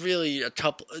 It's really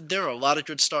there are a lot of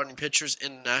good starting pitchers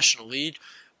in the National League.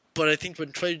 But I think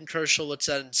when Clayton Kershaw looks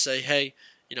at it and say, hey,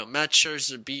 Matt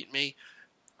Scherzer beat me,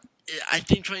 I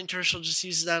think Clayton Kershaw just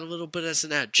uses that a little bit as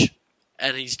an edge.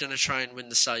 And he's going to try and win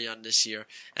the Cy Young this year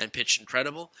and pitch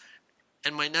incredible.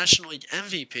 And my National League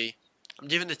MVP, I'm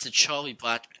giving it to Charlie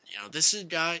Blackmon. This is a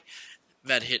guy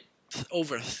that hit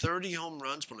over 30 home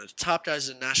runs, one of the top guys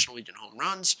in the National League in home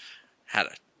runs, had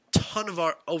a ton of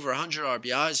over 100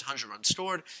 RBIs, 100 runs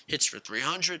scored, hits for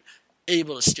 300,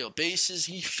 able to steal bases.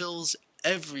 He fills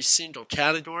every single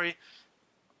category.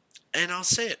 And I'll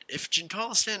say it, if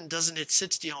Giancarlo Stanton doesn't hit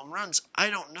 60 home runs, I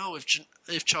don't know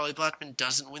if Charlie Blackmon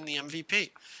doesn't win the MVP.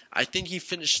 I think he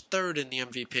finished third in the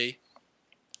MVP,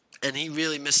 and he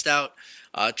really missed out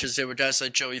because there were guys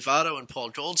like Joey Votto and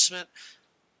Paul Goldschmidt.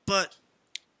 But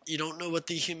you don't know what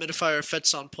the humidifier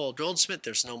effects on Paul Goldschmidt.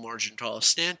 There's no more Giancarlo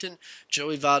Stanton.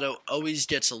 Joey Votto always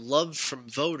gets a love from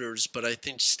voters, but I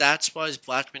think stats-wise,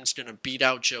 Blackmon's going to beat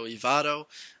out Joey Votto.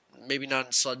 Maybe not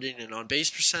in slugging and on-base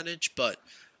percentage, but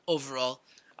overall,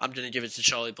 I'm going to give it to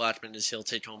Charlie Blackmon as he'll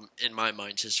take home, in my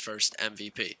mind, his first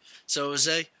MVP. So,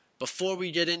 Jose, before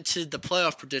we get into the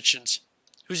playoff predictions,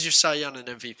 who's your Cy Young and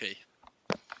MVP?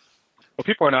 Well,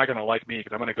 people are not going to like me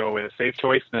because I'm going to go with a safe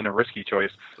choice and then a risky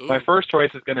choice. Ooh. My first choice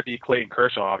is going to be Clayton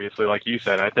Kershaw, obviously, like you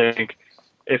said. I think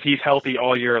if he's healthy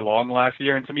all year long last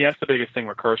year, and to me that's the biggest thing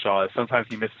with Kershaw is sometimes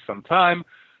he misses some time,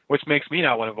 which makes me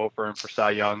not want to vote for him for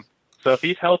Cy Young. So if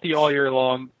he's healthy all year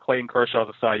long, Clayton Kershaw is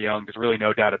a Cy Young. There's really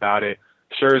no doubt about it.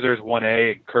 Scherzer's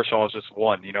 1A, and Kershaw is just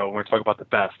 1, when we're talking about the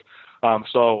best.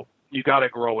 So you got to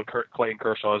grow with Clayton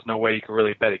Kershaw. There's no way you can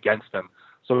really bet against him.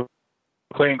 So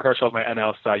Clayton Kershaw is my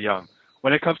NL Cy Young.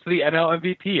 When it comes to the NL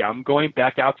MVP, I'm going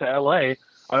back out to LA.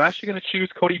 I'm actually going to choose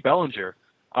Cody Bellinger.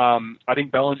 I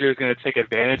think Bellinger is going to take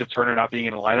advantage of Turner not being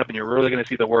in the lineup, and you're really going to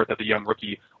see the worth of the young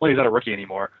rookie. Well, he's not a rookie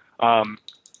anymore.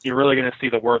 You're really going to see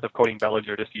the worth of Cody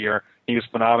Bellinger this year. He was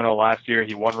phenomenal last year.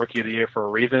 He won Rookie of the Year for a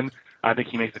reason. I think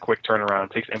he makes a quick turnaround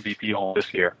and takes MVP home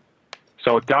this year.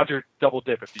 So Dodger double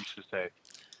dip, if you should say.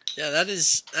 Yeah, that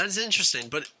is interesting.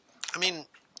 But the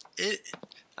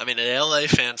LA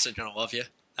fans are going to love you.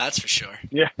 That's for sure.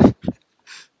 Yeah.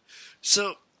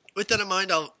 So, with that in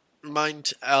mind, I'll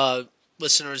remind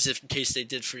listeners, if in case they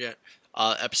did forget,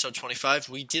 episode 25,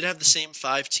 we did have the same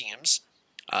 5 teams.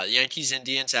 Yankees,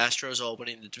 Indians, Astros all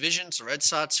winning the divisions. The Red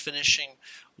Sox finishing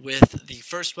with the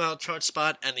first wild card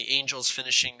spot, and the Angels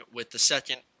finishing with the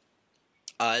second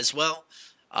as well.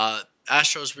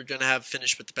 Astros we're going to have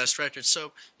finished with the best record.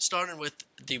 So, starting with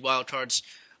the wild cards,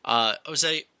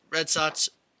 Jose, Red Sox,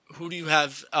 who do you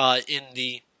have in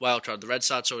the wild card? The Red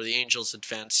Sox or the Angels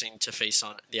advancing to face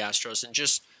on the Astros? And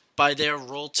just by their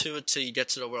role to it till you get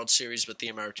to the World Series with the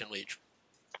American League.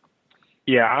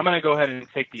 Yeah, I'm going to go ahead and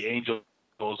take the Angels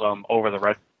over the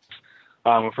Red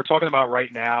Sox. If we're talking about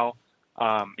right now,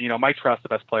 Mike Trout's the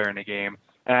best player in the game.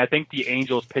 And I think the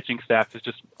Angels pitching staff is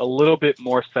just a little bit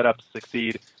more set up to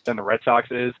succeed than the Red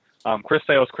Sox is. Chris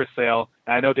Sale is Chris Sale.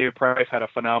 And I know David Price had a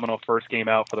phenomenal first game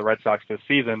out for the Red Sox this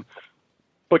season.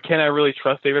 But can I really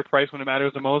trust David Price when it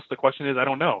matters the most? The question is, I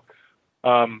don't know.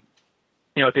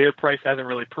 David Price hasn't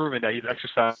really proven that he's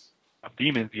exercised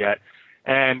demons yet.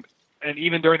 And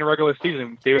even during the regular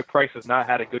season, David Price has not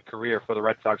had a good career for the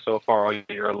Red Sox so far all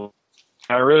year.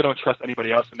 I really don't trust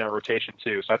anybody else in their rotation,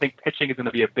 too. So I think pitching is going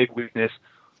to be a big weakness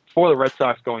for the Red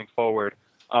Sox going forward.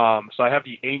 So I have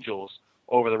the Angels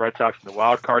over the Red Sox in the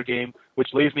wild card game,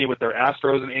 which leaves me with their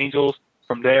Astros and Angels.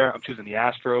 From there, I'm choosing the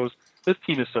Astros. This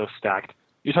team is so stacked.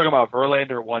 You're talking about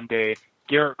Verlander one day,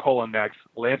 Garrett Cole next,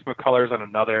 Lance McCullers on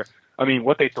another. I mean,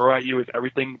 what they throw at you is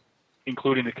everything,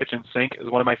 including the kitchen sink, is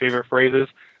one of my favorite phrases.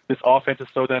 This offense is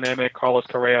so dynamic. Carlos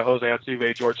Correa, Jose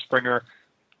Altuve, George Springer.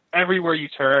 Everywhere you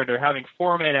turn, they're having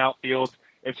 4-man outfields.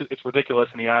 It's ridiculous,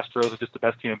 and the Astros are just the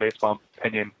best team in baseball, in my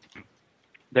opinion.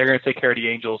 They're going to take care of the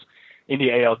Angels in the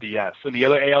ALDS. In the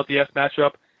other ALDS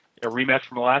matchup, a rematch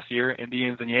from last year,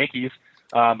 Indians and Yankees,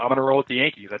 I'm going to roll with the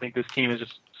Yankees. I think this team is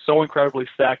just so incredibly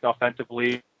stacked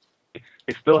offensively.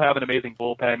 They still have an amazing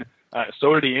bullpen.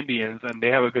 So do the Indians, and they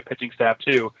have a good pitching staff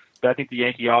too. But I think the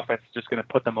Yankee offense is just going to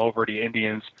put them over the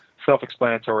Indians.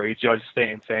 Self-explanatory, Judge,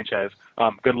 Stanton, Sanchez.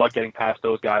 Good luck getting past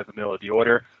those guys in the middle of the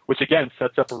order, which again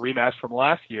sets up a rematch from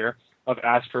last year of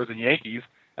Astros and Yankees.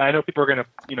 And I know people are going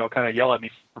to, kind of yell at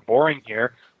me for boring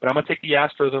here, but I'm going to take the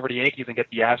Astros over the Yankees and get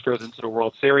the Astros into the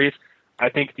World Series. I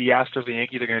think the Astros and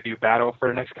Yankees are going to do battle for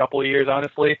the next couple of years,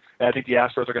 honestly. And I think the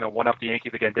Astros are going to one-up the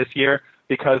Yankees again this year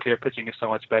because their pitching is so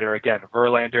much better. Again,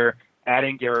 Verlander,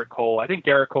 adding Garrett Cole. I think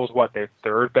Garrett Cole's their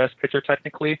third best pitcher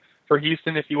technically for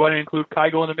Houston, if you want to include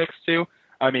Keuchel in the mix too.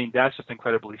 I mean, that's just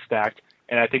incredibly stacked.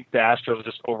 And I think the Astros are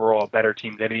just overall a better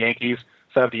team than the Yankees.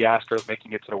 So I have the Astros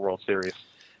making it to the World Series.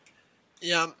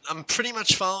 Yeah, I'm pretty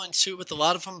much following suit with a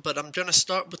lot of them, but I'm going to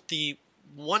start with the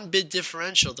one bid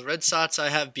differential. The Red Sox I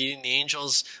have beating the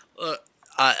Angels.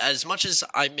 As much as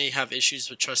I may have issues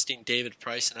with trusting David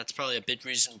Price, and that's probably a big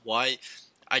reason why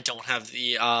I don't have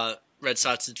the Red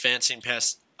Sox advancing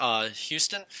past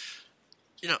Houston,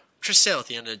 Chris Sale at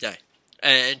the end of the day.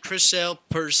 And Chris Sale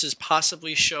versus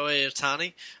possibly Shohei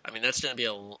Ohtani, I mean, that's going to be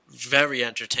very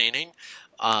entertaining.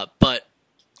 But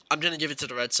I'm going to give it to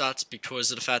the Red Sox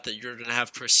because of the fact that you're going to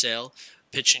have Chris Sale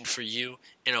pitching for you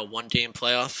in a one-game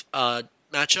playoff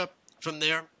matchup. From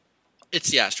there, it's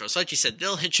the Astros. Like you said,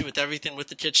 they'll hit you with everything with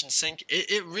the kitchen sink.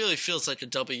 It really feels like a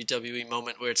WWE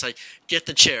moment where it's like, get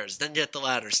the chairs, then get the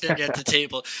ladders, then get the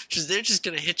table. Because they're just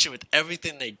going to hit you with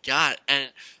everything they got. And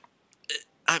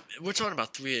we're talking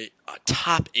about three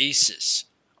top aces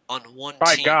on one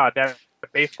My team. My God, that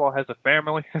baseball has a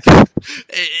family.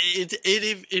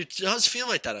 It does feel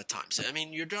like that at times. I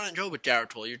mean, you're going to go with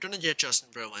Garrett Cole. You're going to get Justin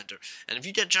Verlander. And if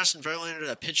you get Justin Verlander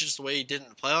that pitches the way he did in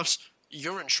the playoffs,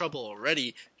 you're in trouble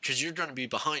already because you're going to be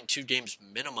behind 2 games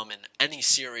minimum in any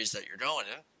series that you're going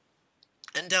in.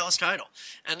 And Dallas Keuchel.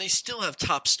 And they still have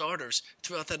top starters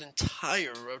throughout that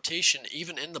entire rotation.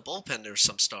 Even in the bullpen, there's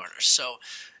some starters. So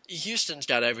Houston's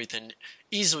got everything.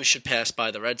 Easily should pass by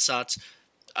the Red Sox.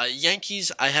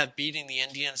 Yankees, I have beating the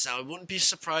Indians. Now, I wouldn't be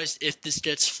surprised if this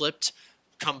gets flipped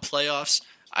come playoffs.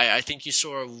 I think you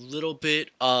saw a little bit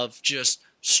of just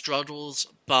struggles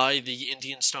by the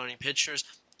Indian starting pitchers.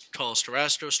 Carlos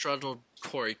Carrasco struggled.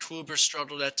 Corey Kluber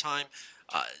struggled at time.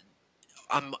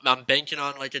 I'm banking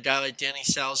on like a guy like Danny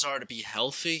Salazar to be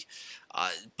healthy.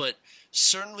 But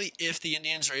certainly if the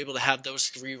Indians are able to have those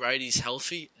 3 righties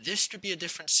healthy, this could be a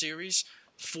different series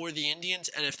for the Indians.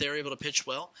 And if they're able to pitch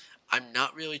well, I'm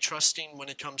not really trusting when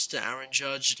it comes to Aaron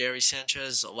Judge, Gary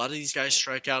Sanchez. A lot of these guys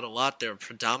strike out a lot. They're a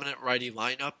predominant righty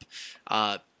lineup,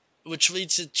 which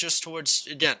leads it just towards,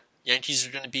 again, Yankees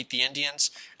are going to beat the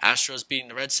Indians, Astros beating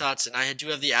the Red Sox, and I do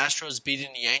have the Astros beating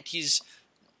the Yankees.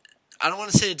 I don't want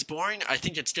to say it's boring. I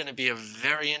think it's going to be a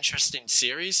very interesting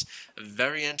series,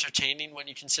 very entertaining when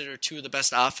you consider 2 of the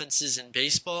best offenses in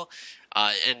baseball,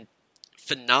 and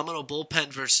phenomenal bullpen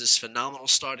versus phenomenal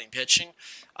starting pitching.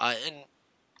 And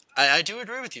I do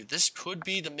agree with you. This could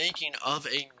be the making of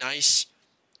a nice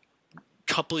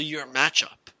couple-year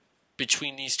matchup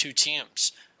between these 2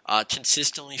 teams.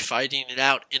 Consistently fighting it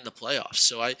out in the playoffs.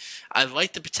 So I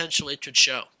like the potential it could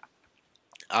show.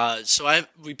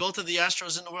 We both have the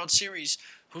Astros in the World Series.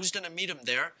 Who's going to meet them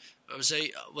there?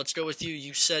 Jose, let's go with you.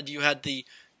 You said you had the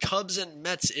Cubs and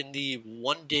Mets in the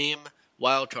one-game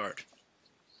wild card.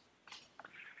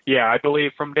 Yeah, I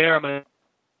believe from there I'm going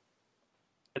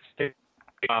to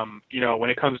when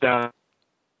it comes down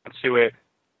to it,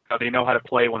 they know how to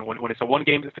play when it's a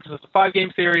one-game, if it's a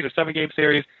 5-game series or 7-game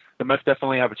series, the Mets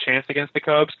definitely have a chance against the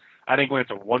Cubs. I think when it's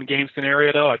a one-game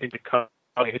scenario, though, I think the Cubs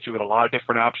hit you with a lot of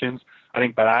different options. I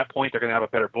think by that point, they're going to have a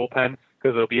better bullpen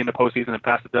because they'll be in the postseason and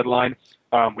past the deadline.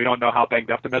 We don't know how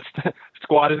banged up the Mets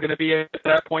squad is going to be at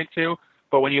that point, too.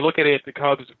 But when you look at it, the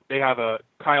Cubs, they have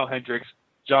Kyle Hendricks,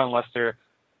 John Lester.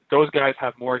 Those guys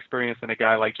have more experience than a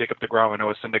guy like Jacob deGrom and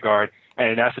Noah Syndergaard. And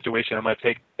in that situation, I'm going to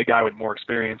take the guy with more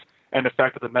experience. And the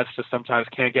fact that the Mets just sometimes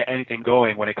can't get anything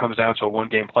going when it comes down to a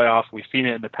one-game playoff. We've seen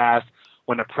it in the past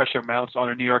when the pressure mounts on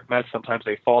the New York Mets. Sometimes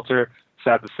they falter,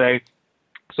 sad to say.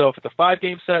 So if it's a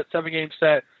 5-game set, 7-game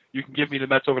set, you can give me the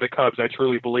Mets over the Cubs, I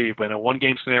truly believe. But in a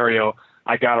one-game scenario,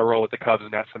 I got to roll with the Cubs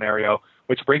in that scenario,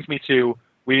 which brings me to,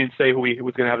 we didn't say who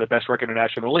was going to have the best record in the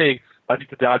National League. I think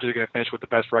the Dodgers are going to finish with the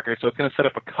best record. So it's going to set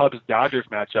up a Cubs-Dodgers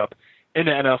matchup in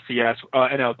the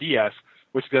NLDS,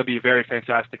 which is going to be very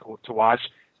fantastic to watch.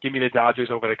 Give me the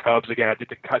Dodgers over the Cubs. Again, I think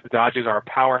the Dodgers are a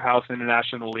powerhouse in the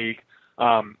National League.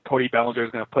 Cody Bellinger is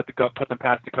going to put them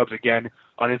past the Cubs again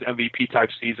on his MVP-type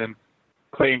season.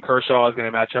 Clayton Kershaw is going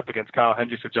to match up against Kyle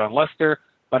Hendricks or John Lester.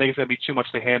 I think it's going to be too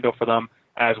much to handle for them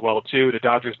as well, too. The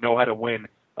Dodgers know how to win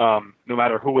no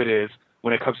matter who it is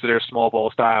when it comes to their small ball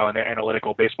style and their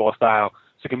analytical baseball style.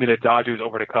 So give me the Dodgers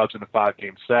over the Cubs in the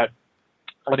 5-game set.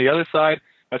 On the other side,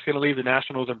 that's going to leave the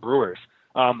Nationals and Brewers.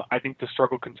 I think the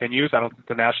struggle continues. I don't think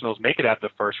the Nationals make it at the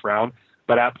first round,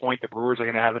 but at that point, the Brewers are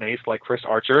going to have an ace like Chris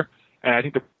Archer, and I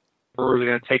think the Brewers are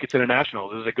going to take it to the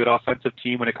Nationals. This is a good offensive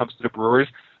team when it comes to the Brewers.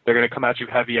 They're going to come at you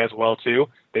heavy as well, too.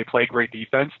 They play great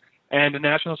defense, and the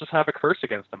Nationals just have a curse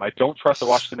against them. I don't trust the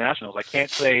Washington Nationals. I can't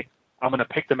say I'm going to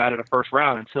pick them out of the first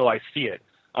round until I see it.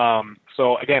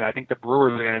 So, again, I think the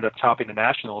Brewers are going to end up topping the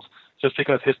Nationals just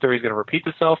because history is going to repeat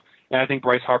itself. And I think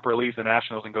Bryce Harper leaves the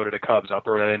Nationals and go to the Cubs. I'll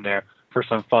throw that in there for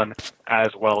some fun as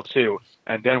well, too.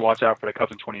 And then watch out for the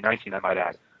Cubs in 2019, I might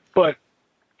add. But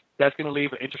that's going to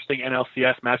leave an interesting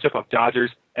NLCS matchup of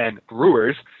Dodgers and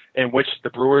Brewers, in which the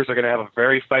Brewers are going to have a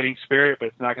very fighting spirit, but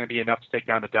it's not going to be enough to take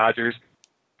down the Dodgers.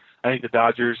 I think the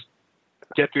Dodgers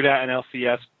get through that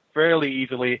NLCS fairly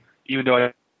easily, even though I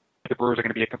think the Brewers are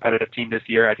going to be a competitive team this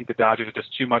year. I think the Dodgers are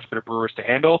just too much for the Brewers to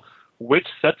handle, which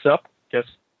sets up, guess,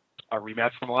 a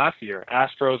rematch from last year.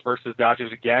 Astros versus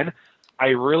Dodgers again. I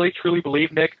really, truly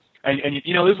believe, Nick, and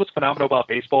you know, this is what's phenomenal about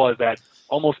baseball is that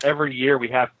almost every year we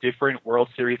have different World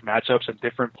Series matchups and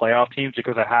different playoff teams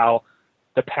because of how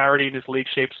the parity in this league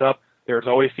shapes up. There's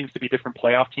always seems to be different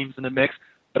playoff teams in the mix.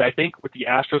 But I think with the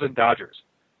Astros and Dodgers,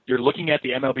 you're looking at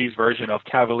the MLB's version of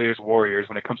Cavaliers-Warriors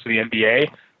when it comes to the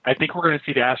NBA. I think we're going to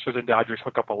see the Astros and Dodgers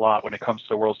hook up a lot when it comes to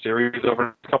the World Series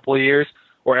over a couple of years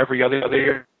or every other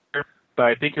year. But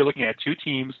I think you're looking at two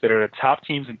teams that are the top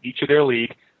teams in each of their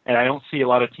league, and I don't see a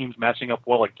lot of teams matching up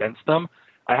well against them.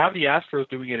 I have the Astros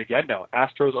doing it again now.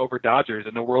 Astros over Dodgers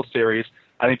in the World Series.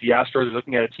 I think the Astros are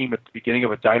looking at a team at the beginning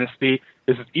of a dynasty.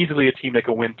 This is easily a team that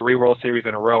could win 3 World Series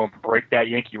in a row and break that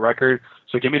Yankee record.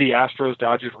 So give me the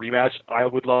Astros-Dodgers rematch. I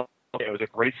would love it. It was a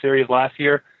great series last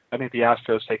year. I think the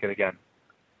Astros take it again.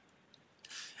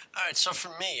 All right, so for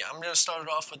me, I'm going to start it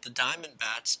off with the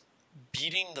Diamondbacks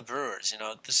beating the Brewers. You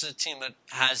know, this is a team that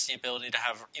has the ability to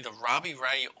have either Robbie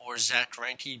Ray or Zach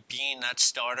Greinke being that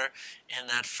starter in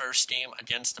that first game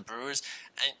against the Brewers.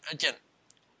 And again,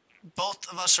 both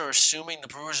of us are assuming the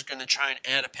Brewers are going to try and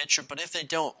add a pitcher, but if they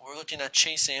don't, we're looking at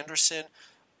Chase Anderson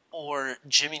or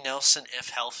Jimmy Nelson if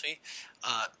healthy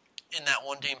in that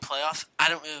one-game playoff. I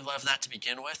don't really love that to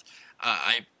begin with.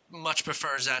 I much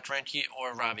prefer Zach Greinke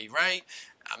or Robbie Ray.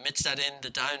 Amidst that in, the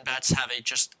Diamondbacks have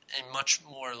a much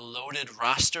more loaded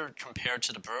roster compared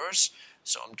to the Brewers,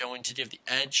 so I'm going to give the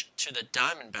edge to the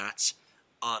Diamondbacks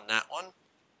on that one.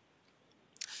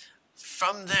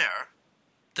 From there,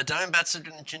 the Diamondbacks are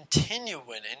going to continue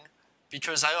winning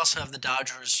because I also have the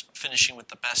Dodgers finishing with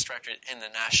the best record in the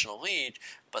National League,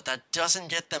 but that doesn't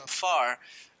get them far.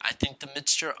 I think the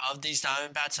mixture of these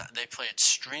Diamondbacks, they play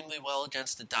extremely well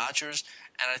against the Dodgers,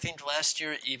 and I think last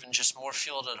year even just more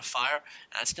fuel to the fire,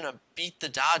 and it's going to beat the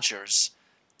Dodgers.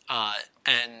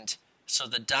 And so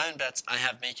the Diamondbacks I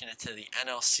have making it to the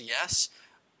NLCS,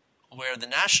 where the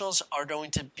Nationals are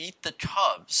going to beat the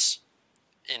Cubs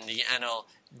in the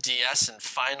NLDS and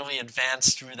finally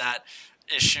advance through that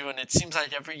issue. And it seems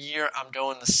like every year I'm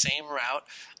going the same route,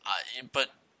 but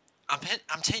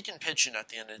I'm taking pitching at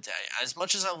the end of the day. As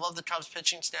much as I love the Cubs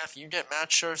pitching staff, you get Matt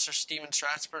Scherzer, Steven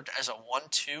Strasburg as a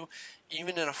 1-2.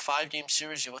 Even in a 5-game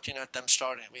series, you're looking at them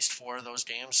starting at least 4 of those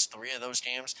games, 3 of those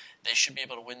games. They should be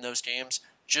able to win those games.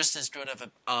 Just as good of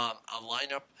a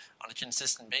lineup on a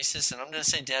consistent basis. And I'm going to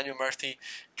say Daniel Murphy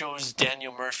goes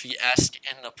Daniel Murphy-esque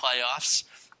in the playoffs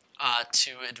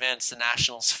to advance the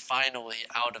Nationals finally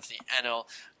out of the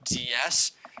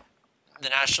NLDS. The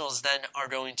Nationals then are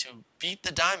going to beat the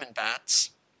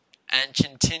Diamondbacks and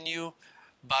continue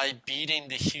by beating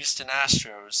the Houston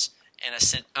Astros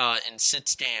in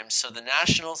 6 games. So the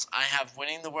Nationals, I have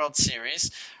winning the World Series.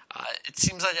 It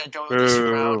seems like I go this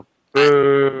route.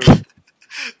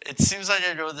 It seems like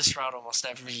I go this route almost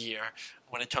every year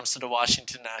when it comes to the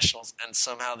Washington Nationals, and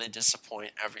somehow they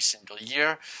disappoint every single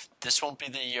year. This won't be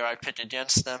the year I pick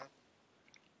against them.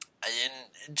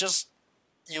 And just,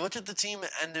 you look at the team,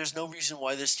 and there's no reason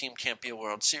why this team can't be a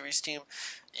World Series team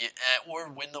or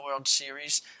win the World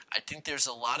Series. I think there's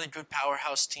a lot of good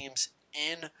powerhouse teams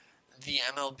in the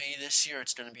MLB this year.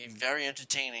 It's going to be very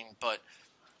entertaining, but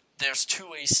there's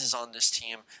 2 aces on this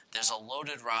team. There's a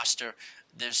loaded roster.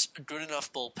 There's a good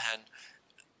enough bullpen.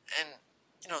 And,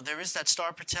 you know, there is that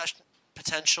star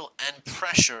potential and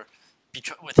pressure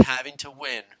with having to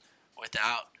win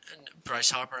without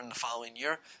Bryce Harper in the following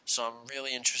year. So I'm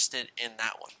really interested in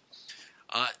that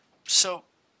one. So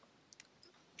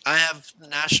I have the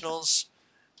Nationals.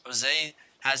 Jose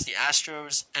has the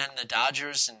Astros and the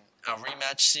Dodgers in a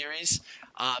rematch series.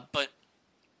 But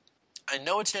I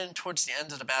know it's getting towards the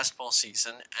end of the basketball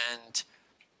season, and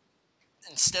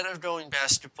instead of going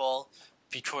basketball,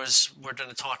 because we're going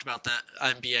to talk about the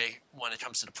NBA when it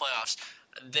comes to the playoffs,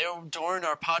 during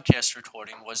our podcast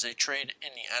recording was a trade in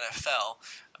the NFL.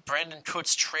 Brandon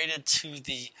Cooks traded to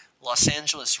the Los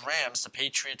Angeles Rams. The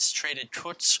Patriots traded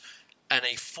Cooks and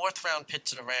a 4th-round pick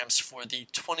to the Rams for the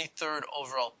 23rd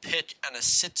overall pick and a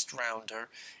 6th rounder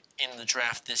in the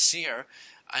draft this year.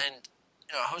 And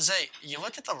you know, Jose, you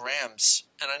look at the Rams,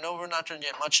 and I know we're not going to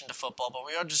get much into football, but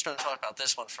we are just going to talk about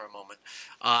this one for a moment.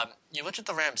 You look at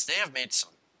the Rams, they have made some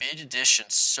big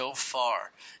additions so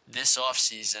far this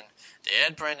offseason. They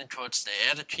add Brandon Cooks, they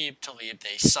add Aqib Talib,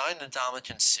 they sign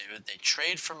Ndamukong Suh, they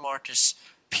trade for Marcus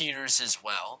Peters as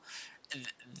well.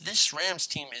 This Rams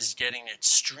team is getting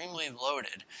extremely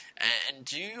loaded. And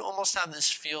do you almost have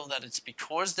this feel that it's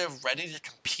because they're ready to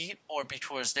compete or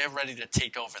because they're ready to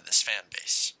take over this fan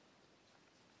base?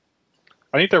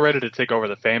 I think they're ready to take over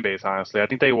the fan base, honestly. I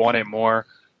think they want it more.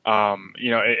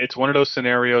 It's one of those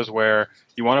scenarios where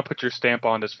you want to put your stamp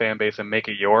on this fan base and make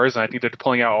it yours, and I think they're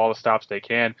pulling out all the stops they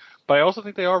can. But I also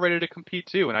think they are ready to compete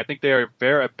too, and I think they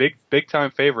are a big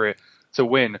time favorite to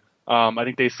win. I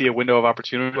think they see a window of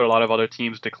opportunity with a lot of other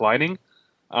teams declining.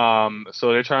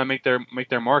 So they're trying to make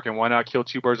their mark, and why not kill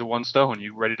two birds with one stone?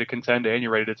 You ready to contend and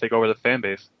you're ready to take over the fan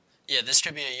base. Yeah, this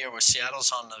could be a year where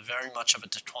Seattle's on very much of a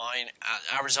decline.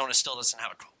 Arizona still doesn't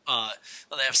have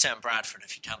they have Sam Bradford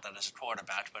if you count that as a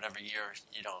quarterback, but every year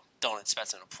you don't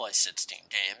expect him to play 16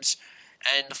 games.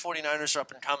 And the 49ers are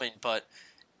up and coming, but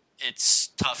it's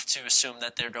tough to assume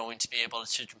that they're going to be able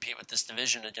to compete with this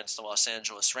division against the Los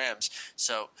Angeles Rams.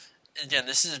 So, again,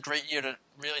 this is a great year to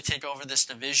really take over this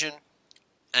division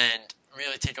and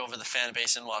really take over the fan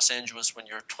base in Los Angeles when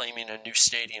you're claiming a new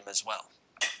stadium as well.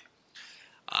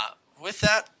 With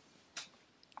that,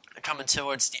 coming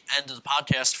towards the end of the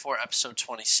podcast for episode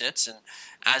 26, and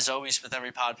as always with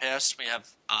every podcast, we have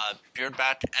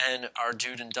Beardback and our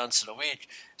Dude and Dunce of the Week.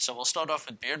 So we'll start off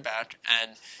with Beardback,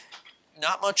 and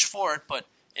not much for it, but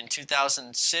in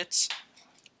 2006,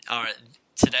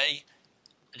 today,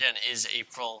 again, is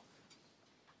April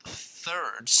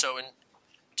 3rd. So in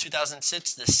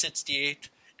 2006, the 68th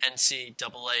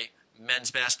NCAA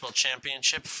Men's Basketball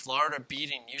Championship, Florida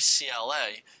beating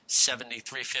UCLA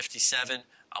 73-57.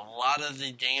 A lot of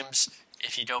the games,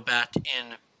 if you go back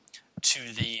in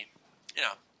to the,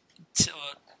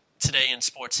 today in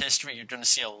sports history, you're going to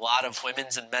see a lot of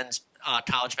women's and men's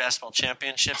college basketball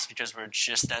championships because we're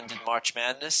just ended March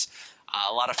Madness.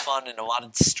 A lot of fun and a lot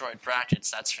of destroyed brackets,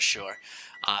 that's for sure.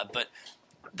 But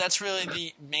that's really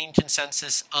the main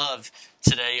consensus of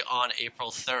today on April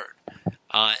 3rd.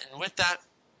 And with that,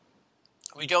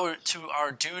 we go to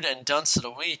our Dude and Dunce of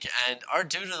the Week, and our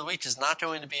Dude of the Week is not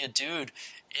going to be a dude.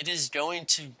 It is going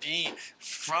to be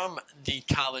from the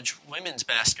college women's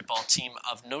basketball team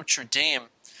of Notre Dame,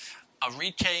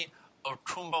 Arike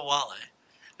Okumbawale,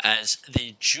 as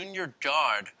the junior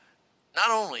guard not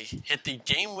only hit the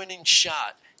game-winning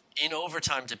shot in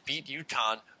overtime to beat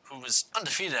UConn, who was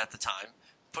undefeated at the time,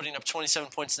 putting up 27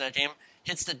 points in that game,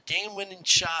 hits the game-winning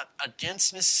shot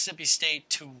against Mississippi State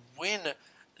to win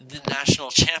the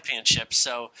national championship.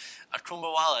 So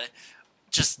Okumbawale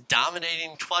just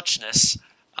dominating clutchness,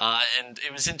 and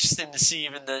it was interesting to see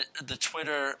even the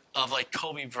Twitter of like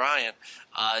Kobe Bryant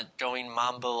going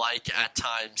Mamba-like at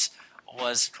times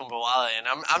was Okumbawale, and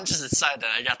I'm just excited that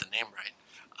I got the name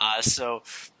right. So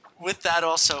with that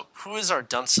also, who is our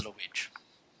Dunce of the Week?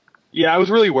 Yeah, I was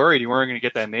really worried you weren't going to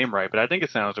get that name right, but I think it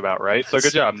sounds about right. So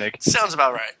good job, Nick. Sounds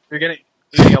about right. You're getting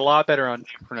a lot better on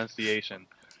name pronunciation.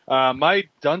 My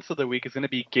Dunce of the Week is going to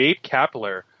be Gabe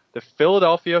Kapler, the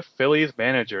Philadelphia Phillies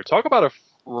manager. Talk about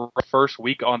a first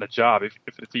week on the job, if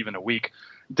it's even a week.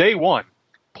 Day one,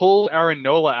 pulled Aaron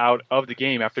Nola out of the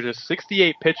game after just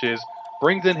 68 pitches,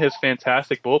 brings in his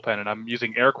fantastic bullpen, and I'm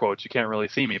using air quotes, you can't really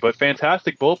see me, but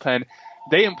fantastic bullpen.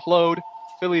 They implode,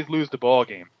 Phillies lose the ball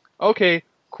game. Okay,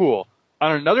 cool.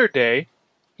 On another day,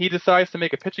 he decides to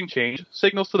make a pitching change,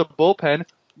 signals to the bullpen,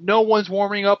 no one's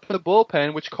warming up in the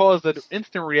bullpen, which caused an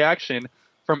instant reaction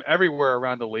from everywhere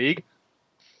around the league.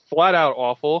 Flat out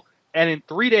awful. And in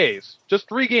 3 days, just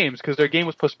 3 games, because their game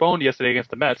was postponed yesterday against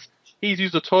the Mets, he's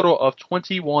used a total of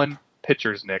 21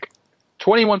 pitchers, Nick.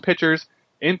 21 pitchers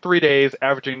in 3 days,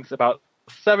 averaging about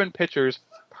 7 pitchers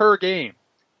per game.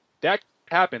 That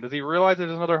happened. Does he realize there's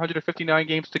another 159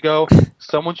 games to go?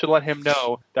 Someone should let him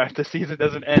know that the season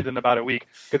doesn't end in about a week,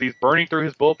 because he's burning through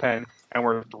his bullpen, and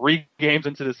we're 3 games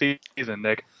into the season,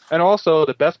 Nick. And also,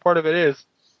 the best part of it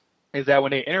is that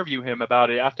when they interview him about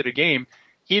it after the game,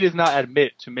 he does not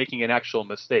admit to making an actual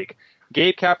mistake.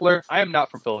 Gabe Kapler, I am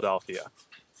not from Philadelphia.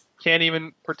 Can't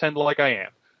even pretend like I am.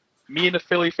 Me and the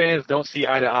Philly fans don't see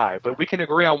eye to eye, but we can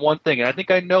agree on one thing, and I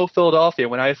think I know Philadelphia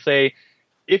when I say,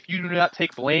 if you do not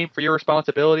take blame for your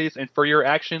responsibilities and for your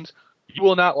actions, you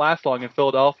will not last long in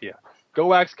Philadelphia.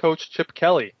 Go ask Coach Chip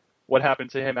Kelly what happened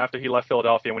to him after he left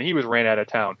Philadelphia when he was ran out of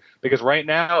town. Because right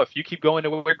now, if you keep going to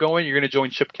where we're going, you're going to join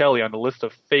Chip Kelly on the list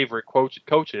of favorite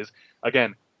coaches,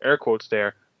 again, air quotes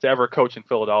there, to ever coach in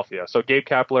Philadelphia. So Gabe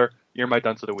Kapler, you're my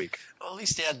Dunce of the Week. Well, at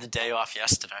least he had the day off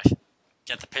yesterday.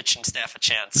 Get the pitching staff a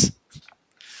chance.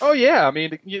 Oh yeah, I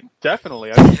mean,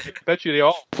 definitely. I bet you they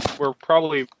all were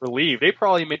probably relieved. They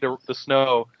probably made the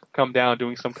snow come down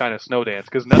doing some kind of snow dance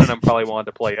because none of them probably wanted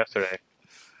to play yesterday.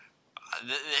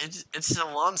 It's a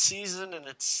long season, and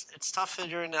it's tough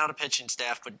figuring out a pitching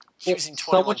staff, but using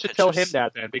 21 Someone should tell him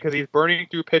that then, because he's burning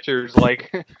through pitchers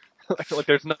like like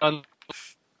there's none.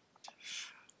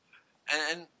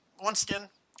 And once again,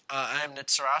 I am Nick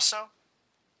Sarasso.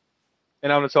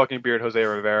 And I'm the Talking Beard, Jose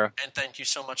Rivera. And thank you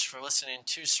so much for listening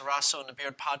to Sarasso and the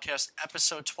Beard Podcast,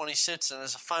 episode 26. And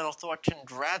as a final thought,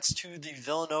 congrats to the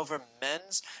Villanova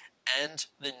men's and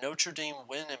the Notre Dame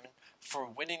women for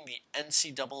winning the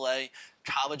NCAA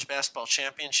College Basketball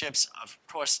Championships. Of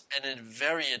course, in a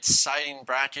very exciting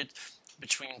bracket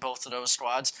between both of those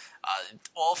squads.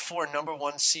 All 4 number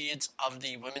 1 seeds of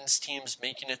the women's teams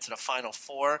making it to the Final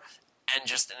Four, and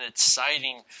just an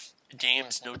exciting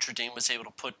games Notre Dame was able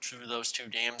to put through those 2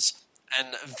 games.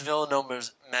 And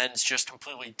Villanova's men's just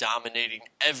completely dominating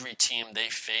every team they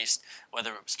faced,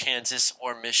 whether it was Kansas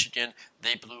or Michigan.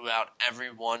 They blew out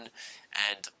everyone.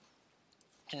 And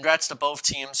congrats to both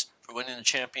teams for winning the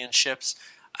championships.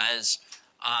 As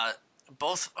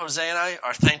both Jose and I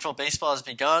are thankful baseball has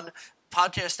begun.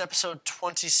 Podcast episode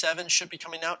 27 should be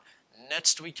coming out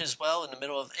next week as well, in the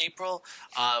middle of April.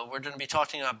 We're going to be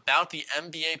talking about the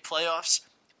NBA playoffs,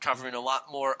 covering a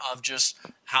lot more of just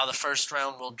how the first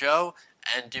round will go,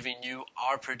 and giving you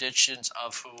our predictions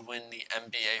of who will win the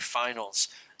NBA Finals.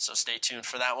 So stay tuned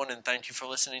for that one, and thank you for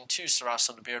listening to Sarasso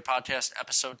and the Beard Podcast,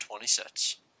 episode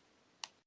 26.